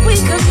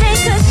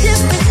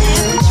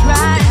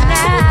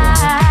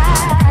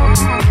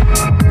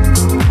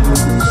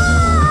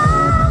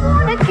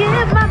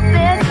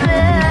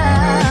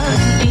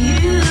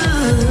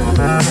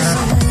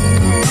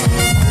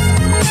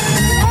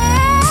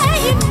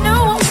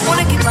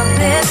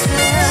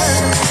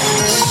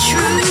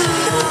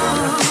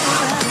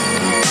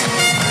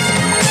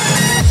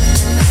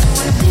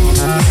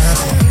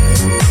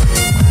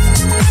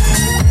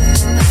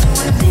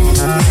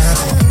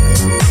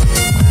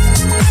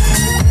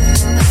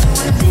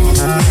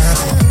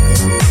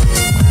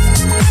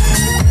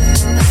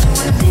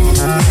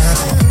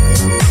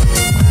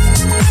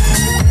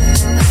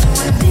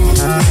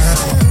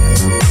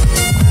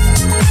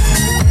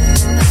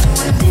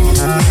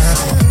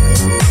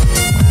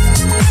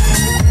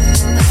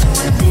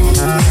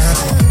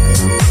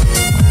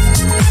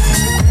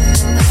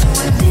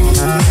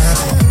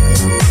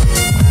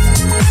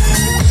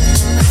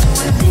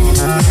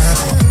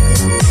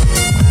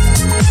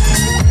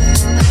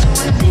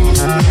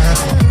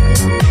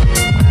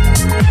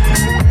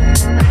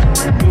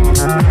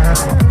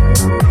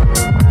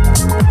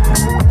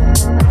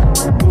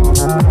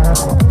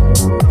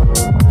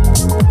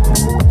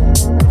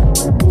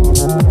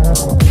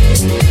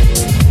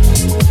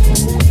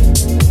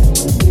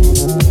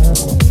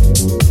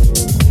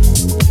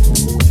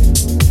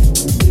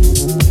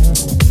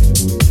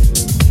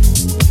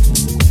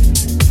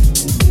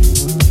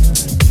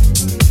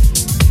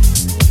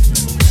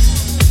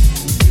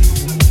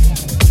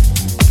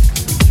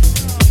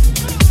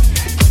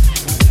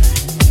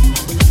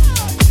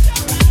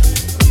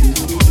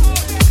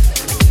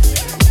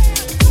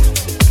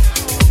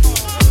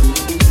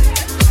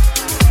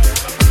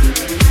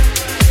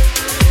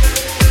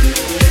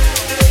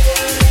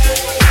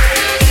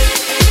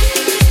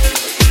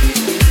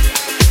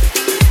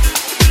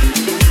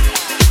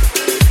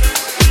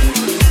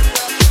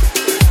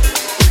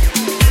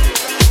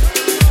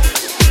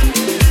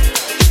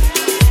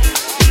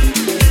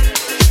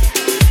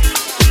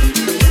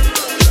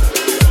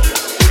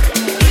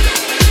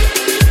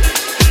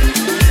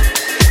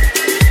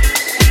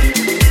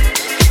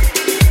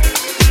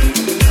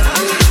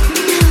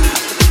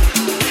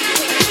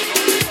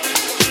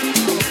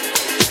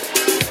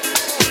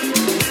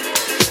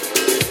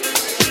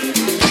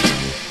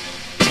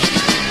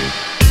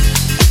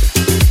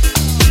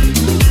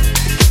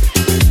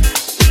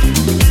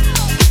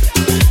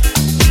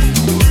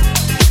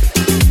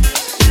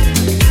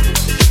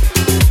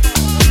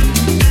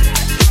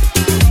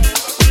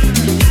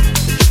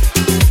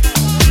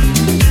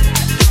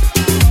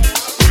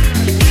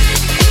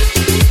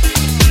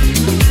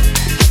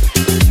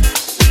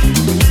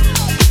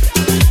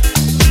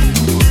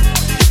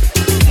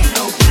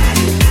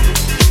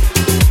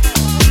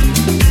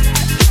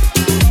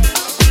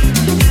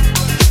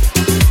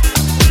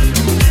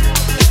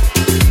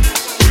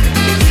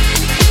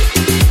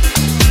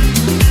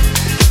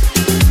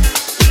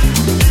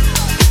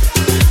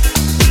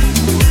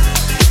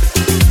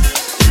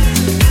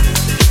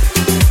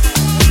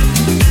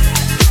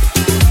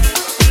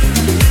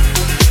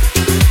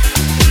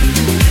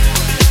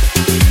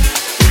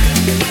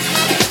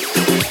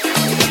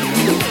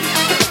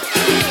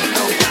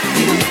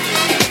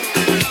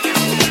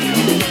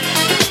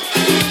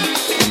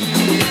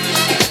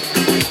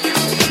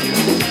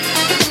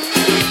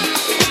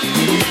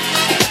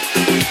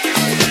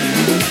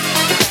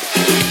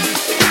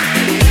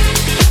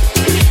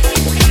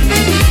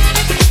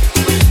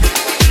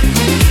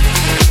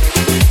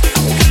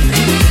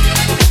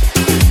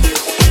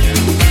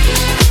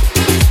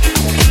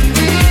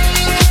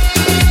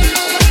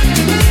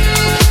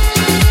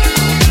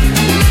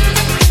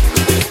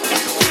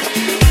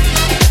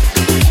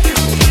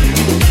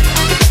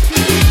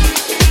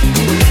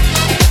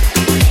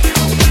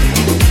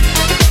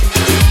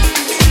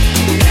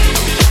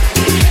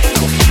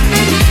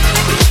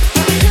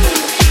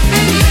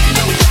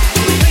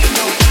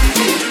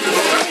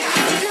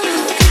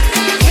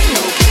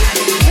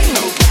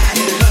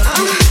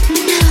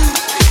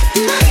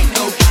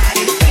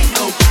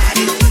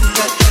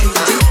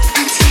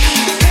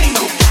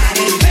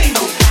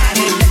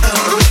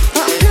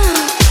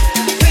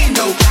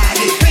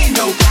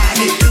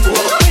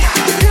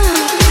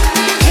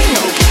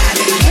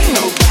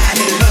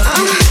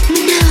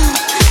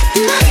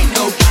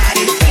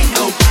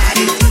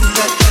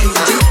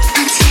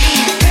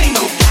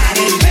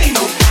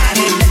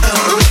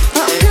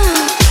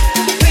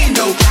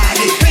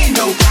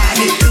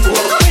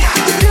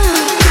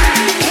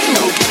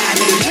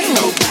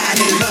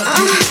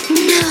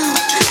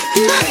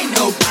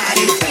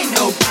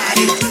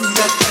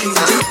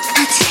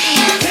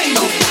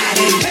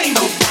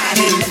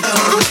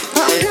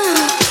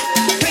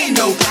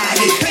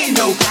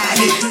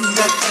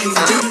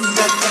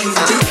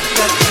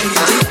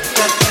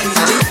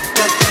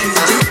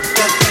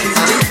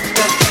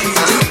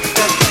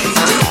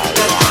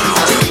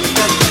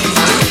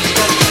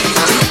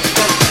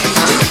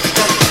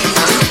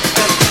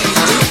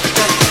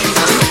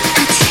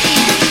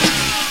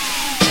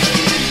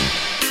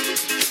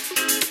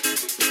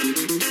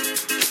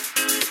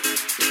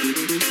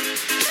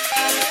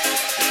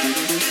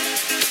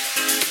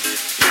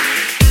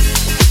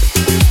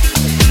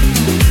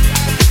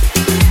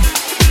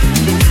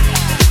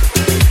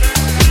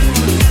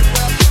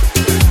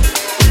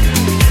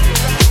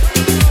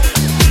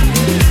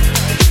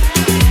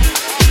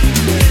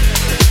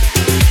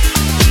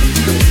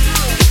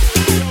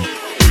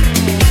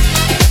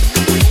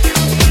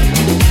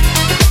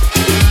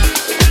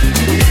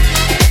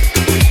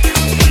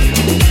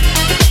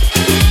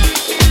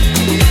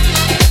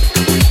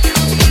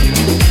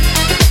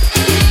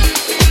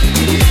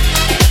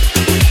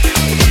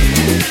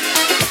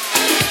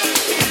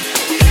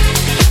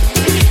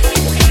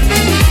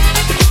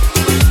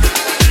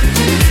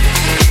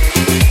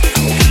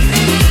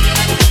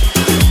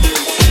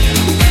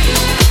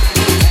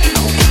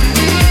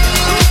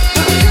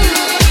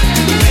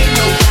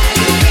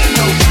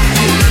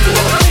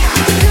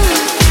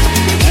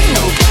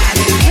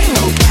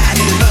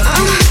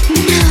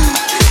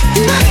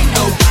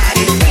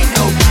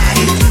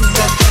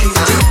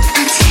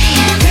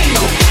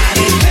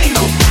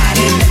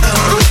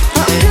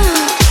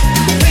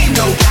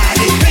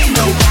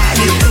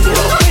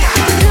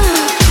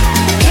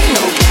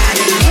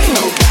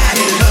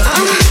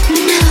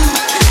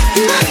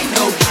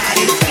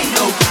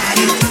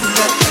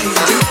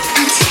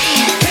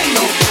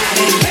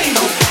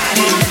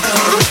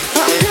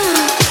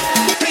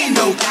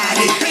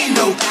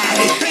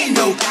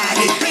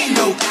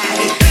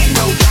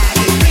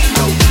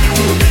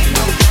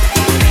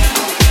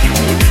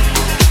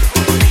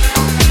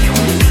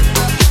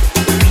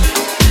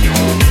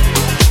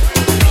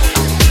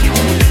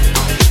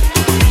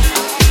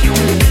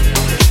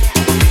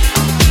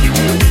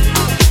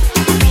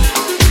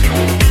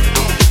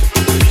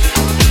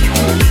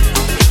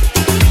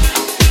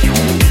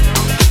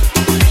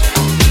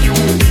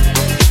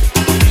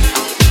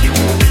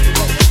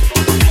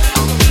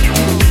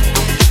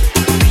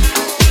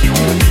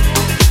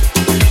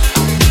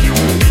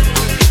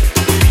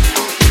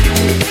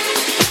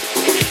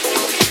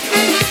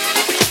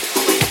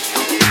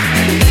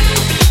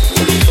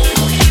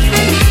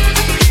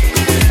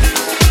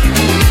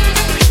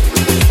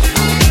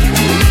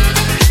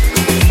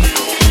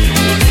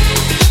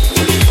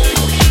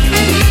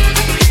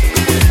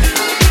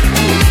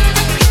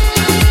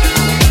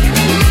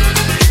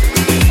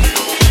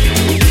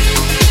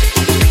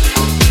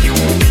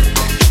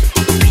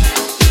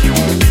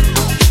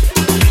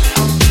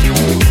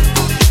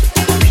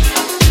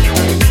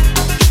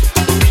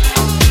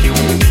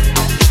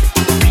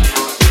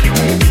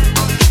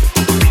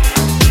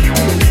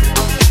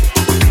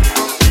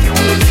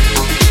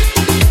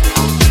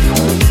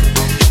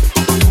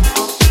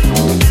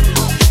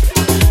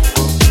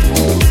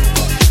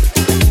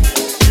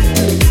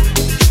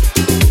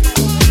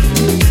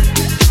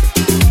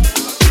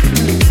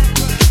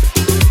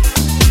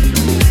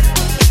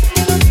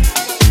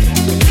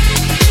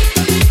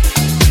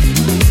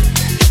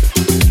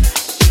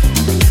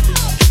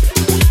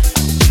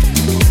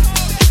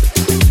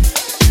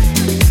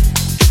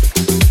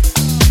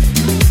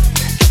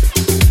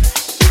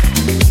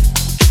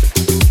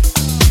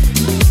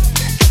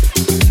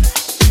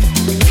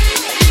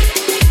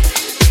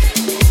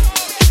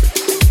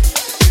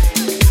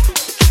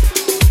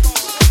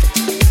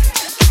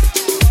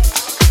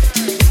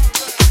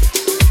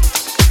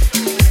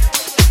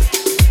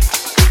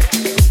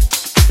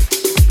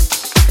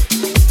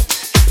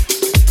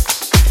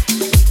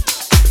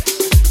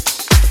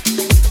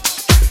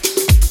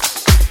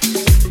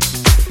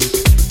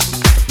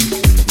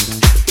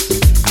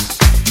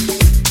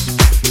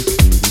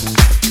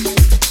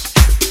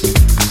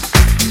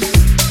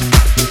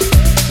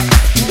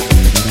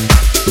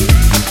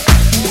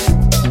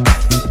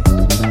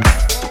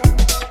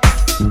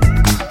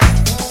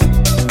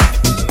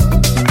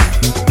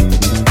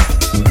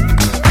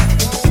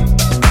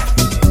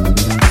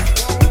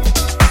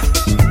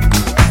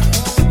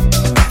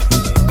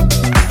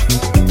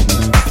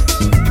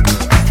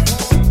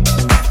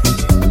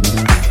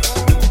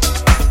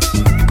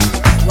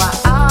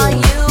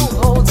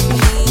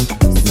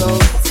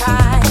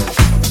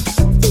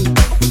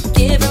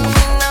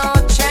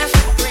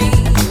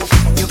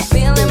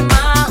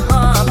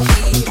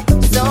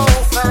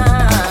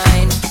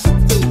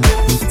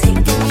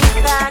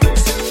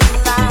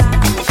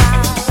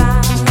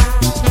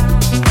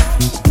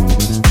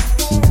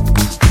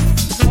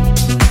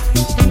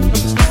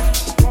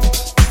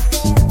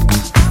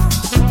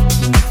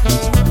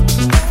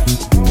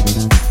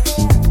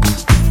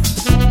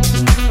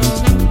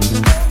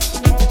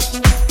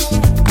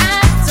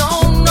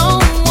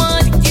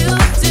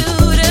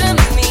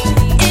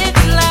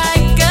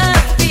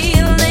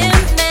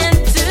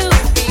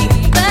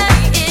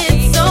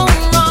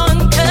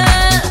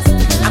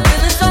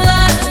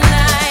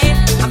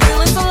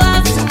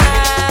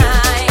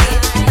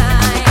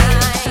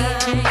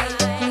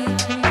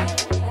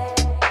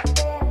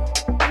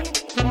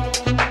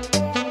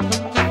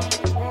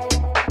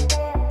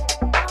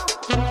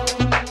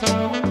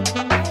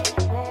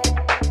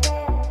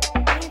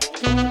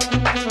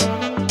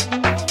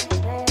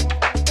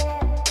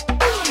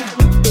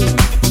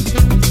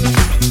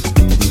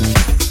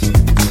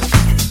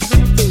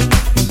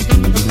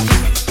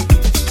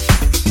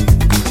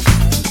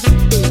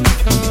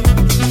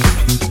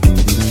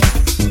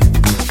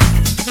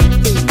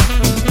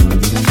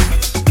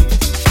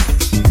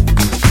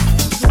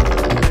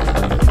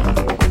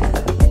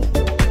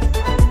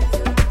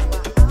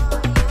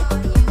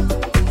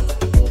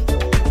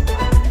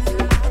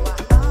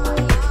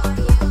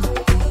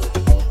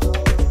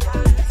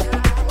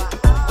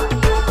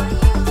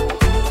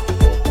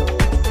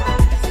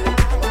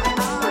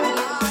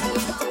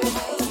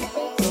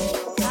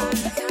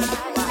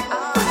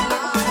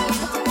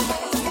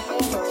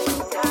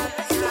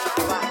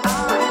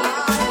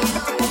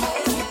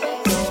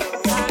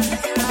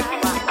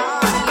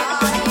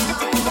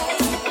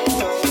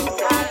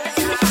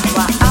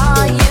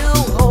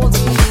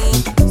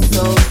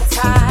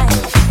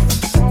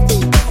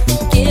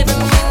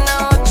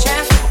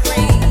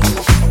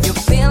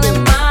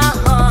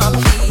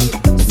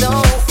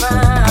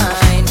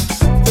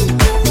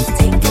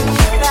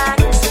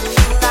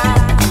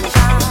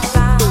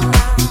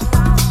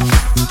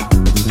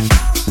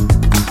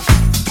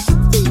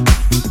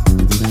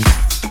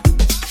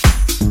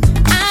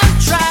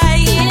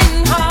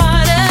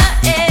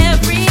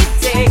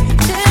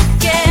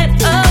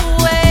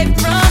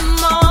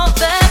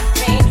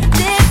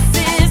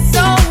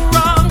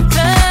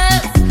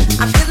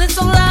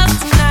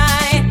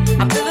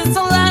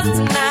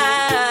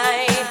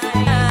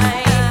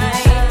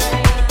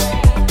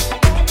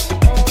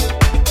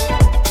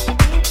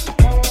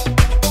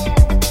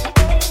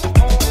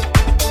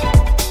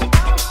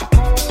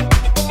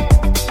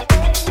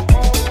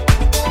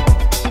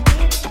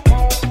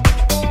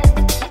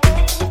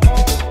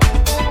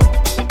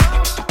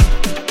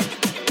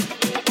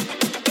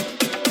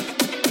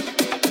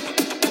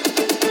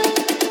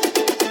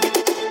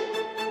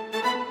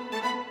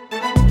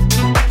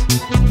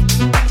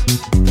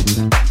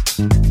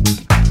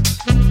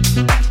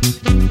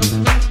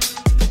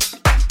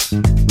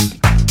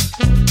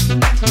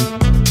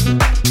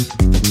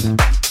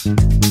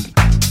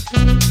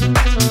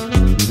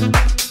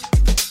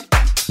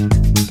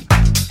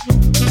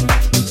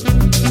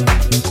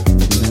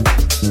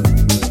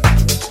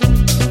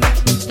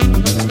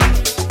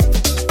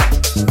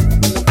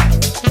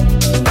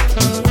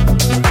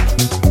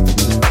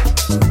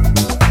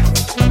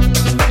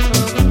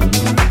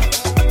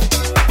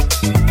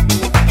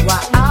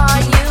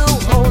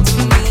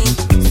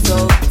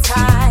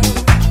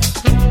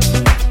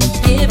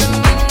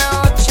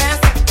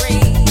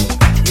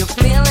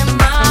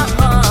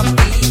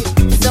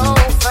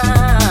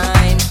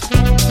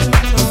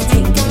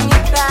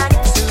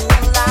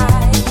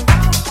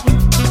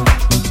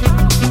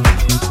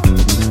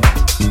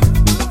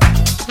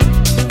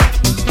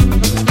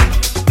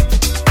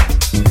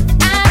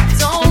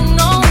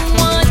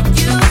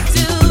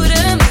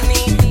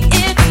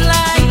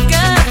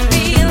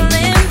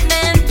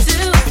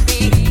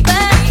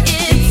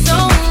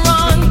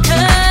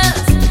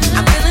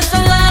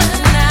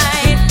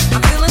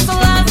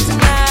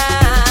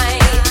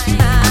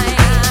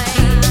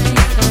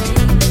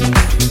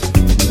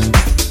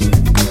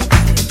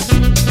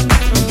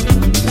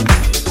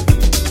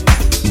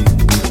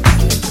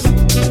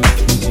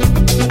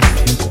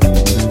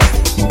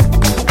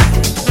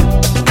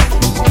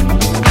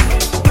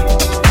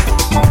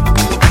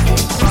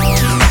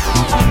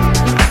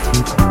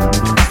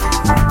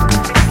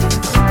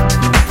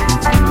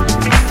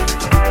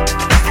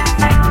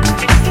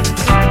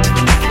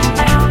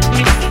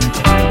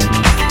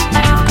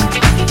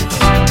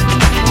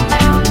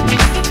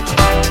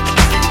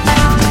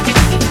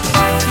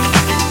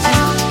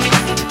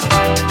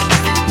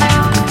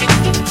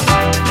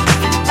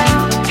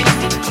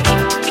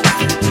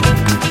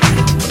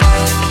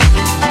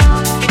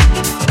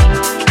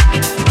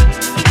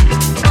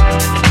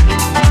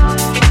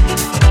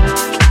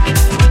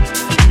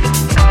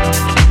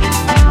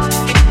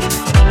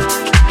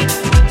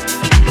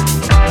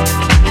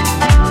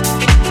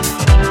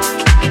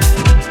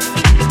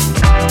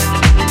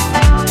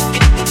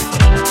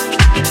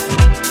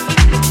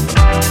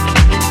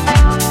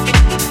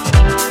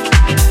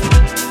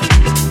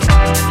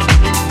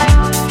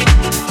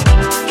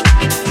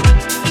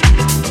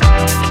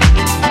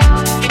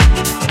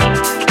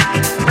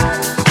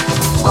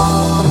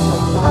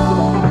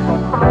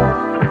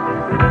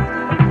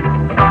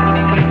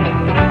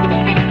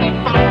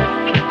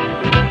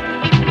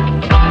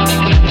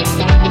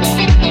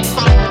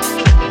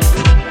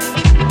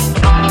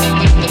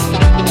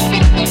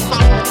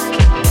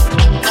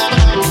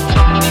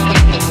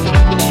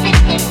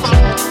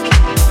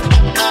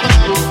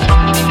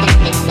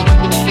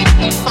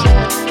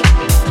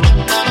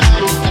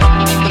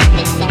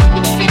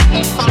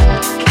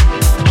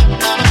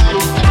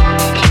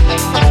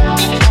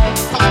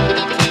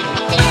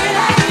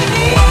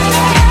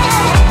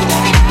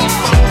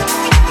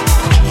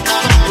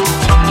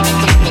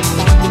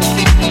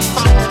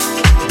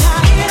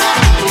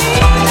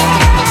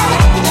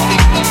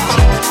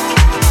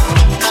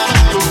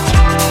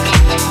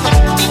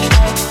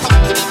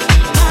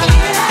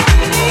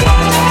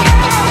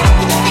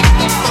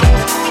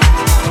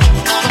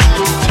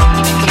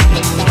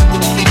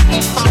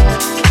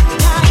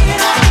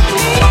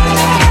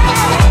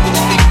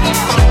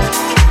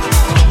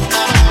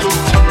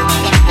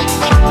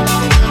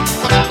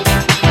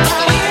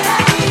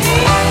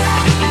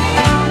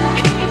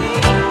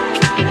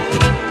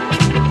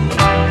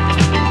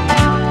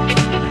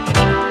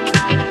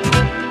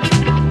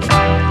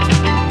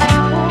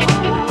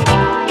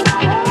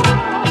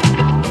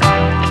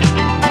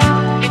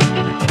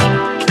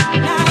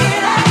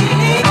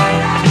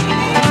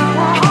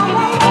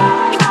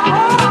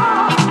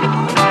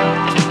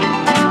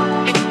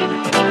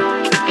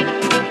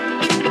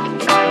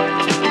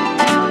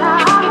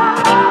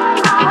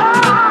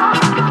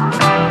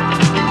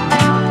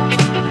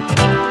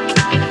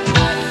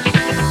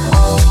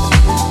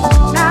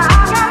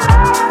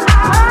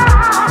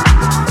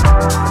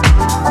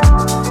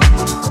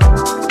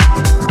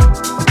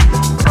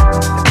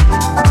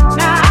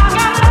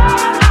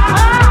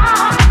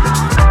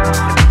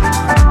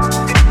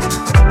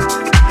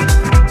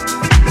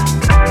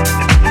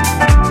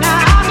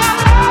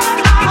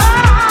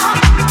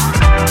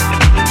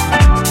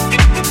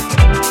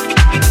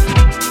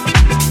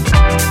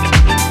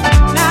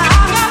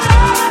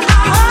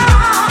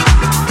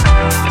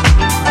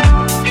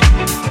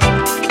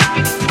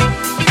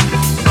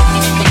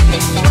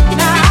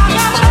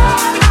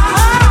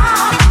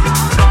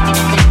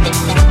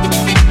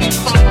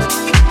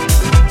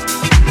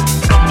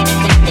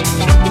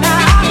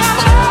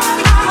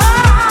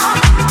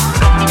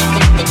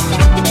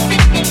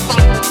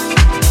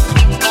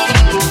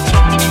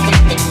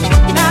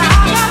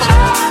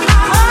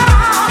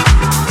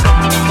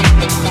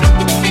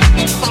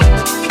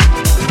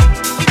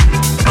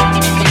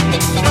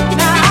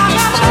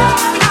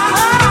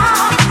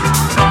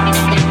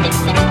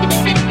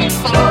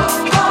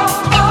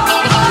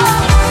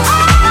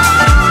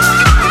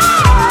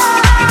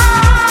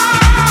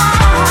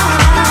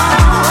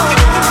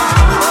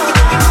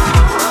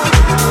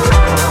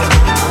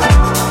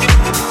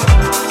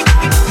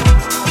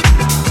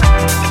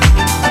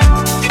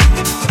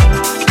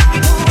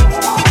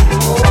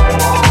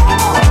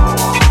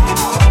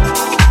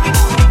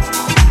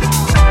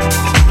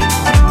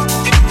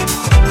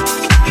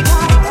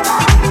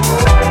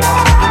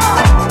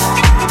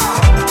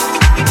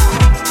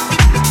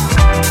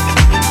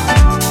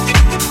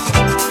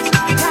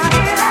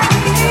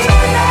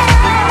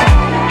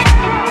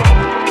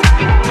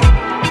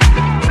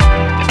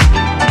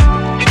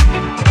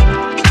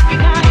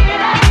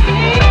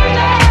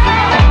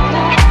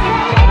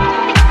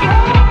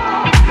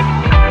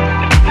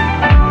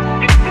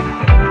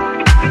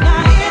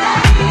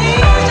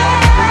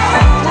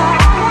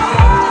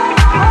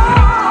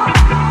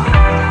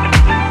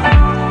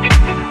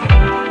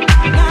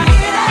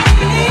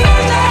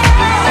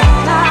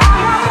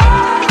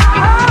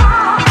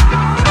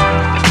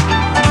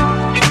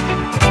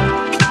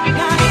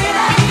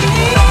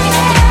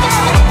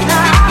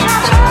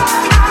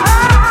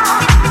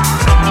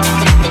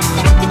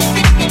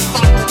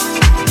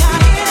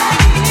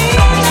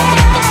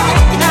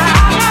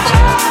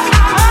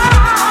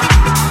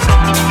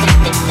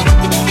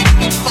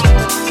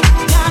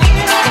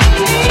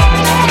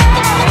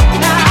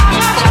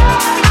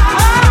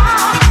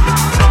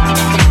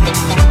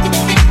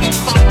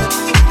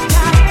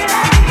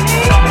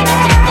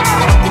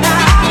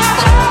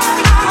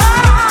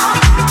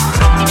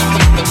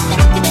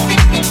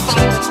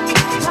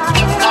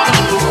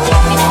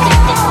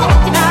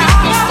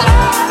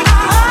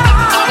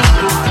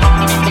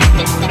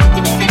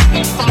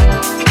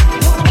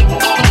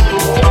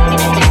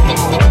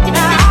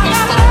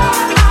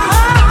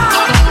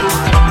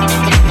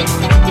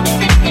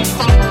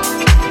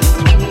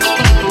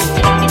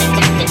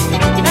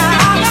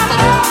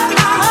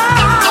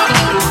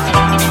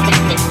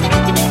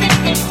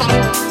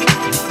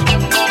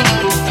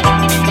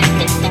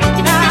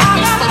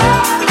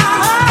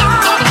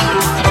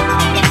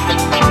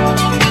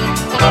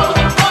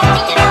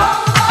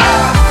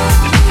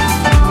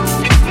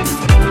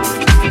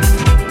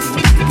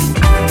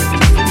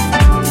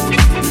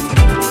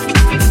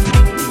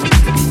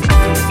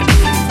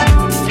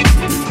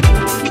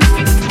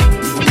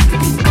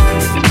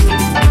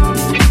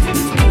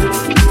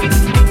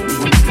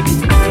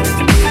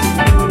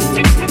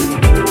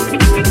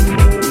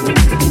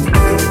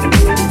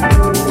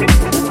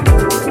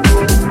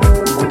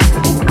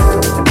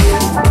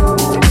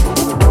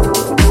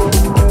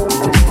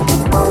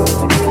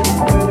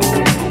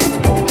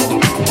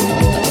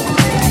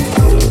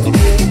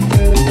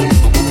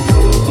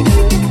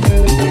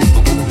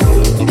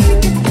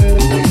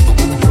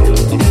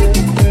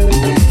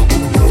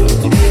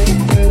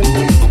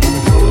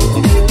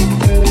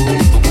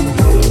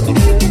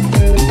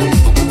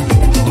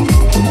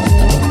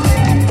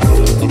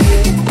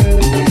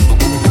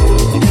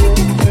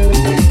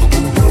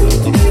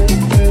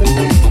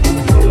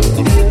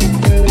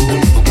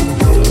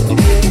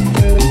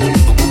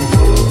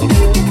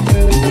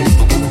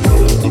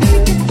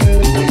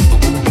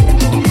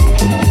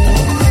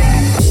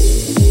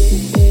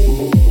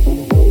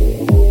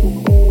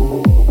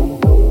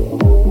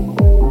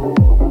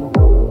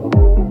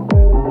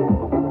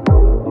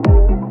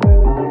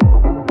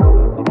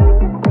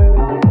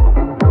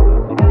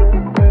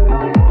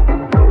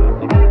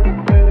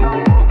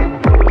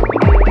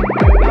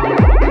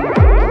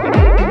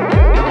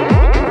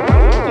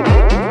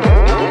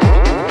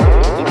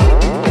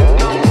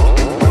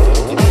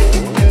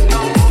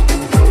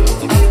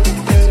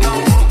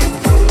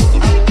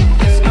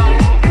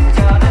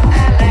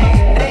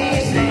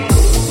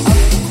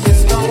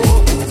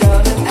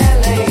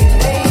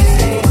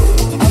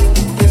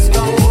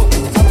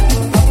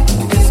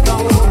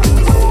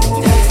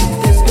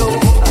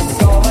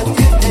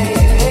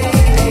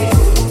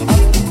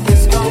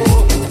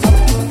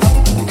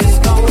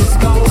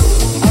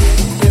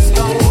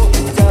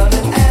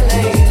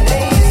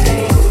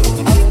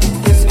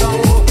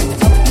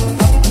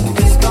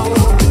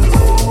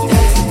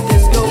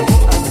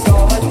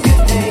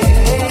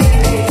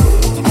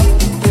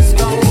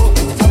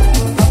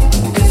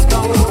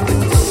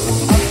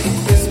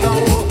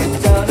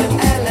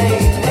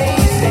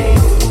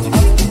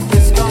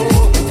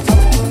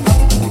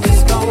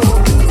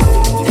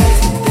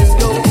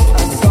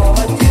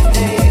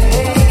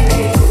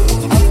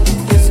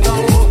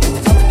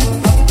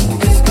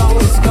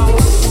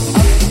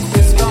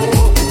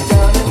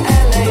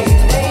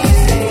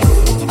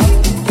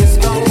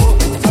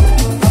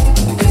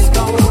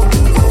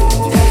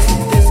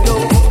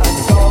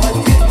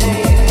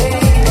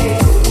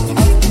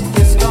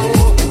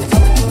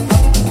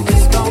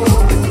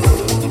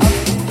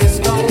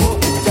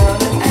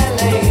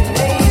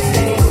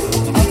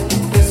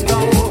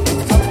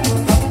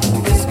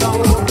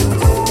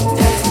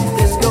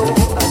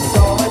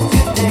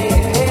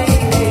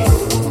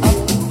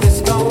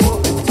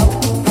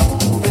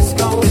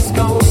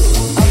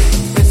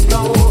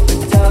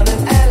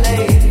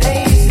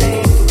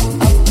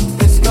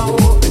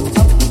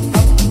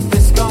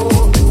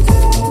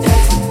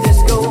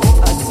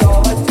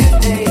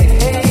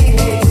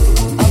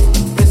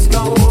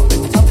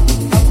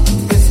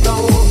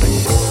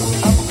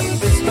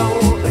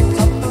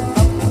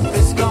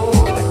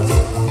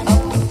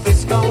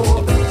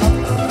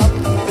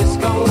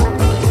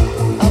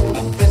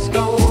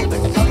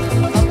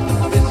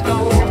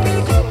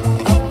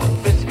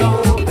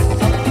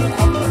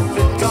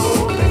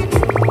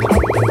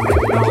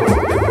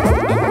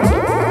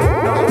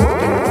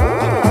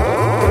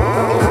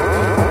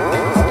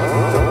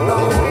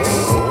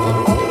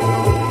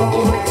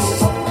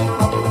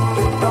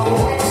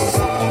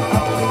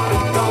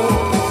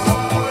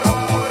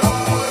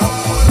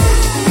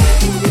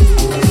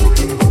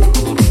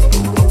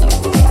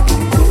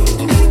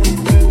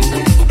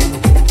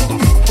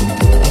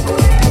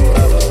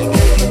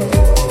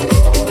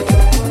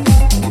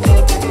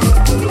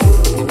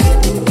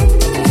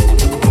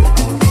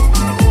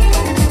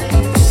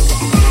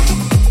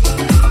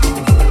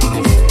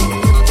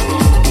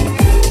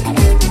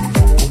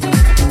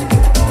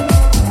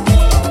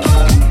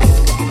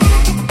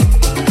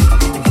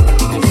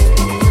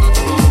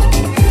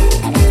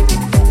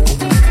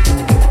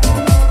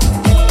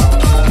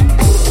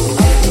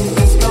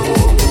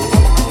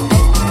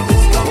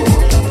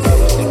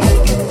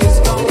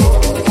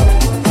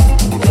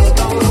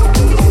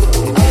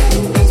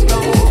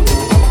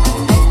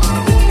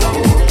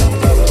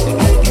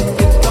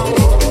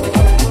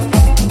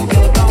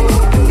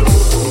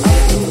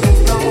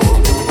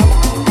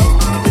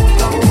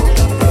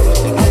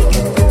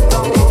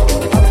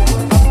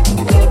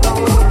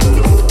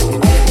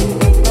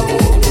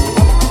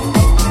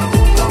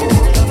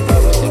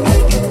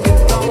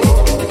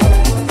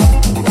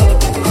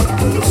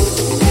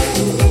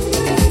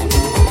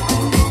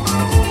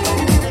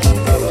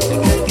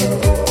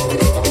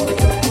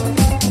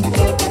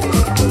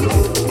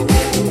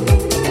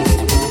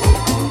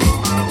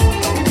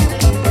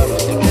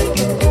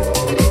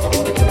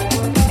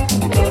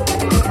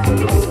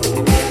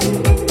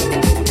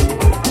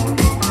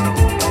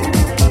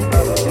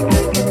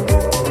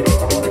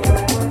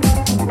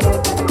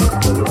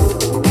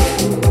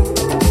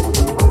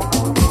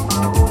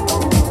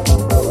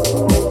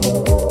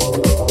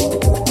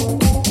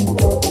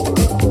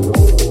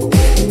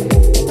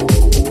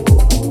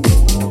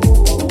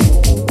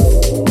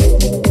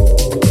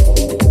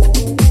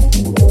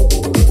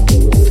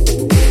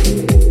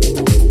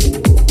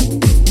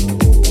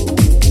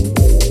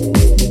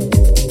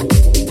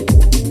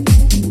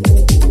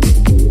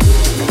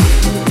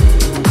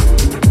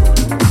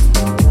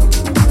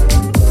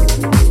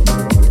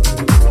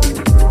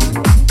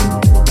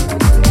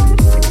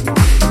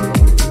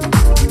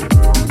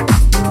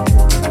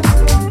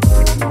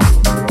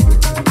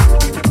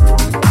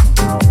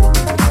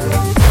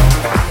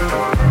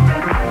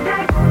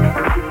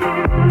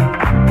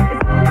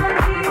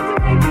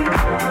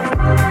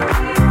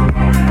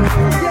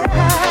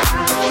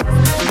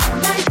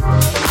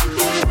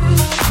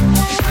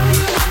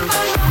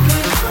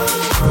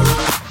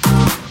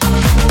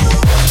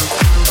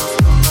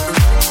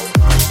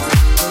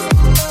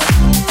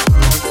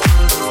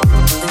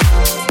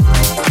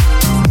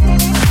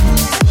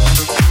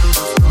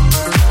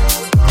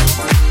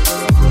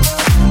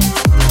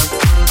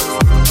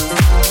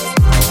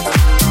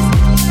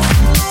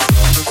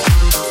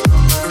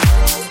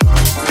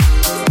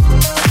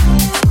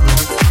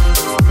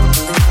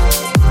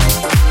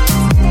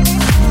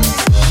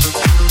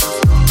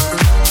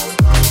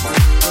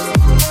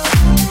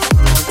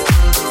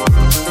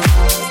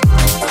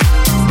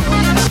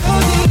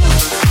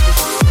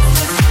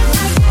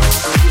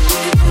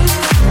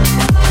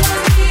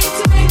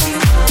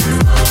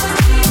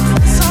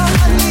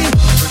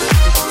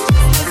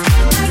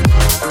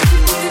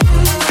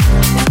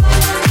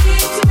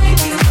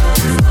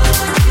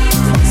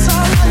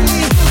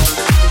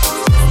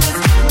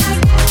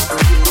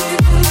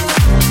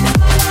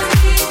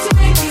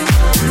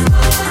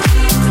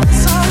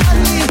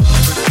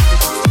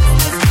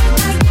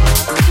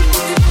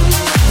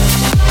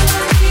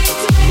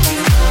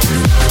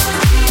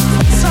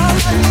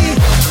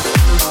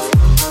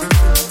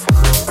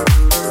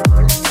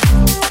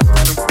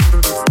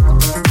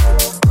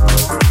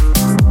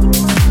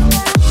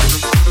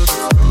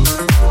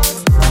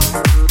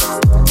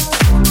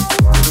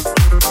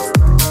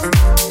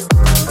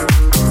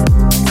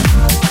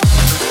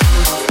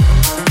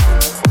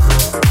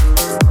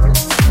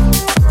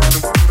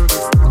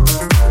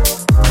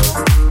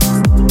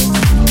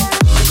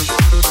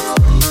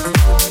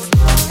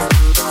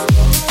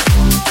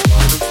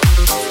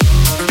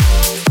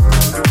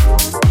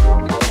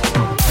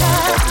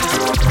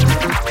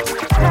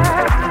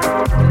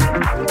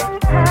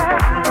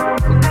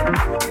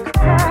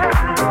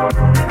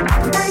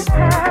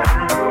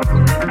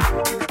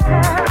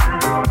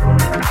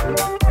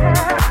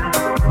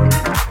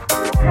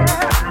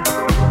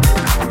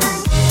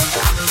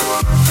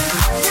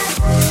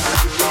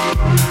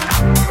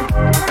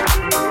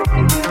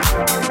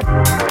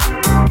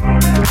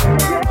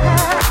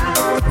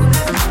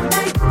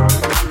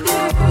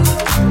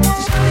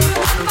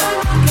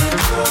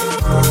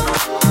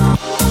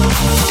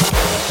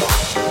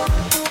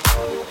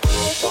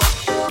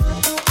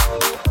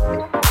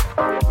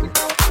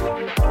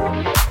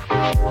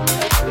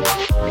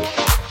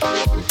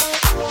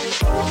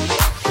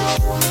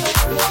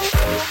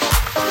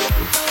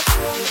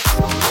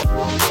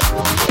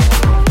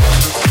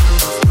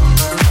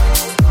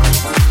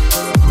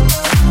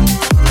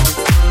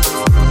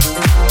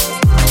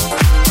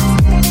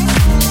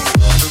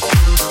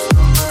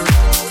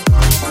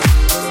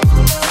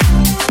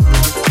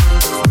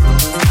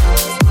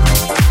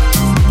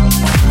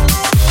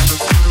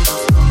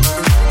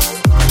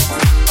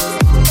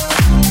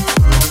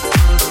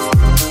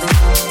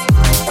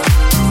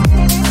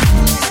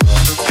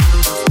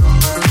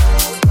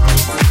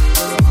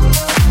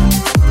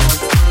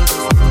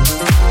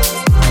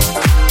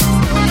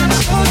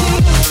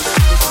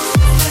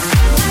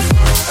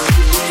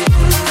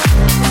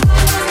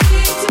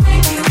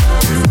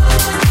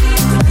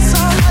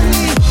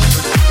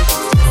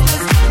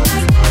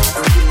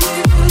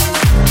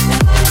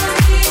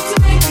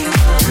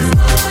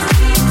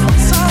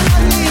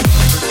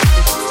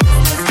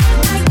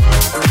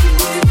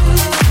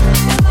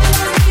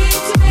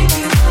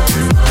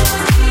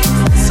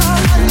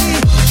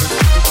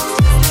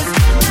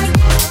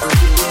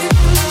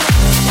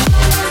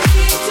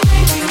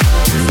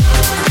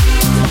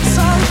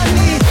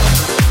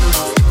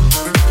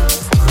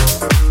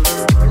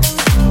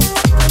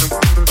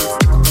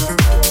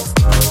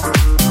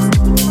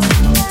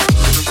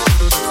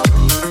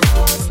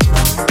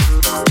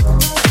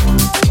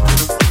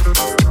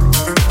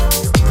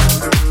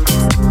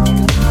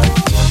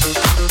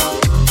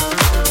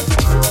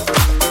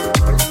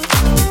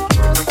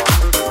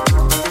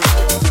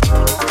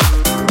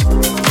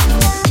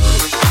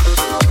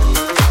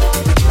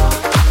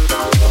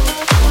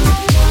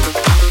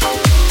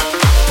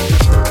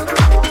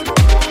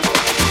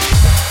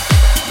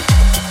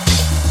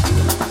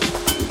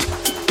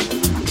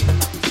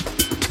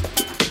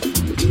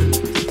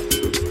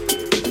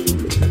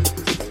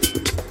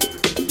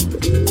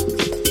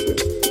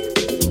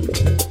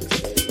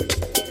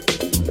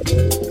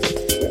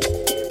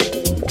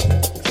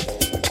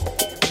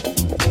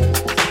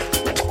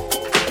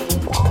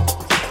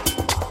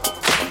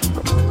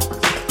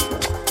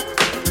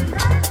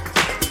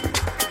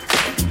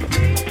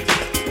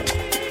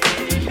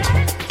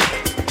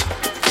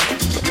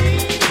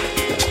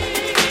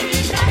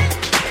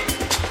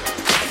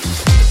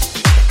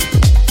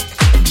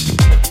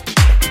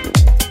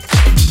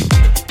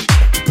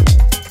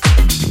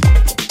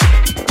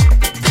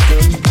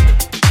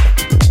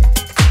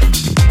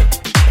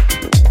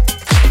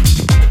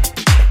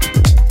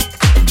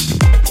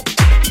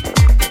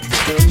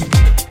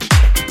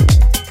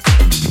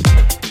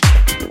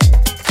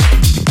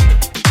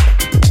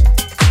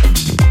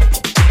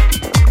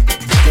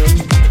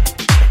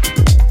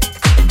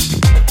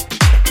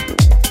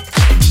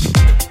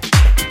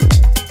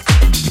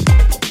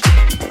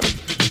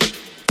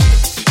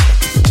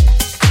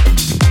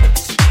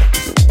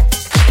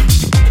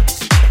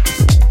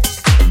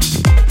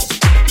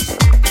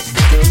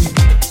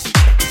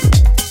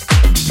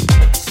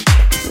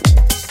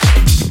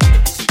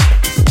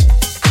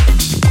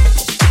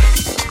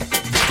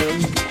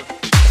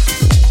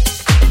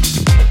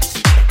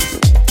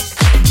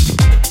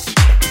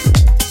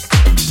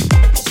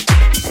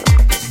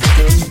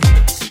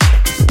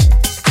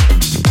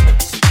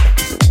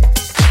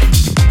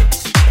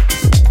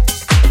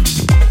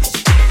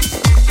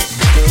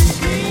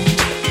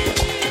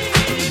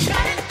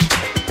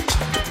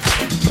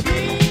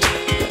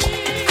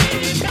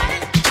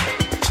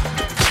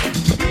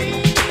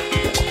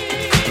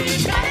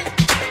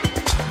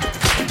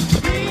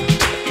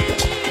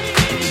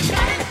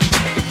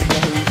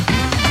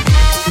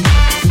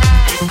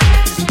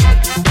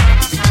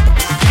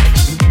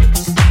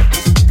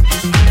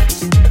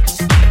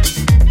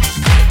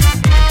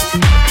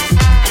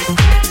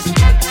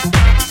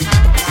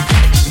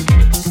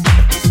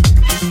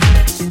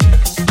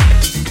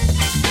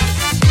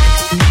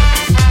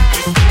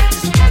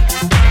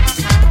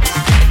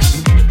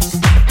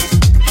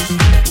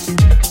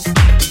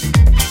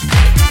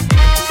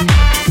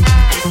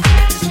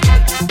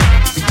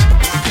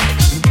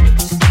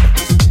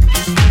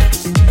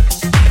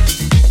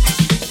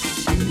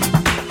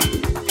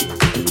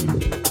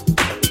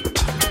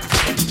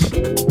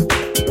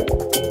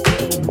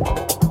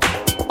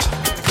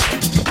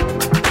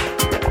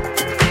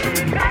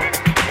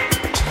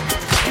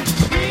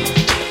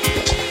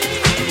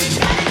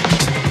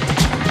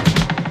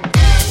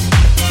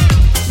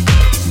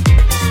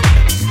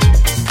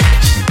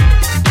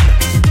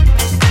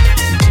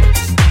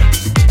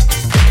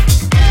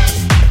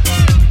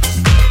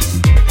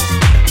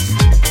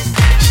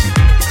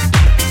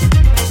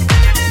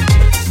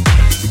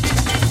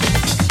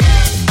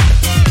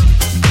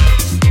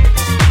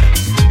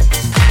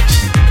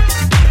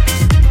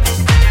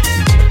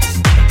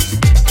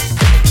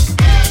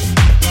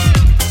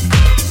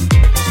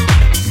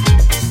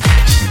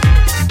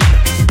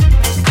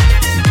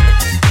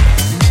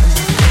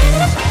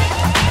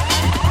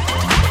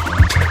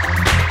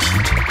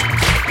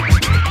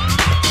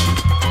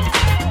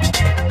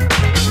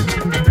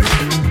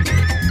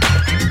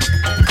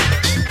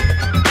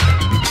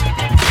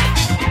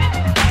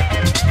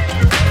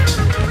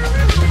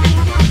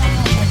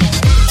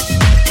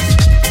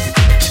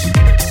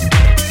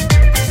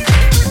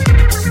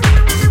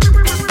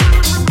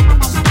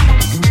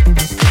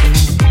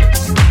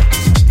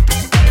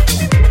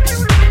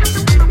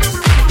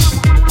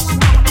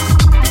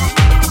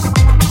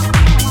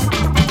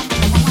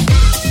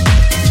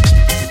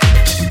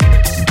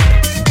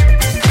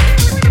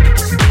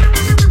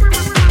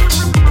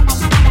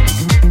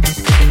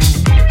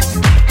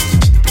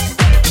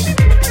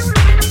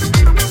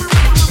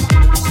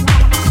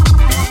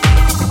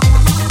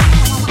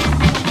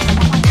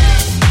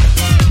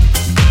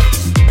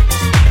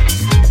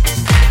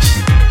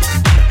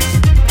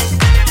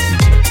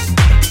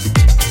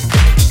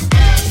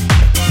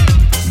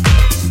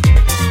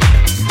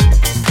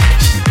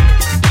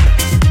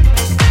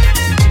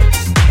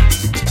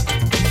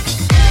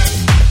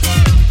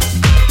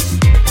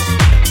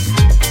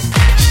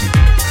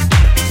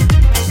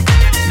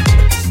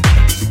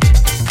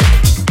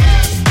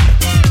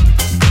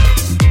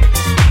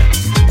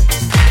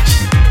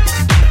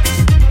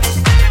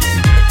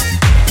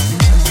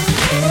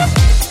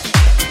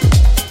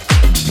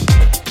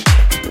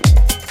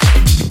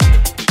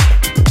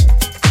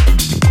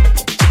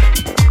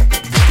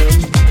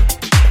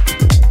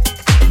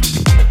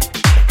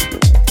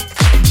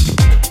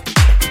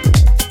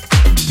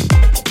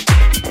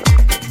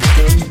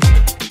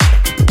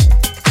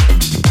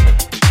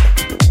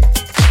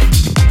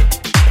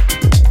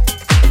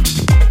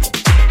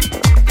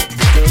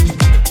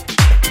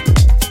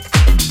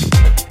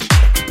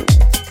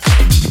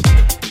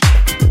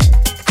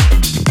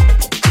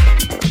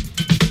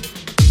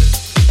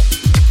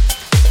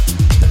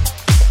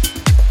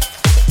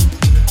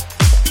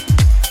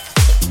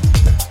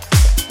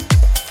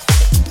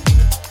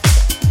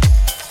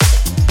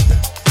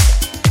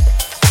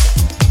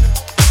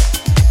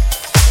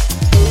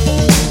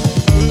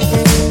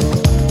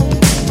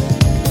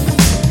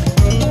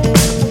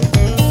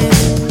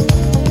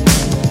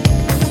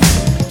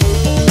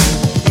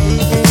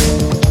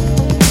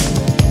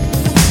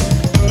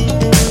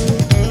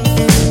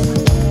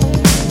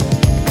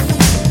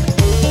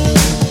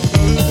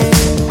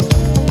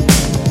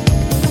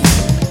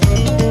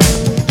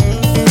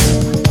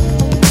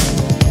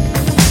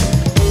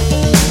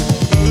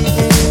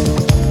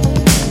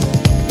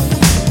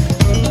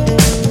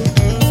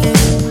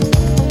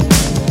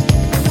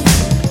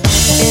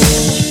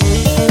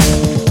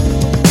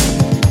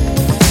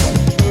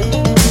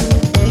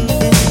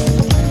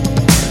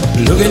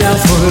 looking out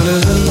for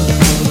love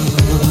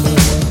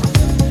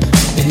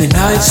in the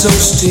night so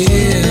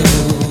still.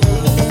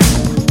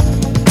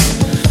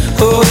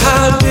 Oh,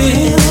 how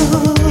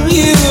build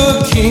you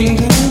a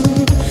kingdom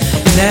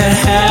in that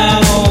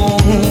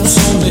house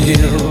on the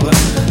hill,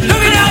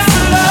 looking out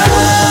for love,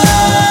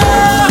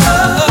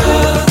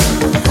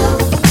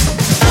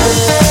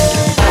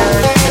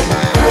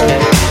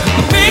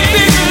 big,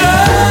 big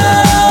love.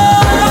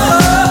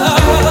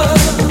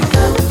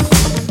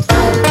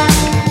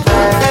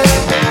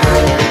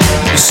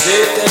 You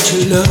said that you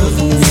love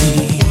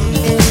me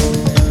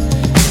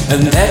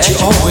and that you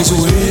always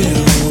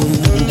will.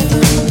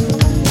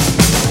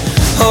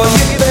 Oh,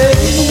 you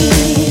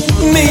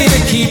begged me to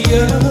keep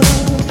you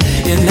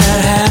in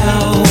that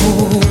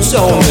house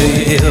on the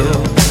hill,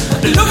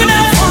 looking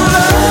out for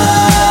love,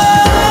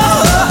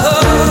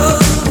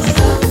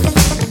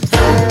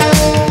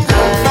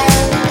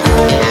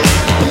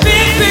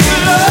 big, big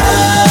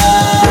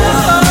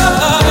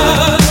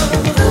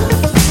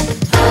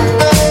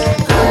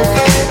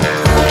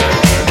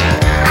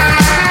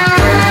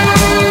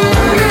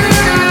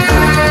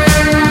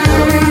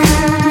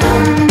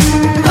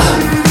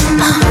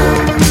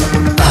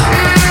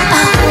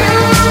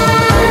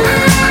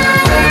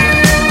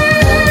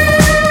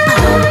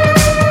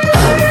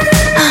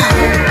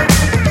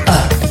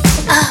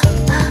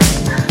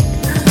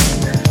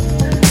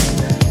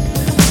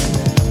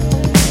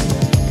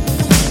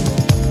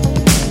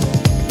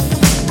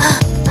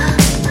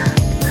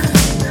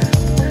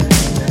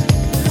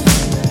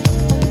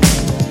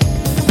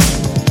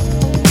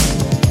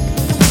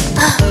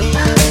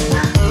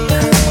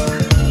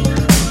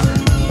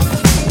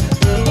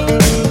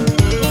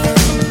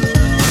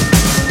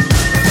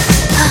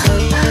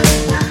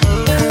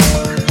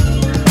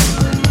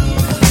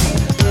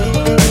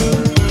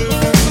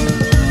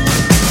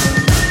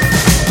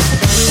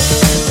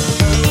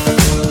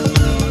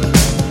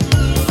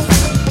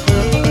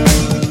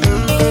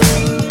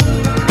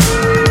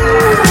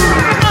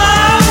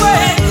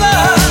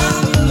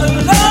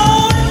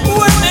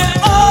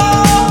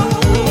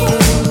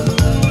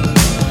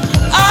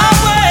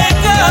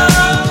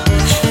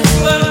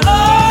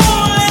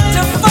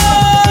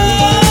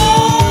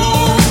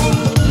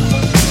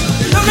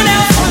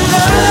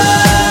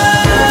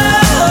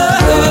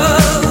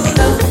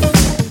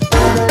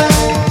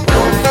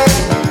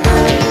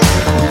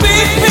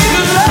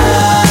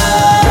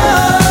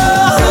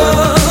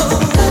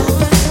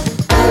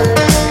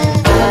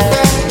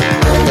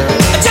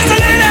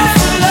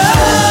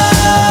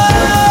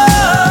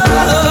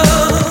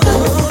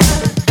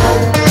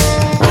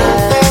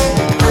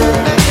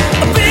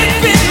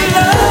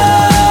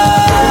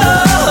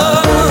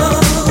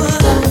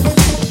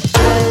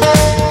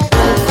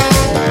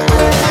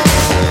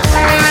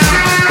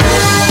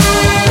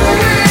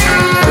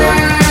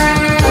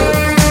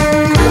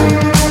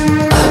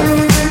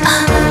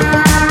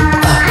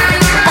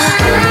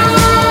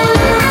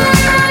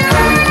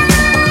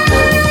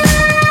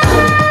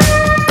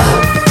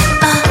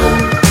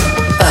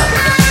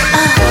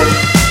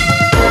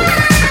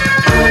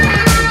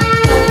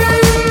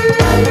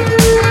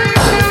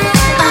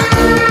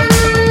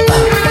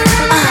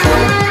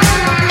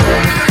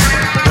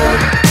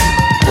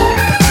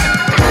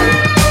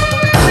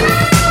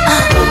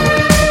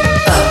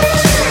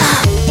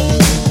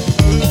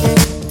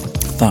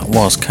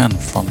was Ken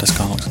from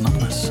Discardlocks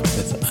Anonymous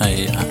with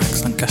a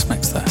excellent guest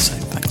mix there, so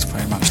thanks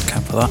very much to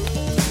Ken for that.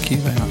 Thank you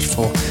very much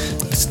for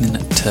listening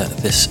to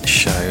this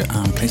show,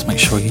 and please make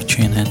sure you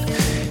tune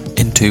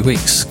in 2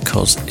 weeks,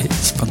 because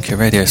it's Funky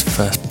Radio's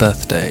first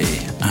birthday,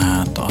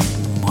 and I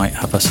might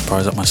have a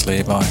surprise up my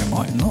sleeve, I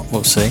might not,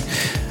 we'll see,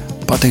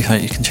 but I do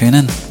hope you can tune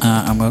in,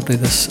 and we'll do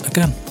this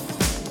again.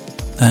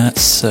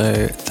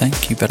 So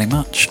thank you very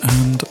much,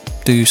 and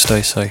do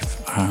stay safe,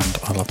 and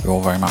I love you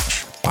all very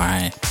much.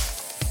 Bye.